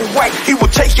lawyer so white, he will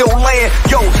take your land.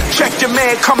 Yo, check your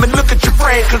man, come and look at your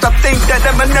friend. Cause I think that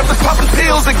Eminem is popping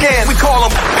pills again. We call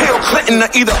him Pill Clinton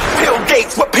or either Pill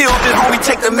Gates. What pill did homie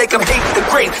take to make him hate the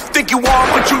great? Think you are,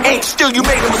 but you ain't. Still you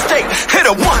made a mistake. Hit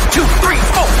a 1, 2, 3,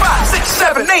 4, 5,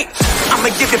 6, 7, 8. I'ma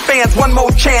give your fans one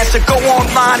more chance to go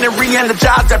online and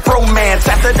re-energize that bromance.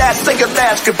 After that, say your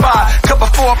last goodbye. Cause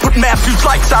before I put Matthew's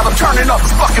lights out, I'm turning up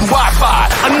the fucking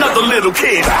Wi-Fi. Another little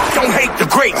kid, don't hate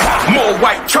the great. More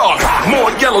white chalk, more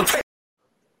yellow tape.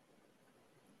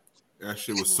 That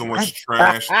shit was so much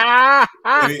trash. I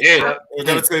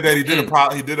gotta say that he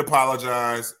did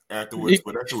apologize afterwards,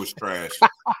 but that shit was trash.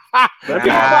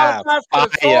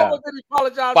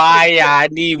 Fire! I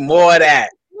need more of that.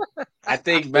 I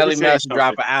think Melly Mel should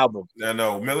drop an album.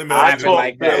 No, Melly Mel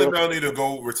need to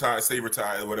go retire, say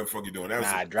retire, whatever the fuck you doing.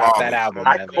 Drop that album.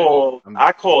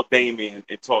 I called Damien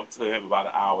and talked to him about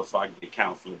an hour so I could get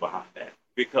counseling behind that.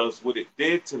 Because what it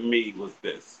did to me was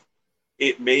this.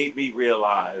 It made me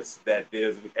realize that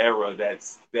there's an era that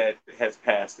has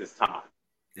passed this time.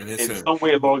 And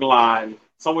somewhere along the line,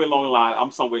 I'm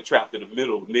somewhere trapped in the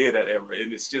middle near that era.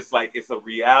 And it's just like, it's a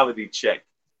reality check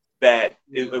that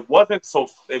it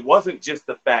wasn't just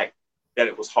the fact that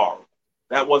it was horrible.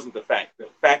 That wasn't the fact. The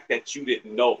fact that you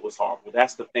didn't know it was horrible.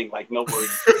 That's the thing. Like, no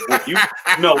worries.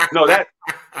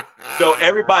 So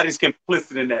everybody's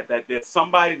complicit in that. That there's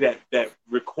somebody that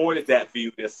recorded that for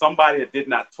you. There's somebody that did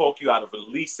not talk you out of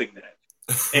releasing that.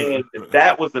 And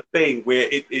that was the thing where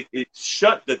it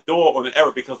shut the door on an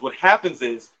error. Because what happens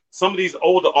is some of these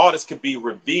older artists can be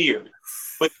revered,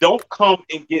 but don't come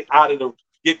and get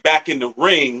back in the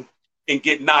ring and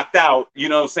get knocked out. You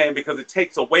know what I'm saying? Because it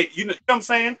takes away. You know what I'm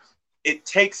saying? It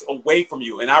takes away from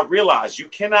you. And I realize you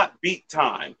cannot beat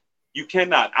time. You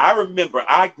cannot. I remember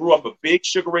I grew up a big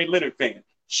Sugar Ray Leonard fan.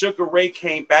 Sugar Ray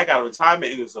came back out of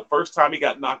retirement, and it was the first time he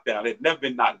got knocked down. It had never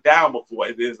been knocked down before.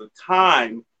 It is a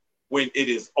time when it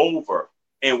is over.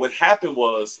 And what happened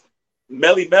was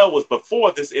Melly Mel was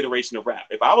before this iteration of rap.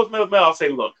 If I was Melly Mel, I'll say,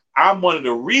 look, I'm one of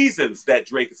the reasons that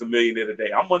Drake is a millionaire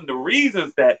today. I'm one of the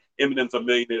reasons that Eminem's a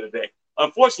millionaire today.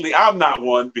 Unfortunately, I'm not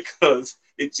one because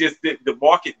the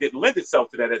market didn't lend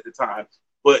itself to that at the time.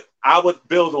 But I would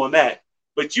build on that.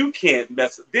 But you can't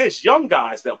there's young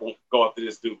guys that won't go after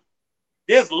this dude.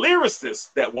 There's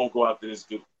lyricists that won't go after this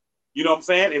dude. You know what I'm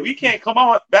saying? And we can't come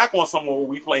back on someone where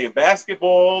we playing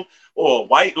basketball or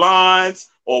white lines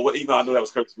or what, I know that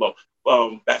was Curtis Blow,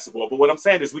 basketball. But what I'm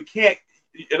saying is we can't,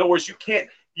 in other words, you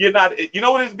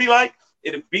know what it'd be like?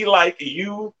 It'd be like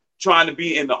you trying to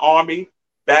be in the army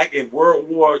back in World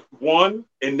War I,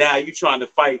 and now you trying to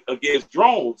fight against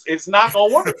drones. It's not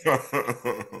gonna work.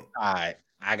 All right,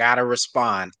 I gotta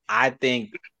respond. I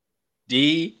think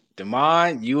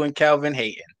Damon, you and Kelvin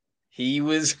hating. He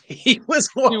was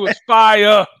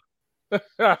fire.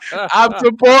 I'm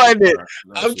supporting it.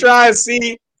 I'm trying to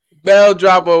see Mel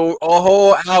drop a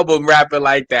whole album rapping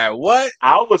like that. What?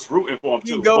 I was rooting for him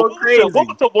too. He going crazy. What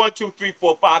was the 1, 2, 3,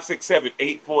 4, 5, 6, 7,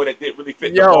 8, 4 that didn't really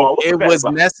fit the Yo, ball? it was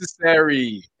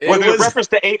necessary. Was it a reference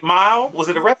to 8 Mile? Was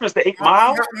it a reference to 8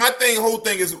 Mile? My whole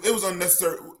thing is it was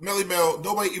unnecessary. Melly Mel,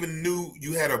 nobody even knew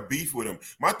you had a beef with him.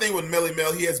 My thing with Melly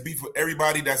Mel, he has beef with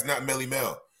everybody that's not Melly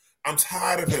Mel. I'm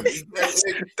tired of him.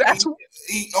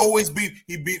 He always beef.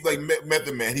 He beef like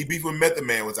Method Man. He beef when Method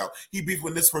Man was out. He beef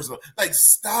when this person. Like,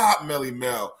 stop, Melly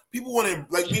Mel. People want to,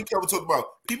 like me and Kevin talked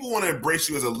about, people want to embrace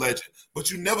you as a legend, but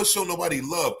you never show nobody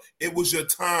love. It was your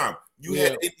time. You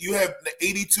have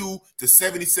 82 to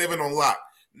 77 on lock.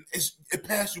 It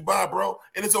passed you by, bro,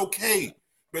 and it's okay.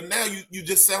 But now you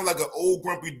just sound like an old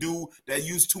grumpy dude that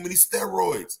used too many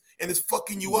steroids, and it's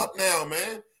fucking you up now,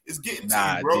 man. It's getting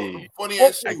Nah, to you, bro. dude. Funny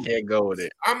ass I shoes. can't go with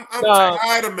it. I'm Nah.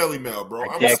 tired of Melly Mel, bro.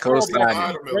 I'm can't tired co-sign it. of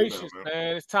Melly Mel, Gracious,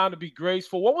 man. It's time to be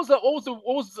graceful. What was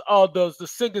the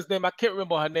singer's name? I can't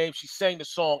remember her name. She sang the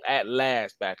song "At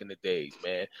Last" back in the days,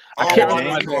 man. I can't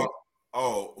remember her name.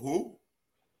 Oh, who?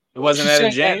 It wasn't She Etta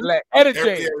sang James. Etta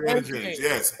James. Etta James.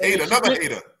 Yes, And hater, she another did-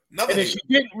 hater. Another And then hater.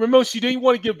 she didn't remember. She didn't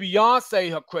want to give Beyonce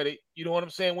her credit. You know what I'm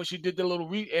saying? When she did the little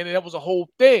and that was a whole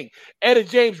thing. Etta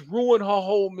James ruined her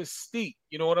whole mystique.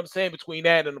 You know what I'm saying? Between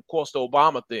that and of course the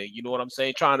Obama thing. You know what I'm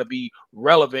saying? Trying to be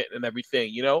relevant and everything.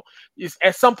 You know, it's,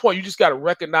 at some point you just got to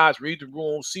recognize, read the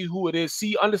room, see who it is,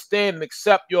 understand, and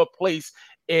accept your place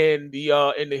in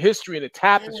the history and the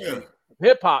tapestry of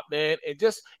hip hop, man, and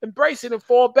just embrace it and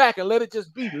fall back and let it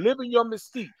just be. Live in your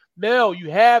mystique. Mel, you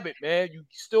have it, man. You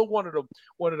still one of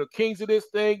the kings of this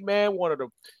thing, man. One of the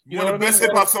One of the best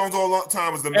hip hop songs all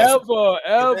time is the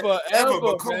ever.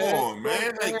 But come on,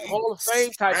 man. Like, Hall of Fame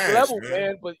type trash, level,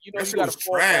 man. But you know, that you shit got was to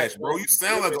fall trash, back, bro. man. You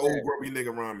sound like an old grumpy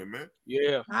nigga rhyming, man.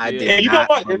 Yeah, I did And you know not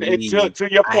what? And believe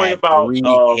to your I point had about 3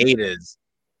 haters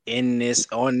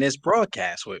on this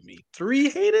broadcast with me. 3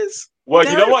 haters. well,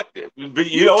 you know what?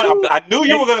 I knew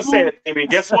you were going to say it. I mean,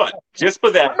 guess what? Just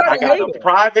for that, I got a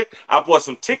private. I bought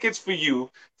some tickets for you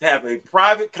to have a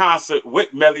private concert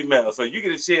with Melly Mel, so you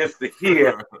get a chance to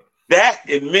hear that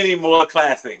and many more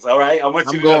classics. All right, I'm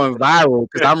going viral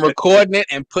because I'm recording it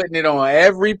and putting it on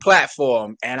every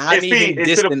platform, and I'm even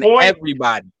dissing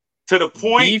everybody. To the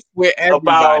point Beef with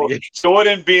about everybody.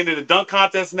 Jordan being in the dunk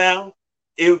contest now,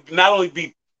 it would not only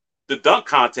be the dunk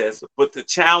contest, but to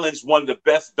challenge one of the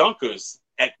best dunkers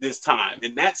at this time.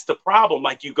 And that's the problem.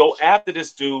 Like, you go after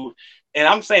this dude, and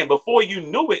I'm saying before you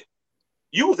knew it,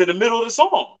 you was in the middle of the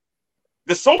song.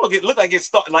 The song looked like it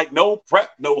started like no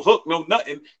prep, no hook, no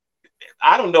nothing.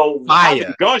 I don't know how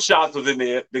many gunshots was in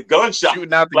there. The gunshot,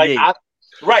 shooting out the like gate.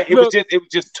 It was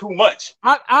just too much.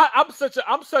 I'm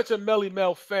such a Melly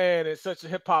Mel fan and such a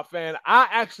hip hop fan. I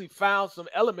actually found some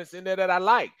elements in there that I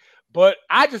like, but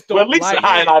I just don't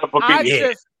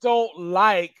just don't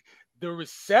like the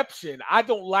reception. I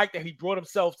don't like that he brought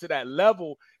himself to that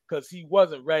level because he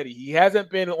wasn't ready. He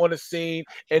hasn't been on the scene,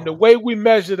 and the way we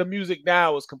measure the music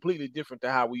now is completely different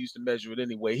to how we used to measure it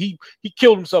anyway. He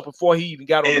killed himself before he even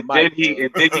got on the mic.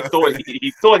 And then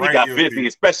he thought he got busy,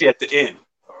 especially at the end.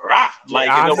 Like,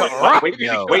 you know what? Wait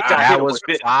till that was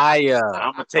fire.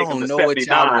 I'm gonna I take him don't to know what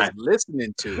y'all was 79.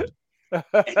 listening to.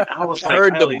 And I was like,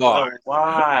 Heard the Melly, bar.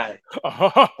 why?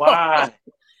 Why?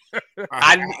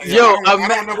 That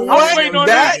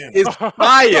is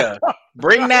fire.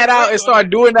 Bring that out and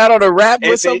start doing that on a rap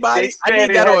with somebody. I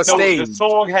need that on stage. The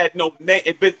song had no name,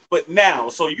 but now,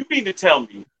 so you mean to tell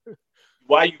me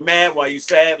why you mad, why you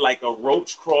sad, like a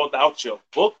roach crawled out your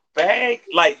book bag?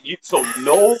 Like, you, so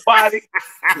nobody,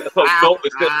 so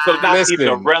not even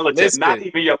a relative, not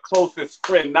even your closest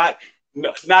friend, not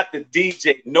the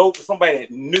DJ, somebody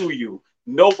that knew you.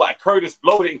 Nobody, Curtis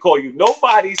Blow didn't call you.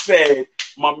 Nobody said,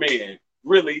 my man,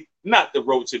 really, not the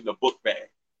roach in the book bag.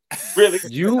 Really?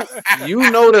 You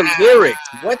know the lyrics.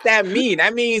 What that mean?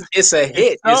 That means it's a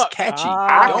hit. It's catchy.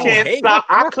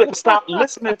 I couldn't stop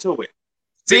listening to it.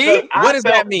 See? What does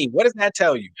that mean? What does that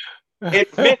tell you?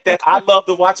 It meant that I love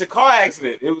to watch a car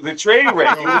accident. It was a train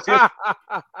wreck. It was just...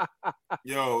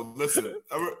 Yo, listen.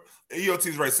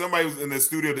 EOT's right. Somebody was in the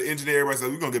studio, the engineer, everybody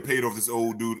said, we're going to get paid off this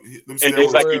old dude. And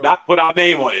it's like, do not put our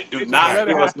name on it. Do not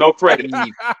give us no credit. And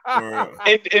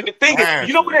the thing is,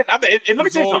 you know what? And let me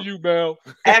tell you something.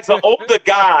 As an older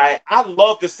guy, I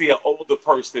love to see an older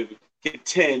person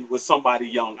contend with somebody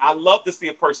young. I love to see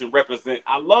a person represent.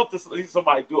 I love to see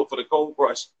somebody do it for the gold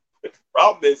brush. The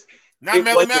problem is, not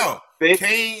Melly Mel.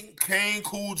 Kane,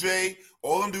 Cool J,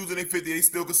 all them dudes in their 50s, they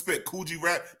still can spit. Cool G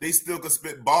rap, they still can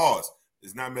spit bars.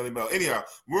 It's not Melly Mel. Anyhow,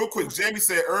 real quick, Jamie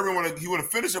said Urban want to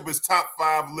finish up his top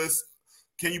 5 list.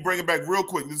 Can you bring it back real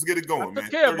quick? Let's get it going, man.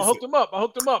 Okay, I hooked him up.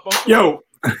 Yo,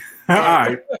 all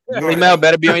right. Melly Mel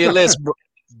better be on your list, bro.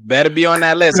 Better be on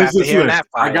that list after hearing that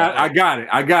fire. I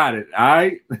got it. All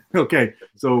right. Okay.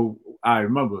 So I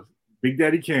remember Big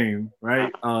Daddy Kane,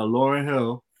 right? Lauryn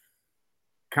Hill,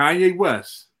 Kanye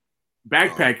West,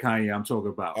 Backpack Kanye. I'm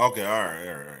talking about. Okay. All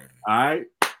right.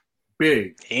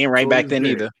 Big. He ain't right back then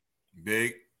either.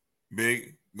 Big.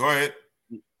 Go ahead.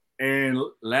 And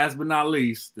last but not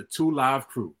least, the 2 Live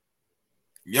Crew.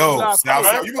 Yo,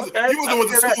 South. You was doing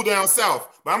the school down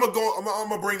south, but I'm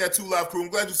gonna bring that 2 Live Crew. I'm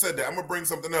glad you said that. I'm gonna bring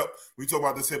something up. We talk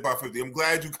about this hip hop 50. I'm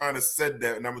glad you kind of said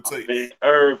that, and I'm gonna tell you.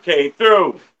 Herb came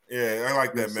through. Yeah, I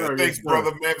like that, Yes, man. sir, Thanks, yes,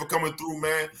 brother, man, for coming through,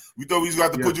 man. We thought we was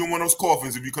going to put you in one of those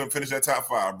coffins if you couldn't finish that top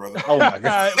 5, brother. Oh my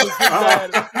God.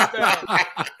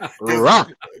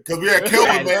 Because Because we had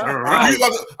Kelvin, man. I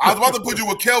was about to put you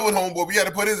with Kelvin, homeboy. We had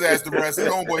to put his ass to rest. His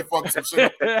homeboy fucked some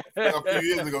shit up a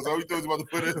few years ago, so we thought he was about to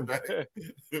put his back.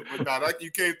 But nah, like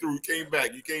you came through. You came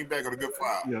back. You came back on a good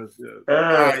file. Yes, yes.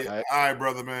 All right,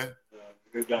 brother, man.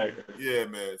 Good night. Yeah,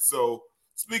 man. So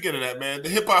speaking of that, man, the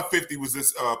Hip Hop 50 was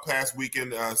this past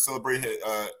weekend celebrating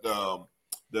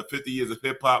the 50 years of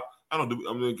hip hop.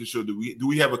 I'm making sure. Do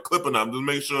we have a clip or not? I'm just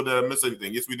making sure that I miss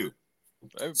anything. Yes, we do.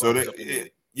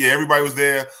 Everybody was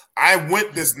there. I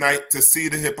went this night to see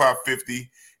the Hip Hop 50.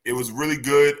 It was really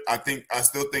good. I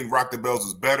still think Rock the Bells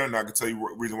is better, and I can tell you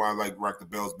the reason why I like Rock the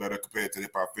Bells better compared to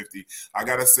Hip Hop 50. I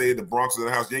gotta say, the Bronx of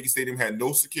the house, Yankee Stadium had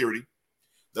no security.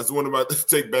 That's one of my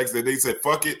take-backs that they said,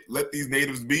 fuck it, let these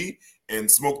natives be and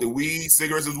smoke the weed,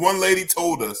 cigarettes. There's one lady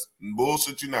told us,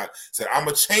 bullshit you not, said, I'm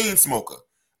a chain smoker.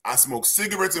 I smoke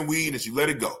cigarettes and weed, and she let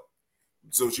it go.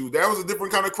 So that was a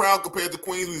different kind of crowd compared to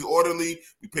Queens. We was orderly.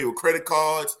 We pay with credit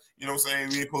cards. You know what I'm saying?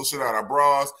 We didn't pull shit out our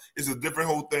bras. It's a different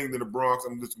whole thing than the Bronx.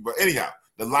 But anyhow,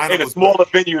 the lineup was smaller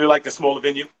venue. You like the smaller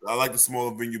venue? I like the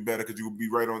smaller venue better because you would be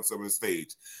right on some of the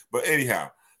stage. But anyhow,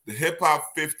 the Hip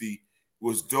Hop 50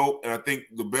 was dope, and I think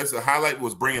the highlight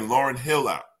was bringing Lauryn Hill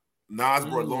out. Nas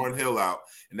brought Lauryn Hill out,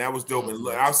 and that was dope. And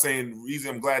I was saying, the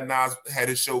reason I'm glad Nas had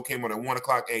his show came on at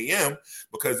 1:00 a.m.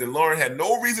 because then Lauryn had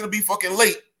no reason to be fucking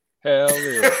late. Hell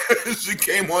yeah. She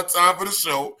came on time for the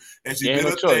show, and she did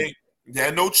her choice. thing. She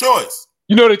had no choice.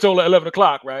 You know they told her 11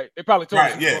 o'clock, right? They probably told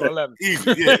her yeah. 11.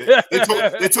 Easy, yeah. They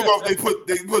took off. They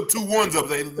put 2 ones up.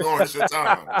 They Lauryn, it's your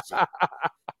time.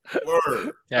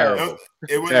 Word. Terrible.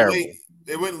 It went Terrible. late.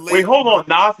 It went late. Wait, hold on.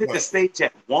 Nas hit the stage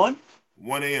at 1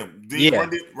 a.m. Yeah.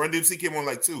 Run DMC came on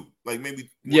like 2, like maybe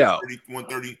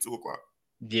 1:30, 2 o'clock.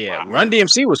 Yeah, Run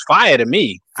DMC was fire to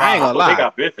me. I ain't gonna lie. They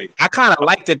got busy. I kind of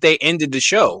like that they ended the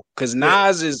show because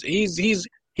Nas is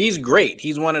he's great.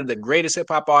 He's one of the greatest hip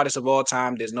hop artists of all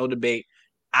time. There's no debate.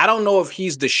 I don't know if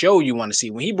he's the show you want to see.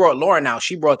 When he brought Lauryn out,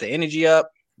 she brought the energy up.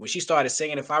 When she started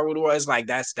singing "If I Rule the World," it's like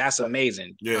that's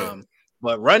amazing. Yeah.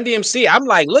 But Run DMC, I'm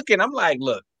like, look,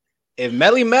 if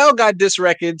Melly Mel got diss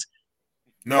records,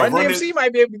 Run DMC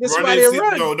might be able to get somebody a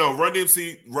run. No, Run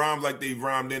DMC rhymed like they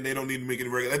rhymed in. They don't need to make any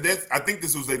records. I think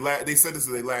this was they said this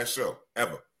is their last show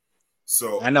ever.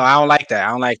 So I know I don't like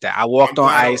that. I walked on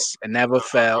ice and never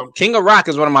fell. King of Rock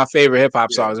is one of my favorite hip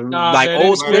hop songs.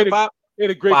 Old school hip hop. They're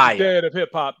the great dad of hip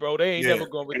hop, bro. They ain't never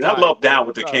gonna retire. I love Down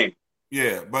with the King.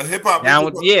 Yeah, but hip hop. Let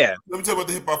me tell you about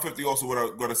the Hip Hop 50. Also, what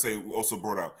I'm gonna say also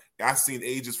brought out. I seen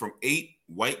ages from 8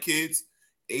 white kids,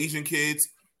 Asian kids.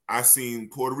 I seen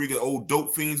Puerto Rican old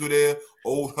dope fiends were there,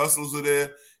 old hustlers were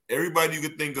there. Everybody you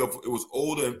could think of, it was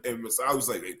older, and so I was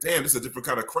like, hey, damn, this is a different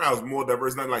kind of crowd. It's more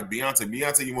diverse, not like Beyonce.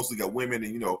 Beyonce, you mostly got women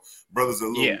and brothers, a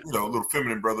little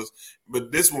feminine brothers.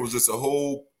 But this one was just a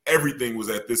whole. Everything was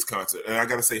at this concert, and I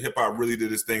gotta say, hip hop really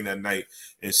did its thing that night.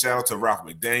 And shout out to Ralph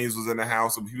McDaniels was in the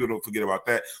house, so people don't forget about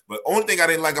that. But only thing I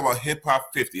didn't like about Hip Hop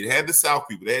 50, it had the South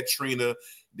people. They had Trina,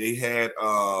 they had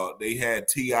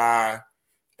T.I.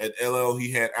 at LL,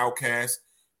 he had Outkast.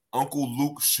 Uncle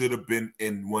Luke should have been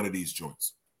in one of these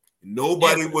joints.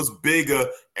 Nobody was bigger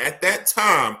at that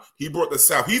time. He brought the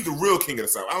South. He's the real king of the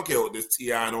South. I don't care what this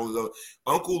T.I. and all this other.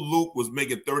 Uncle Luke was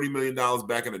making $30 million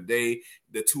back in the day.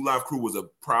 The 2 Live Crew was a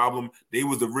problem. They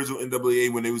was the original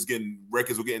NWA when they was getting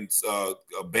records were getting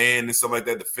banned and stuff like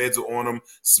that. The feds were on them,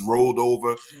 rolled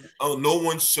over. No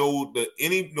one showed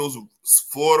any of those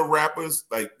Florida rappers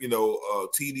like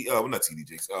not TD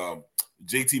Jakes.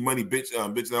 JT Money, bitch,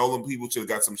 and all them people should have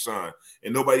got some shine.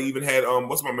 And nobody even had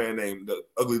what's my man name? The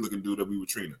ugly looking dude that we were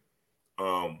Trina.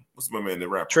 What's my man? The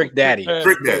rapper Trick Daddy.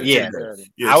 Trick Daddy. Yeah,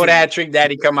 I would have had Trick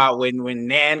Daddy come out when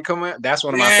Nan come out. That's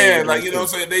one of my favorite. Like you know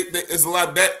what I'm saying. There's a lot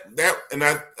of that, and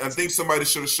I think somebody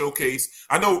should have showcased.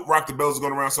 I know Rock the Bells is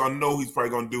going around, so I know he's probably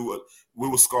going to do it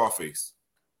with Scarface.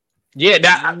 Yeah,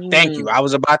 thank you. I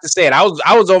was about to say it. I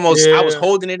was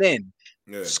holding it in.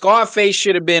 Yeah. Scarface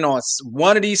should have been on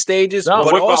one of these stages,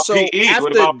 but also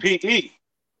what about P.E.?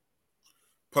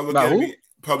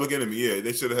 Public Enemy, yeah,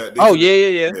 they should have had.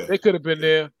 Yeah. They could have been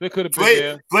there. They could have been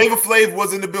there. Flavor Flav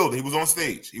was in the building. He was on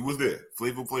stage. He was there.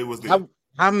 Flavor Flav was there.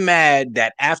 I'm mad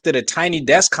that after the Tiny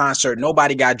Desk concert,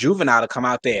 nobody got Juvenile to come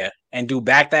out there and do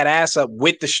Back That Ass Up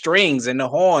with the strings and the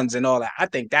horns and all that. I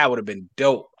think that would have been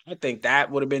dope.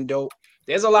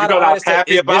 There's a lot of artists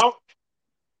happy about.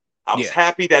 I was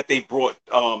happy that they brought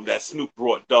that Snoop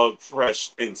brought Doug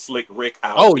Fresh and Slick Rick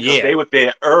out. Oh yeah, they were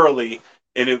there early,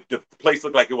 and the place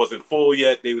looked like it wasn't full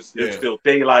yet. There was still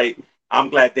daylight. I'm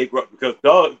glad they brought because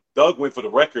Doug went for the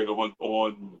record on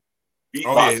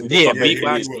beatboxing.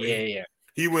 Beatboxing.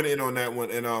 He went in on that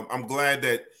one, and I'm glad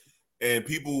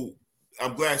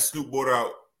I'm glad Snoop brought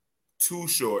out Too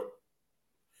Short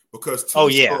because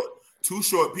Too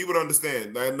Short. People don't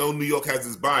understand. I know New York has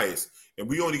this bias, and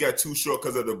we only got Too Short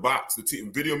because of the box, the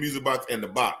video music box, and the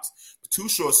box. Too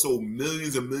Short sold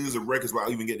millions and millions of records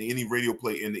without even getting any radio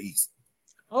play in the East.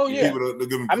 Oh yeah,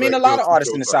 I mean, a lot of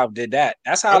artists in the South did that.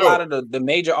 That's how a lot of the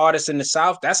major artists in the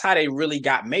South. That's how they really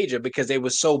got major, because they were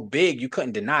so big you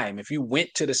couldn't deny them. If you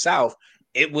went to the South,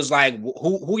 it was like,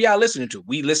 who y'all listening to?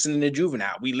 We listening to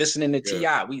Juvenile. We listening to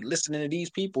T.I. We listening to these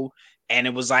people, and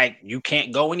it was like you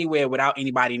can't go anywhere without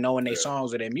anybody knowing their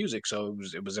songs or their music. So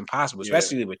it was impossible,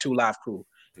 especially with 2 Live Crew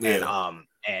and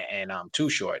Too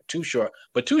Short.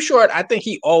 But Too Short, I think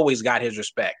he always got his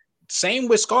respect. Same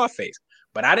with Scarface.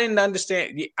 But I didn't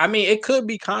understand. I mean, it could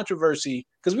be controversy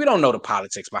because we don't know the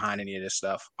politics behind any of this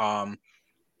stuff.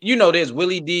 There's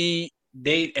Willie D.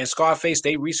 They and Scarface.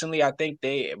 They recently, I think,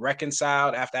 they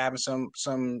reconciled after having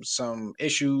some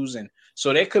issues, and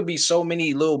so there could be so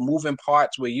many little moving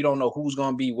parts where you don't know who's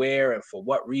going to be where and for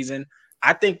what reason.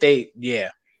 I think they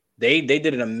did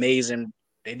an amazing.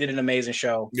 They did an amazing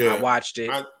show. Yeah. I watched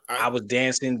it. I was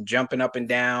dancing, jumping up and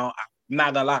down. I'm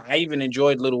not gonna lie. I even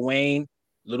enjoyed Lil Wayne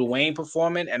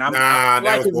performing, and I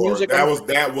like his music. That was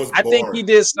boring. I think he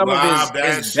did some of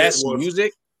his best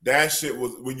music. That shit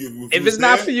was if it's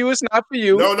not for you, it's not for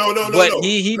you. No. But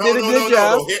he did a good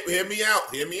job. Hear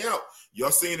me out.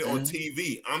 Y'all seeing it on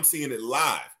TV. I'm seeing it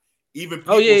live. Even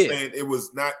people saying it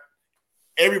was not.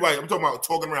 Everybody, I'm talking about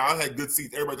talking around. I had good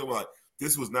seats. Everybody talking about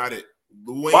this was not it.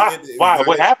 Why?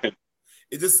 What happened?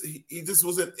 He just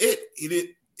wasn't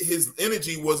it. His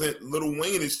energy wasn't Lil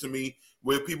Wayne-ish to me.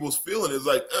 Where people's feeling is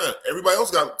like, everybody else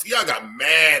T.I. got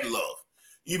mad love.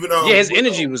 Even his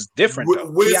energy was different.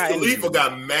 Wiz Khalifa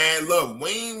got mad love.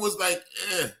 Wayne was like,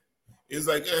 It's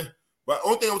like, But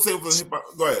only thing I would say for hip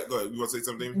hop, go ahead. You want to say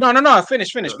something? No.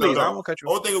 Finish, please. I won't cut you.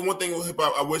 One thing with hip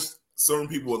hop, I wish certain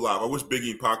people were live. I wish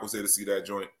Biggie and Pac was there to see that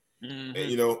joint. Mm-hmm.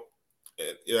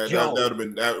 And that would have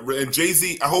been that. And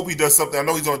Jay-Z, I hope he does something. I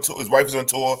know he's on tour. His wife is on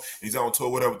tour. He's on tour,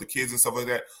 whatever, with the kids and stuff like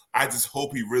that. I just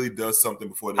hope he really does something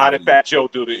before. How did Fat Joe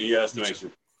do the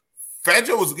estimation? Fat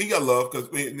Joe he got love because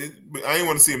I didn't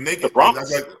want to see him naked.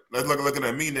 That's like looking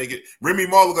at me naked. Remy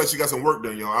Ma looked like she got some work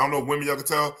done, y'all. I don't know if women y'all can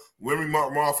tell. Remy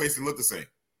Ma face didn't look the same.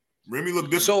 Remy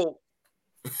looked different. So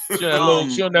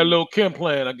she on that Lil Kim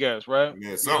plan, I guess, right?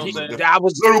 Yeah, something.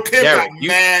 Lil Kim got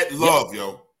mad love,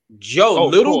 yo.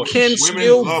 Lil Kim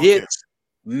still gets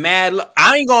mad love.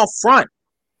 I ain't gonna front.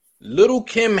 Lil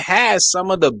Kim has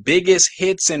some of the biggest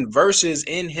hits and verses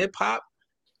in hip hop.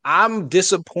 I'm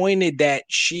disappointed that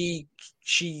she's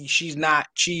not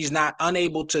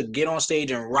unable to get on stage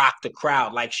and rock the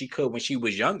crowd like she could when she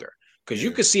was younger. Because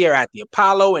you could see her at the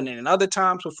Apollo and then other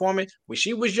times performing when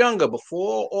she was younger,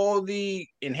 before all the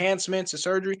enhancements and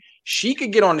surgery. She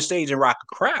could get on the stage and rock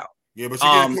a crowd. Yeah, but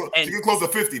she get close to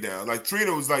 50 now. Like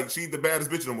Trina was like, she's the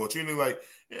baddest bitch no more. Trina like,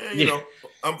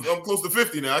 I'm close to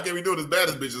 50 now. I can't be doing as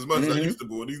baddest bitch as much as I used to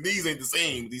be. These knees ain't the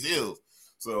same. These heels.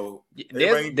 So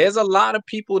there's a lot of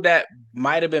people that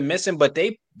might have been missing, but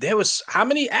there was how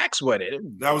many acts were there?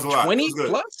 That was a lot. 20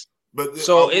 plus. But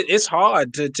so it's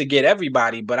hard to get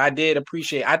everybody. But I did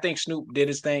appreciate. I think Snoop did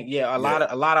his thing. Yeah, a lot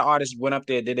of artists went up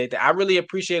there, did their thing. I really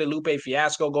appreciated Lupe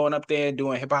Fiasco going up there and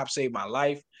doing Hip Hop Saved My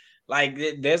Life. Like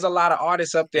there's a lot of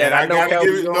artists up there. And I know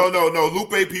no.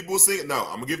 Lupe people sing. No,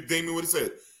 I'm gonna give Damien what he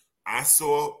said. I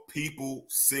saw people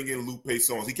singing Lupe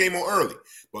songs. He came on early,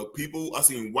 but I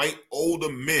seen white older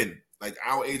men like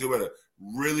our age or whatever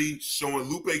really showing.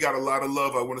 Lupe got a lot of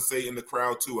love. I want to say in the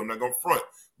crowd too. I'm not gonna front.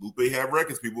 Lupe had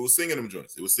records. People were singing them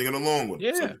joints. They were singing along with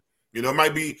him. Yeah. So, it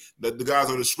might be the guys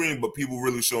on the screen, but people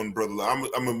really showing brother love.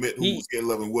 I'm admit who was getting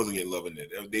love and wasn't getting love in there.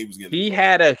 They was getting. He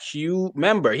had a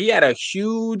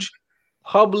huge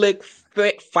public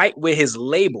fight with his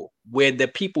label where the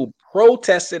people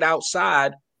protested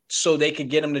outside so they could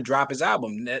get him to drop his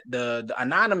album. The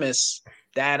Anonymous,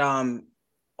 that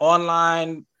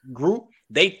online group,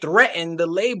 they threatened the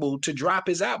label to drop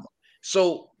his album.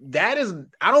 So that is,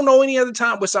 I don't know any other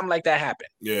time where something like that happened.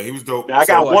 Yeah, he was dope. Now, I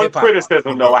got one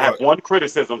criticism though. I have one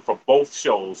criticism for both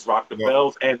shows, Rock the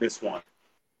Bells and this one.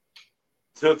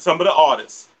 To some of the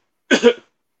artists.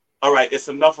 All right, it's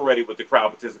enough already with the crowd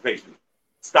participation.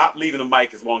 Stop leaving the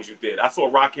mic as long as you did. I saw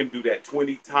Rakim do that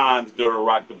 20 times during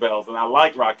Rock the Bells, and I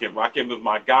like Rakim. Rakim is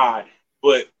my guy,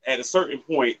 but at a certain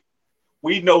point,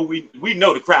 we know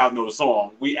the crowd know the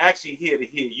song. We actually here to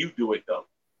hear you do it though.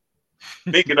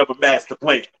 Thinking of a master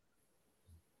plan.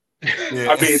 Yeah.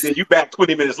 I mean, then you back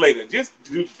 20 minutes later. Just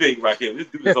do the thing, Rakim.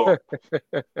 Just do the song.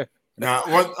 Now,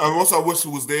 also I wish who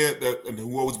was there and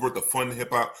who always brought the fun hip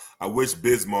hop. I wish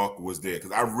Bismarck was there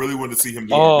because I really wanted to see him.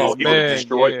 Man,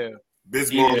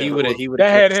 Bismarck, he would have. That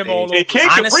had him all over. And King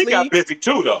Capri got busy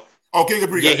too, though. Oh, Kid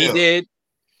Capri. Yeah, he did.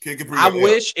 Kid Capri. I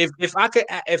wish if I could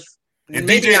if and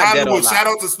maybe DJ not Dead or Hollywood. Alive. Shout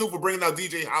out to Snoop for bringing out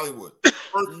DJ Hollywood.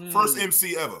 First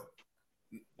MC ever.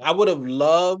 I would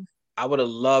have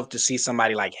loved to see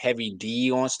somebody like Heavy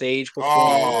D on stage perform.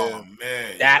 Oh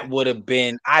man, that would have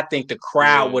been. I think the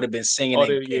crowd would have been singing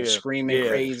and screaming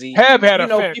crazy. Heb had a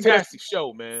fantastic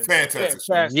show, man. Fantastic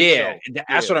yeah, show.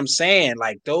 That's what I'm saying.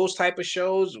 Like those type of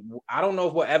shows, I don't know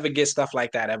if we'll ever get stuff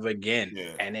like that ever again.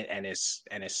 Yeah. And it's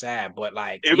sad, but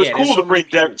like it was cool to bring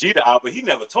Derek Jeter out, but he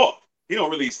never talked. He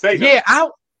don't really say nothing. Yeah,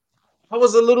 I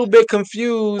was a little bit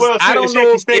confused. Well, I don't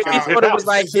know if he thought it was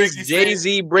like his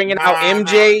Jay-Z bringing out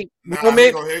MJ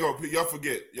moment. Here you go. Y'all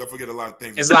forget a lot of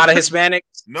things. It's a lot of Hispanics.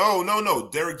 No.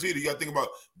 Derek Jeter. You got to think about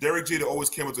Derek Jeter. Always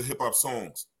came into hip hop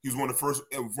songs. He was one of the first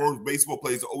baseball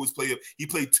players to always play it. He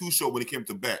played two short when he came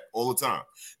to bat all the time.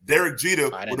 Derek Jeter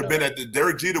would have been at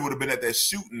that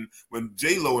shooting when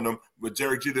J-Lo and them. But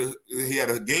Derek Jeter, he had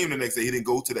a game the next day. He didn't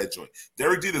go to that joint.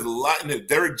 Derek Jeter's a lot in it.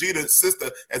 Derek Jeter's sister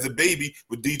as a baby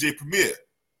with DJ Premier.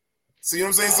 See what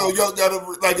I'm saying? So y'all gotta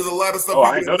like. There's a lot of stuff. Oh,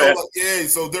 I know that. Like, yeah.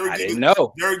 So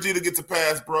Derek Jeter gets a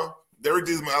pass, bro. Derek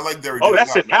Jeter, I like Derek Jeter. Oh,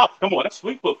 that's it. Out. Come on, that's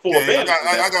sweet for four bands.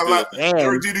 I got a lot.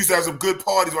 Derek Jeter used to have some good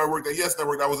parties when I worked at Yes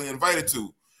Network I wasn't invited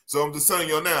to. So I'm just telling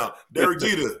y'all now, Derek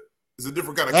Jeter is a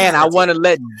different kind of. And I want to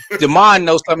let Demond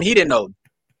know something he didn't know.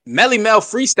 Melly Mel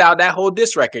freestyled that whole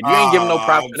diss record. You ain't giving no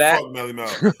props for that. Fuck Melly Mel.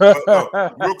 But,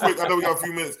 real quick, I know we got a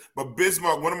few minutes, but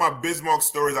Bismarck, one of my Bismarck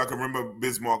stories I can remember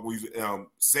Bismarck,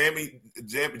 Jamie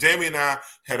and I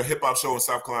had a hip hop show in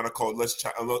South Carolina called Let's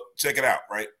Check It Out,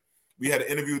 right? We had an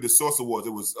interview with the Source Awards.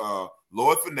 It was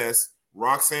Lord Finesse,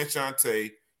 Roxanne Shante,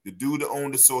 the dude that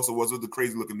owned the Source Awards was the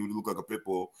crazy looking dude who looked like a pit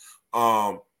bull,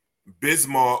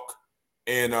 Bismarck,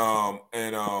 and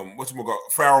whatchamacallit,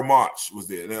 Pharoah March was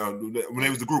there. When they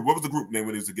was the group, what was the group name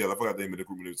when they was together? I forgot the name of the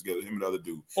group when they was together. Him and the other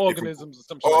dude. Organisms or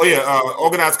something. Oh yeah,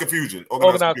 Organized Confusion.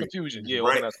 Organized Confusion. Yeah,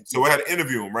 right. Organized Confusion. So I had to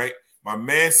interview him. Right, my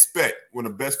man Spec, one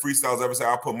of the best freestyles ever said.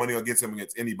 I'll put money against him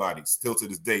against anybody. Still to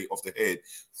this day, off the head,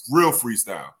 real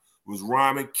freestyle. Was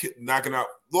rhyming, knocking out.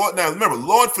 Lord, now remember,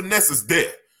 Lord Finesse is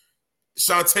there.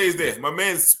 Shantae's there. My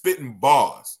man's spitting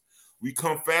bars. We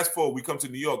come fast forward. We come to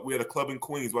New York. We had a club in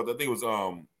Queens. But I think it was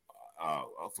I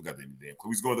forgot the name of the damn club. We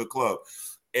was going to the club,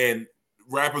 and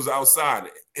rappers outside.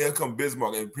 Here come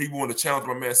Bismarck, and people want to challenge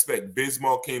my man Spec.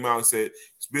 Bismarck came out and said,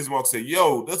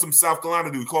 "Yo, that's some South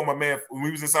Carolina dude." He called my man when we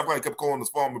was in South Carolina. He kept calling us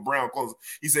Farmer Brown.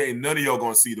 He said, "Ain't none of y'all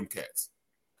gonna see them cats."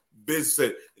 Biz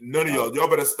said, "None of y'all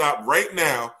better stop right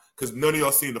now." Because none of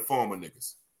y'all seen the Farmer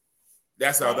niggas.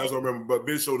 That's what I remember. But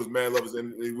Biz showed us mad love,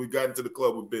 and we got into the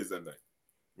club with Biz that night.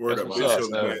 Word up, Biz showed us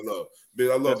mad love. Biz,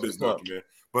 I love Biz Markie, man.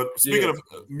 But speaking of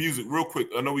music, real quick,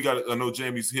 I know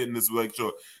Jamie's hitting this like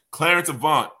sure. Clarence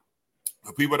Avant.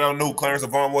 For people that don't know who Clarence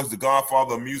Avant was, the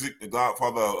godfather of music, the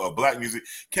godfather of black music.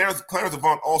 Clarence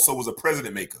Avant also was a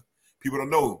president maker. People don't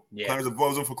know. Yeah. Clarence Avant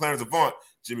wasn't for Clarence Avant.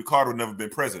 Jimmy Carter would never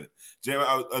been president.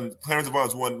 Clarence Avant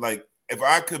was one like. If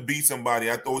I could be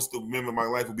somebody, I always still remember my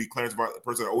life would be Clarence Avant, the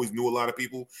person that always knew a lot of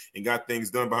people and got things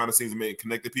done behind the scenes and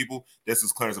connected people. This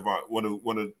is Clarence Avant, one of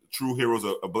the true heroes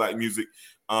of black music.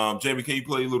 Jamie, can you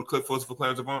play a little clip for us for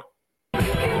Clarence Avant?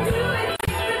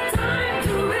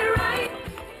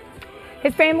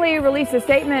 His family released a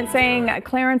statement saying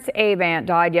Clarence Avant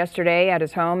died yesterday at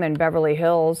his home in Beverly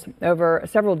Hills. Over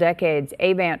several decades,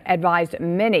 Avant advised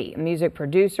many music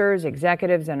producers,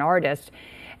 executives, and artists.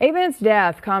 Avant's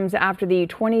death comes after the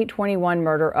 2021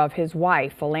 murder of his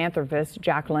wife, philanthropist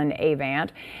Jacqueline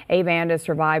Avant. Avant is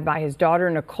survived by his daughter,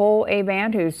 Nicole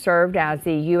Avant, who served as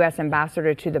the U.S.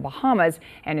 ambassador to the Bahamas,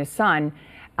 and his son,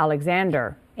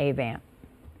 Alexander Avant.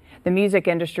 The music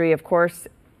industry, of course,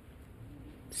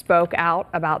 spoke out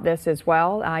about this as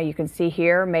well. You can see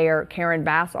here Mayor Karen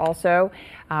Bass also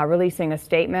releasing a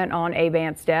statement on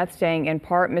Avant's death, saying in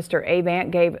part, Mr.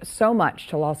 Avant gave so much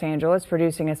to Los Angeles,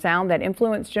 producing a sound that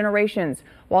influenced generations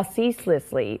while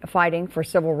ceaselessly fighting for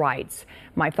civil rights.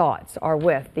 My thoughts are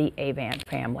with the Avant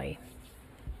family.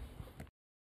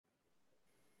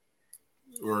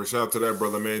 Or shout out to that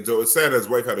brother, man. Joe, it's sad that his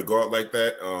wife had to go out like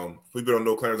that. People don't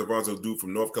know Clarence Avant, a dude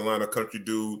from North Carolina, country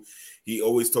dude. He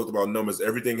always talked about numbers.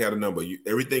 Everything had a number.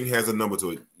 Everything has a number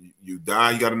to it. You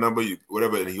die, you got a number,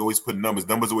 whatever. And he always put numbers.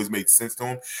 Numbers always made sense to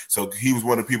him. So he was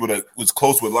one of the people that was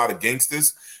close with a lot of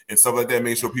gangsters and stuff like that,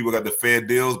 made sure people got the fair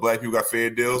deals. Black people got fair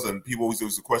deals. And people always, there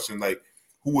was a question like,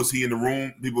 who was he in the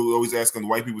room? People were always asking,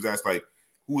 white people was asked like,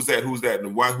 who's that? Who's that?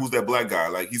 And why? Who's that black guy?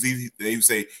 Like they would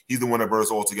say he's the one that brought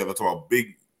us all together. Talking about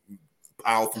big,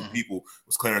 powerful people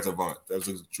was Clarence Avant. That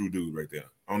was a true dude right there.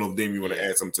 I don't know if Damien, you want to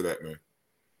add something to that, man.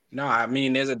 No, I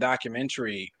mean, there's a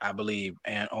documentary, I believe,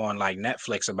 and on like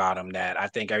Netflix about him that I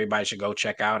think everybody should go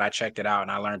check out. I checked it out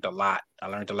and I learned a lot. I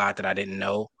learned a lot that I didn't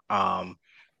know.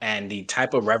 And the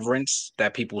type of reverence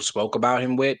that people spoke about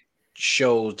him with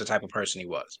shows the type of person he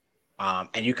was.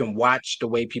 And you can watch the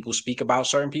way people speak about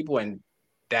certain people, and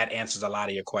that answers a lot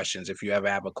of your questions. If you ever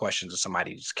have a question to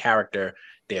somebody's character,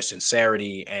 their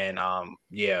sincerity, and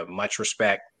much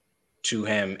respect to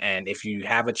him. And if you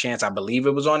have a chance, I believe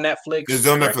it was on Netflix. It's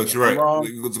on Netflix, you're right.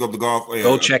 Let's go to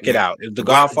Go check it out. The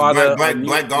Godfather,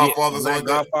 Black Godfather, Black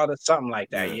Godfather, something like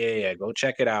that. Yeah, go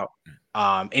check it out.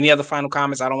 Any other final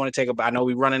comments? I don't want to take up. I know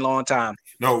we're running low on time.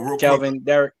 No, real Kelvin, quick.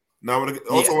 Derek. No, I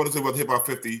also want to talk about Hip Hop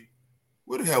 50.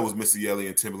 Where the hell was Missy Elliott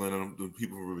and Timberland and the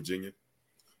people from Virginia?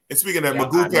 And speaking of that,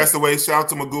 Magoo passed away. Shout out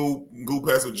to Magoo. Magoo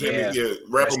passed away.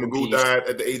 Rapper Magoo died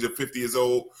at the age of 50 years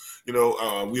old. You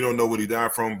know, we don't know what he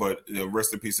died from, but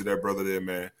rest in peace to that brother there,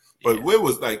 man. But where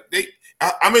was like they?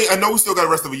 I mean, I know we still got the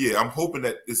rest of a year. I'm hoping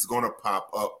that it's going to pop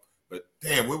up. But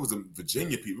damn, where was the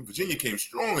Virginia people? Virginia came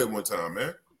strong at one time,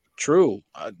 man. True.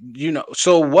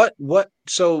 So what?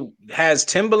 So has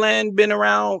Timberland been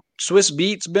around? Swiss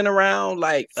Beats been around?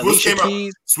 Like Alicia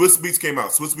Keys? Swiss Beats came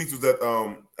out. Swiss Beats was at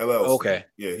LL. Okay.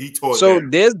 Yeah, he taught. So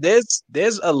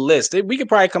there's a list. We could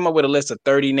probably come up with a list of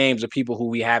 30 names of people who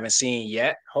we haven't seen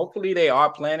yet. Hopefully they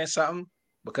are planning something,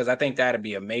 because I think that'd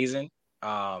be amazing.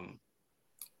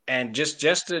 And just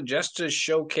to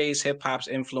showcase hip hop's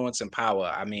influence and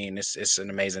power. I mean, it's an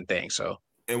amazing thing. So.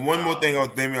 And one more thing,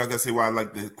 Damien, I gotta say why I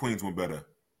like the Queens one better.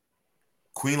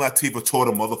 Queen Latifah tore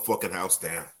the motherfucking house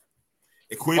down.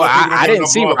 And Queen Latifah I didn't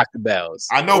see Rock the Bells.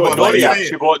 I know, but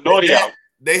she brought Naughty out.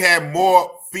 They had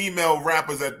more female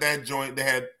rappers at that joint. They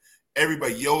had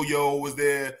everybody. Yo-Yo was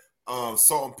there.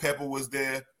 Salt and Pepper was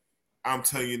there. I'm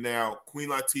telling you now, Queen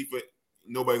Latifah,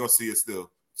 nobody gonna see it still.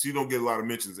 She don't get a lot of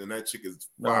mentions, and that chick is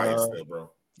fire still,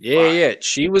 bro. Yeah.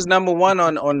 She was number one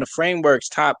on the Framework's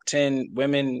top 10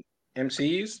 women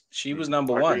MCs. She was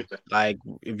number one. Like,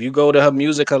 if you go to her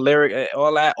music, her lyric,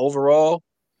 all that overall,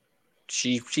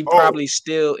 she probably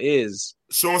still is.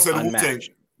 Sean said the Wu-Tang.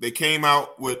 They came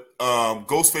out with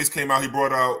Ghostface came out. He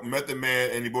brought out Method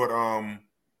Man, and he brought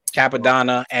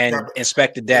Capadonna and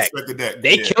Inspector Deck.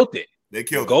 They killed it. They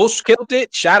killed Ghost killed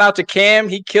it. Shout out to Cam.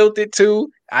 He killed it too.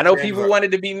 I know people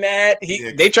wanted to be mad.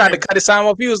 They tried to cut his time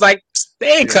off. He was like,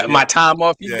 they ain't cutting my time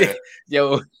off.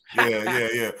 Yo.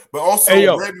 Yeah. But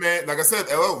also, Redman, like I said,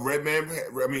 LL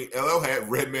had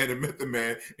Redman and Method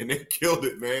Man, and they killed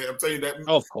it, man. I'm telling you that.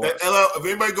 Of course. That LL, if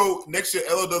anybody go next year,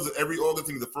 LL does it every August. I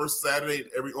think the first Saturday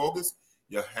every August.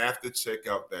 You have to check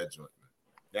out that joint.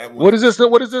 What is this?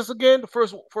 What is this again? The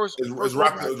first it's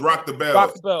Rock the Bells. Rock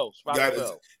the Bells.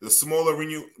 The smaller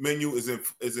menu is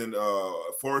in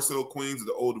Forest Hill, Queens,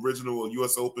 the old original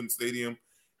U.S. Open Stadium.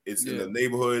 It's in the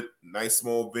neighborhood, nice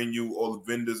small venue. All the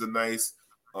vendors are nice.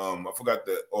 I forgot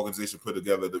the organization put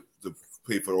together to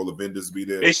pay for all the vendors to be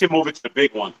there. They should move it to the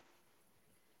big one.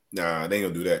 Nah, they ain't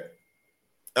gonna do that.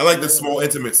 I like the small,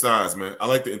 intimate size, man. I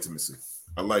like the intimacy.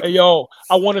 I like. Hey, yo,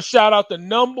 I want to shout out the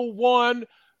number one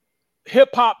hip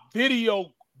hop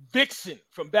video vixen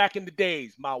from back in the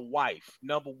days. My wife,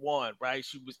 number one, right?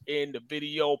 She was in the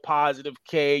video. Positive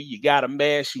K. You Got a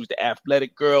Man. She was the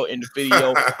athletic girl in the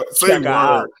video. Check her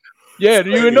out. Yeah,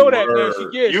 do you even know that, man?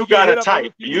 You got a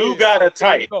type. You got a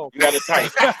type. You got a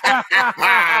type. Shout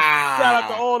out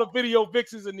to all the video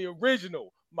vixens in the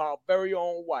original. My very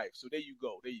own wife. So there you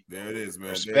go. There it is, man.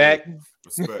 Respect.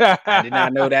 I did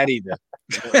not know that either.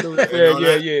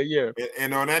 Yeah.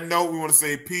 And on that note, we want to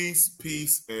say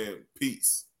peace, and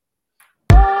peace.